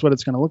know if that's what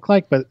it's going to look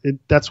like, but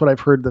that's what I've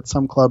heard, that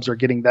some clubs are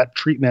getting that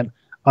treatment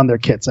on their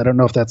kits. I don't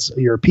know if that's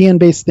a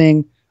European-based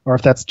thing or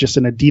if that's just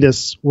an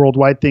Adidas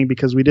worldwide thing,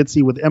 because we did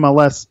see with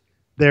MLS,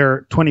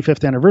 their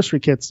 25th anniversary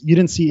kits, you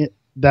didn't see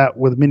that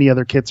with many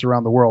other kits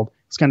around the world.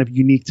 It's kind of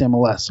unique to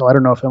MLS. So I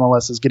don't know if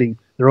MLS is getting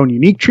their own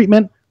unique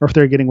treatment or if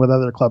they're getting what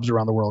other clubs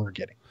around the world are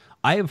getting.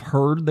 I have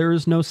heard there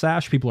is no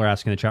sash. People are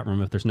asking in the chat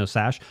room if there's no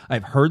sash.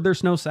 I've heard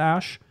there's no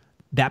sash.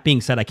 That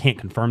being said, I can't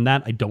confirm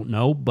that. I don't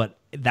know, but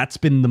that's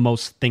been the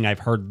most thing I've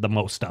heard the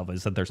most of,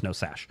 is that there's no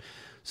sash.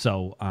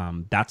 So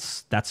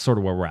that's sort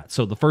of where we're at.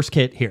 So the first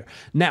kit here.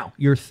 Now,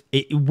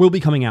 it will be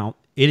coming out.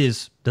 It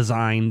is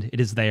designed. It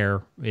is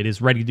there. It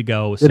is ready to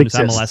go. As soon as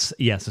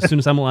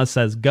MLS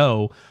says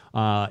go,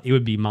 it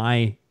would be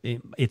my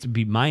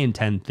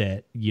intent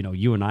that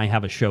you and I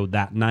have a show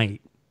that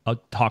night,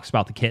 talks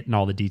about the kit and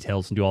all the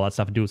details and do all that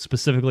stuff and do it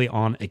specifically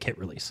on a kit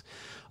release.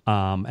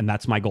 And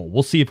that's my goal.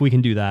 We'll see if we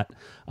can do that,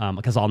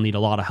 because I'll need a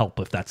lot of help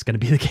if that's going to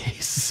be the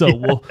case.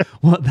 So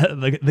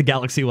the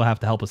Galaxy will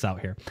have to help us out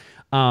here.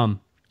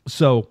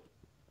 So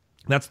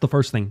that's the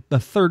first thing. The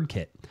third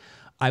kit,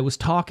 I was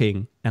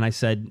talking and I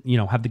said,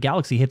 have the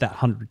Galaxy hit that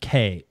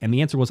 100K? And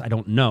the answer was, I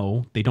don't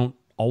know. They don't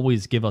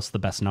always give us the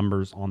best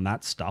numbers on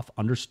that stuff.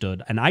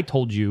 Understood. And I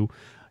told you,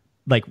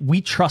 we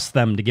trust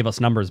them to give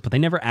us numbers, but they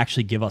never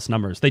actually give us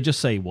numbers. They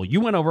just say, well,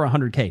 you went over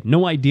 100K.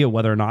 No idea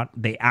whether or not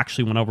they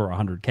actually went over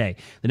 100K.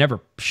 They never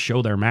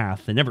show their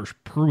math. They never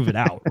prove it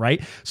out,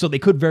 right? So they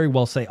could very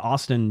well say,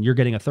 Austin, you're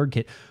getting a third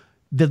kit.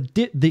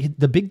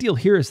 The big deal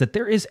here is that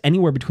there is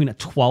anywhere between a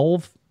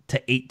 12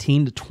 to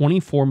 18 to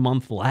 24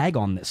 month lag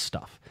on this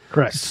stuff.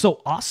 Correct.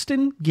 So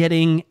Austin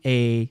getting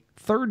a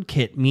third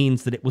kit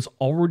means that it was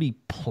already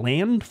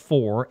planned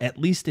for, at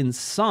least in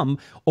some,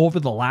 over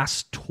the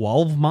last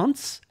 12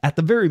 months at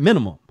the very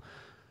minimum.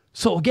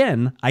 So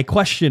again, I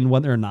question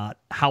whether or not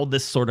how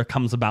this sort of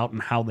comes about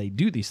and how they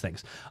do these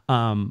things.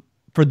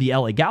 For the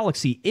LA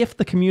Galaxy, if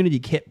the community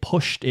kit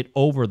pushed it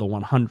over the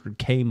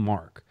 100K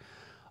mark,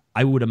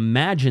 I would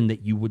imagine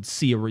that you would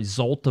see a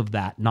result of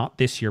that, not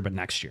this year, but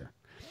next year.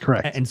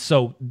 Correct. And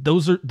so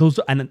those are,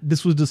 and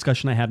this was a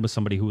discussion I had with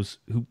somebody who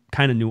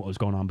kind of knew what was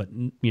going on, but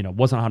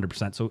wasn't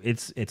 100%. So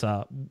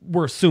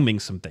we're assuming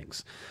some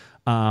things.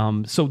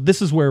 So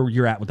this is where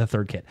you're at with the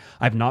third kit.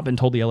 I've not been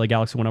told the LA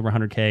Galaxy went over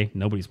 100K.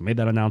 Nobody's made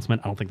that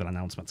announcement. I don't think that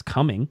announcement's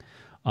coming.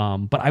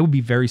 But I would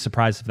be very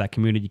surprised if that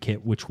community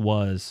kit, which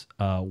was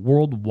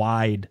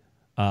worldwide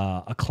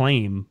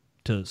acclaim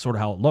to sort of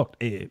how it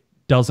looked, it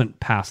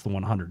doesn't pass the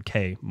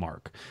 100K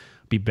mark.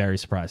 Be very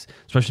surprised,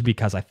 especially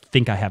because I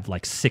think I have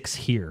 6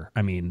 here.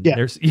 I mean,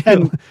 there's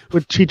and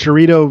with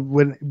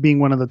Chicharito being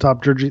one of the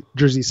top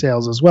jersey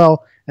sales as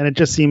well, and it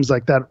just seems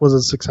like that was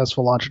a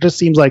successful launch. It just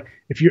seems like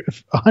if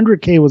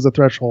 100K was the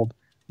threshold,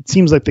 it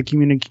seems like the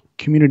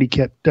community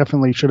kit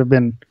definitely should have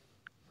been,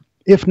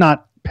 if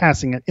not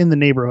passing it, in the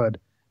neighborhood.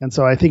 And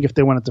so I think if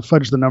they wanted to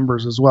fudge the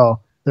numbers as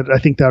well, that I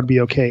think that would be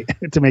okay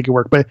to make it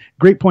work. But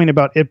great point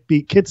about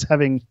kits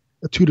having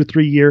a 2 to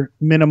 3 year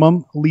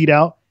minimum lead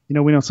out.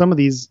 We know some of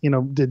these,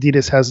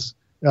 Adidas has,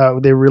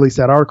 they released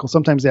that article.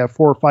 Sometimes they have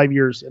 4 or 5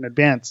 years in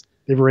advance.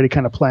 They've already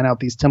kind of planned out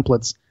these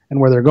templates and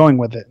where they're going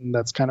with it. And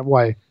that's kind of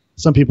why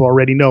some people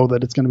already know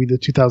that it's going to be the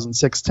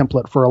 2006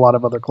 template for a lot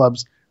of other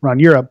clubs around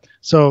Europe.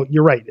 So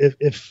you're right.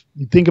 If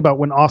you think about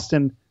when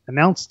Austin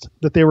announced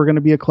that they were going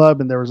to be a club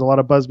and there was a lot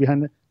of buzz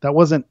behind it, that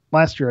wasn't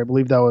last year. I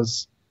believe that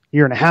was a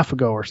year and a half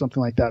ago or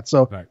something like that.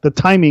 So The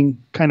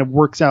timing kind of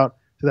works out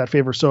to that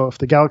favor. So if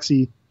the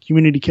Galaxy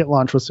community kit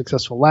launch was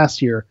successful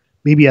last year,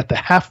 maybe at the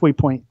halfway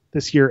point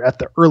this year at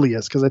the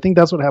earliest, because I think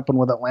that's what happened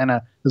with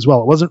Atlanta as well.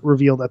 It wasn't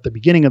revealed at the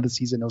beginning of the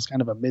season. It was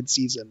kind of a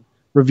mid-season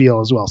reveal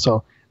as well.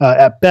 So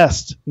at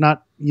best,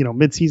 not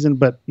mid-season,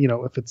 but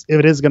if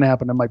it is going to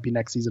happen, it might be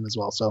next season as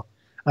well. So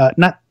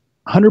not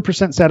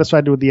 100%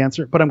 satisfied with the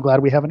answer, but I'm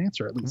glad we have an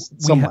answer at least.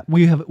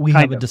 We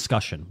have a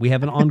discussion. We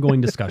have an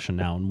ongoing discussion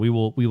now, and we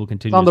will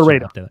continue. It's on the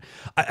radar.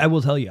 I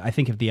will tell you, I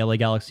think if the LA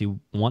Galaxy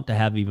want to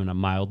have even a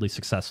mildly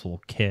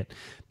successful kit,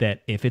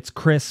 that if it's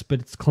crisp but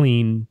it's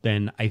clean,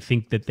 then I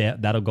think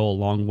that'll go a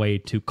long way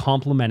to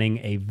complementing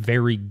a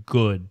very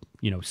good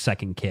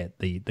second kit,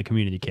 the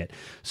community kit.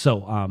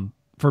 So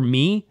for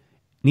me,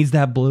 it needs to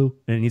have blue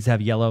and it needs to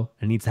have yellow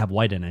and it needs to have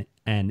white in it.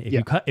 And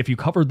if you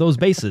cover those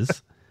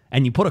bases.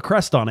 And you put a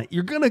crest on it,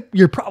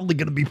 you're probably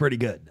gonna be pretty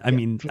good. I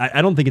mean,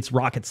 I don't think it's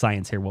rocket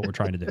science here what we're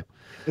trying to do.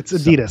 It's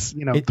Adidas,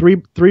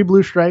 three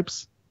blue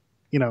stripes,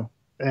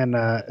 and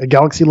a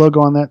Galaxy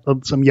logo on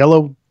that, some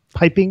yellow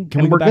piping.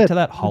 Can and we go we're back good. to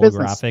that We're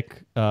business.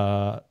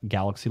 holographic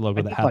Galaxy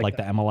logo that had like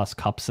the MLS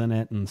cups in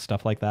it and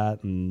stuff like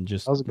that, and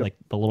just like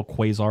the little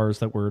quasars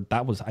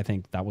that was I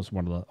think that was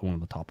one of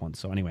the top ones.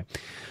 So anyway.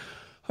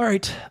 All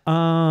right.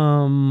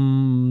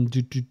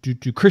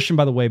 Christian,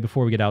 by the way,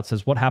 before we get out,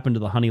 says, what happened to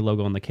the honey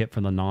logo on the kit for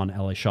the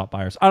non-LA shop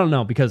buyers? I don't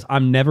know, because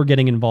I'm never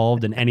getting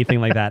involved in anything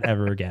like that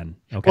ever again.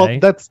 Okay.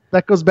 Well,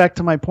 that goes back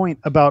to my point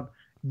about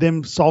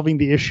them solving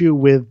the issue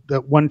with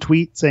the one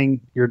tweet saying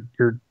your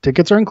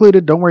tickets are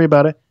included. Don't worry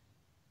about it.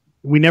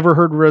 We never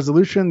heard a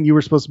resolution. You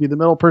were supposed to be the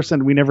middle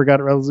person. We never got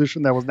a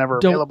resolution. That was never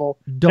available.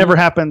 Never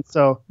happened.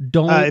 So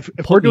if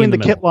we're doing the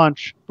kit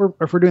launch,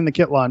 if we're doing the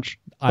kit launch,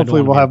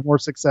 hopefully we'll have more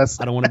success.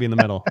 I don't want to be in the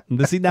middle.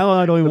 See, now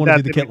I don't even want to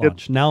do the kit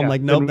launch. Now I'm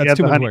like, nope, that's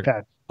too much work.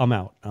 I'm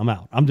out.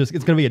 It's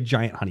going to be a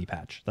giant honey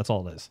patch. That's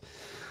all it is.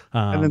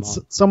 And then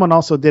someone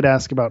also did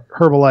ask about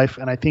Herbalife.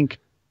 And I think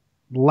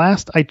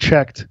last I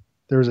checked,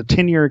 there was a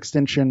 10-year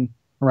extension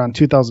around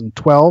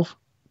 2012.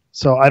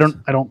 So I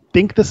don't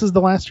think this is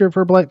the last year of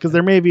Herbalife, because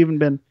there may have even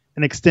been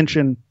an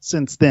extension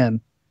since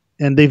then,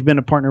 and they've been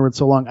a partner with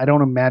so long. I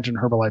don't imagine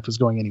Herbalife is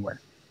going anywhere.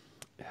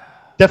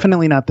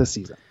 Definitely not this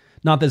season.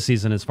 Not this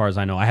season, as far as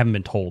I know. I haven't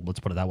been told.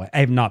 Let's put it that way. I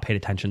have not paid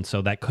attention,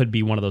 so that could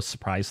be one of those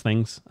surprise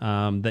things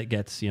that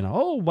gets,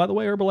 oh, by the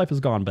way, Herbalife is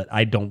gone. But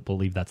I don't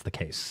believe that's the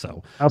case.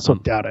 So I also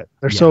doubt it.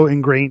 They're so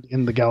ingrained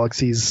in the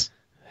Galaxy's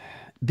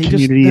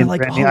community. They're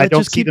like, I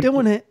just keep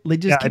doing it.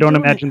 I don't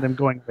imagine them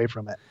going away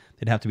from it.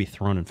 They'd have to be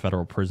thrown in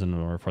federal prison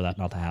in order for that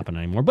not to happen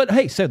anymore. But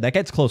hey, so that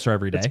gets closer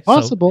every day. It's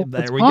possible. So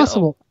there we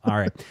go. All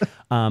right.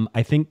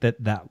 I think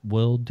that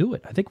will do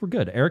it. I think we're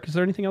good. Eric, is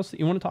there anything else that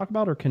you want to talk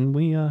about, or can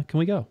we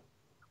go?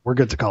 We're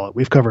good to call it.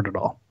 We've covered it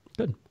all.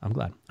 Good. I'm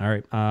glad. All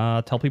right.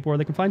 Tell people where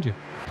they can find you.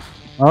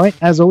 All right.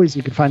 As always,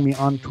 you can find me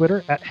on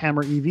Twitter at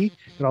HammerEV. You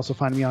can also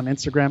find me on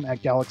Instagram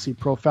at Galaxy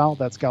Profile.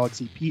 That's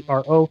Galaxy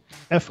PROFOUL.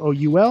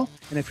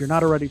 And if you're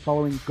not already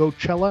following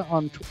Goalchella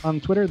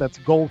on Twitter, that's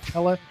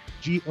Goalchella,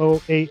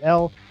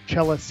 GOAL,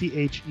 Chella,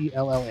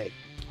 CHELLA.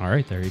 All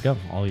right, there you go.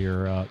 All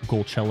your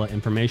Goalchella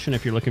information.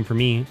 If you're looking for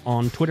me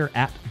on Twitter,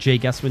 at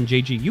Guesman,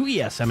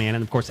 JGUESMAN,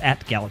 and of course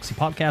at Galaxy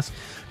Podcast,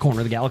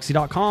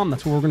 cornerofthegalaxy.com.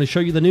 That's where we're going to show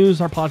you the news,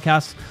 our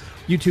podcasts,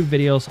 YouTube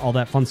videos, all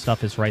that fun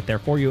stuff is right there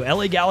for you.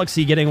 LA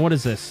Galaxy getting, what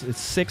is this?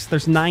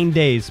 There's 9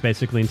 days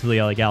basically until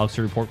the LA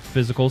Galaxy report for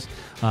physicals.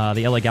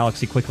 The LA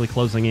Galaxy quickly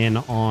closing in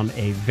on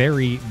a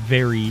very,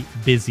 very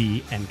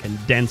busy and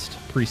condensed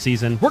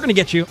preseason. We're going to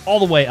get you all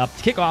the way up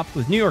to kick off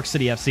with New York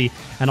City FC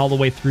and all the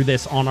way through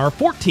this on our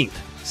 14th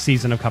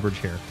season of coverage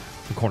here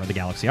from Corner of the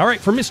Galaxy. All right,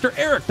 for Mr.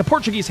 Eric, the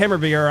Portuguese Hammer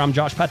Vieira, I'm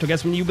Josh Pato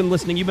Guesman. You've been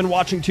listening, you've been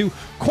watching to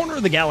Corner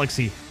of the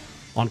Galaxy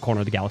on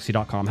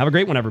cornerofthegalaxy.com. Have a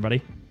great one,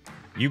 everybody.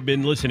 You've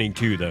been listening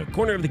to the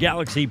Corner of the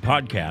Galaxy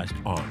podcast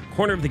on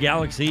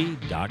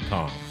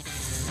cornerofthegalaxy.com.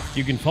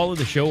 You can follow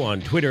the show on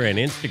Twitter and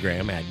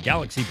Instagram at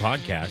Galaxy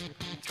Podcast,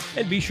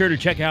 and be sure to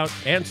check out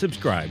and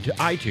subscribe to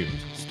iTunes,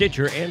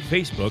 Stitcher, and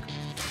Facebook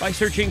by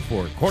searching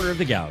for Corner of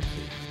the Galaxy.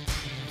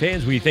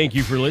 Fans, we thank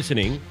you for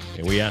listening,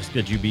 and we ask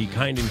that you be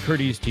kind and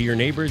courteous to your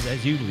neighbors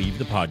as you leave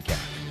the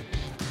podcast.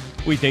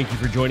 We thank you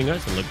for joining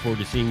us and look forward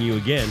to seeing you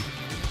again.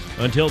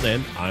 Until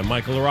then, I'm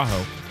Michael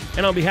Araujo,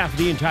 and on behalf of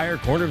the entire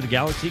Corner of the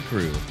Galaxy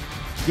crew,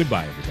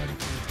 goodbye, everybody.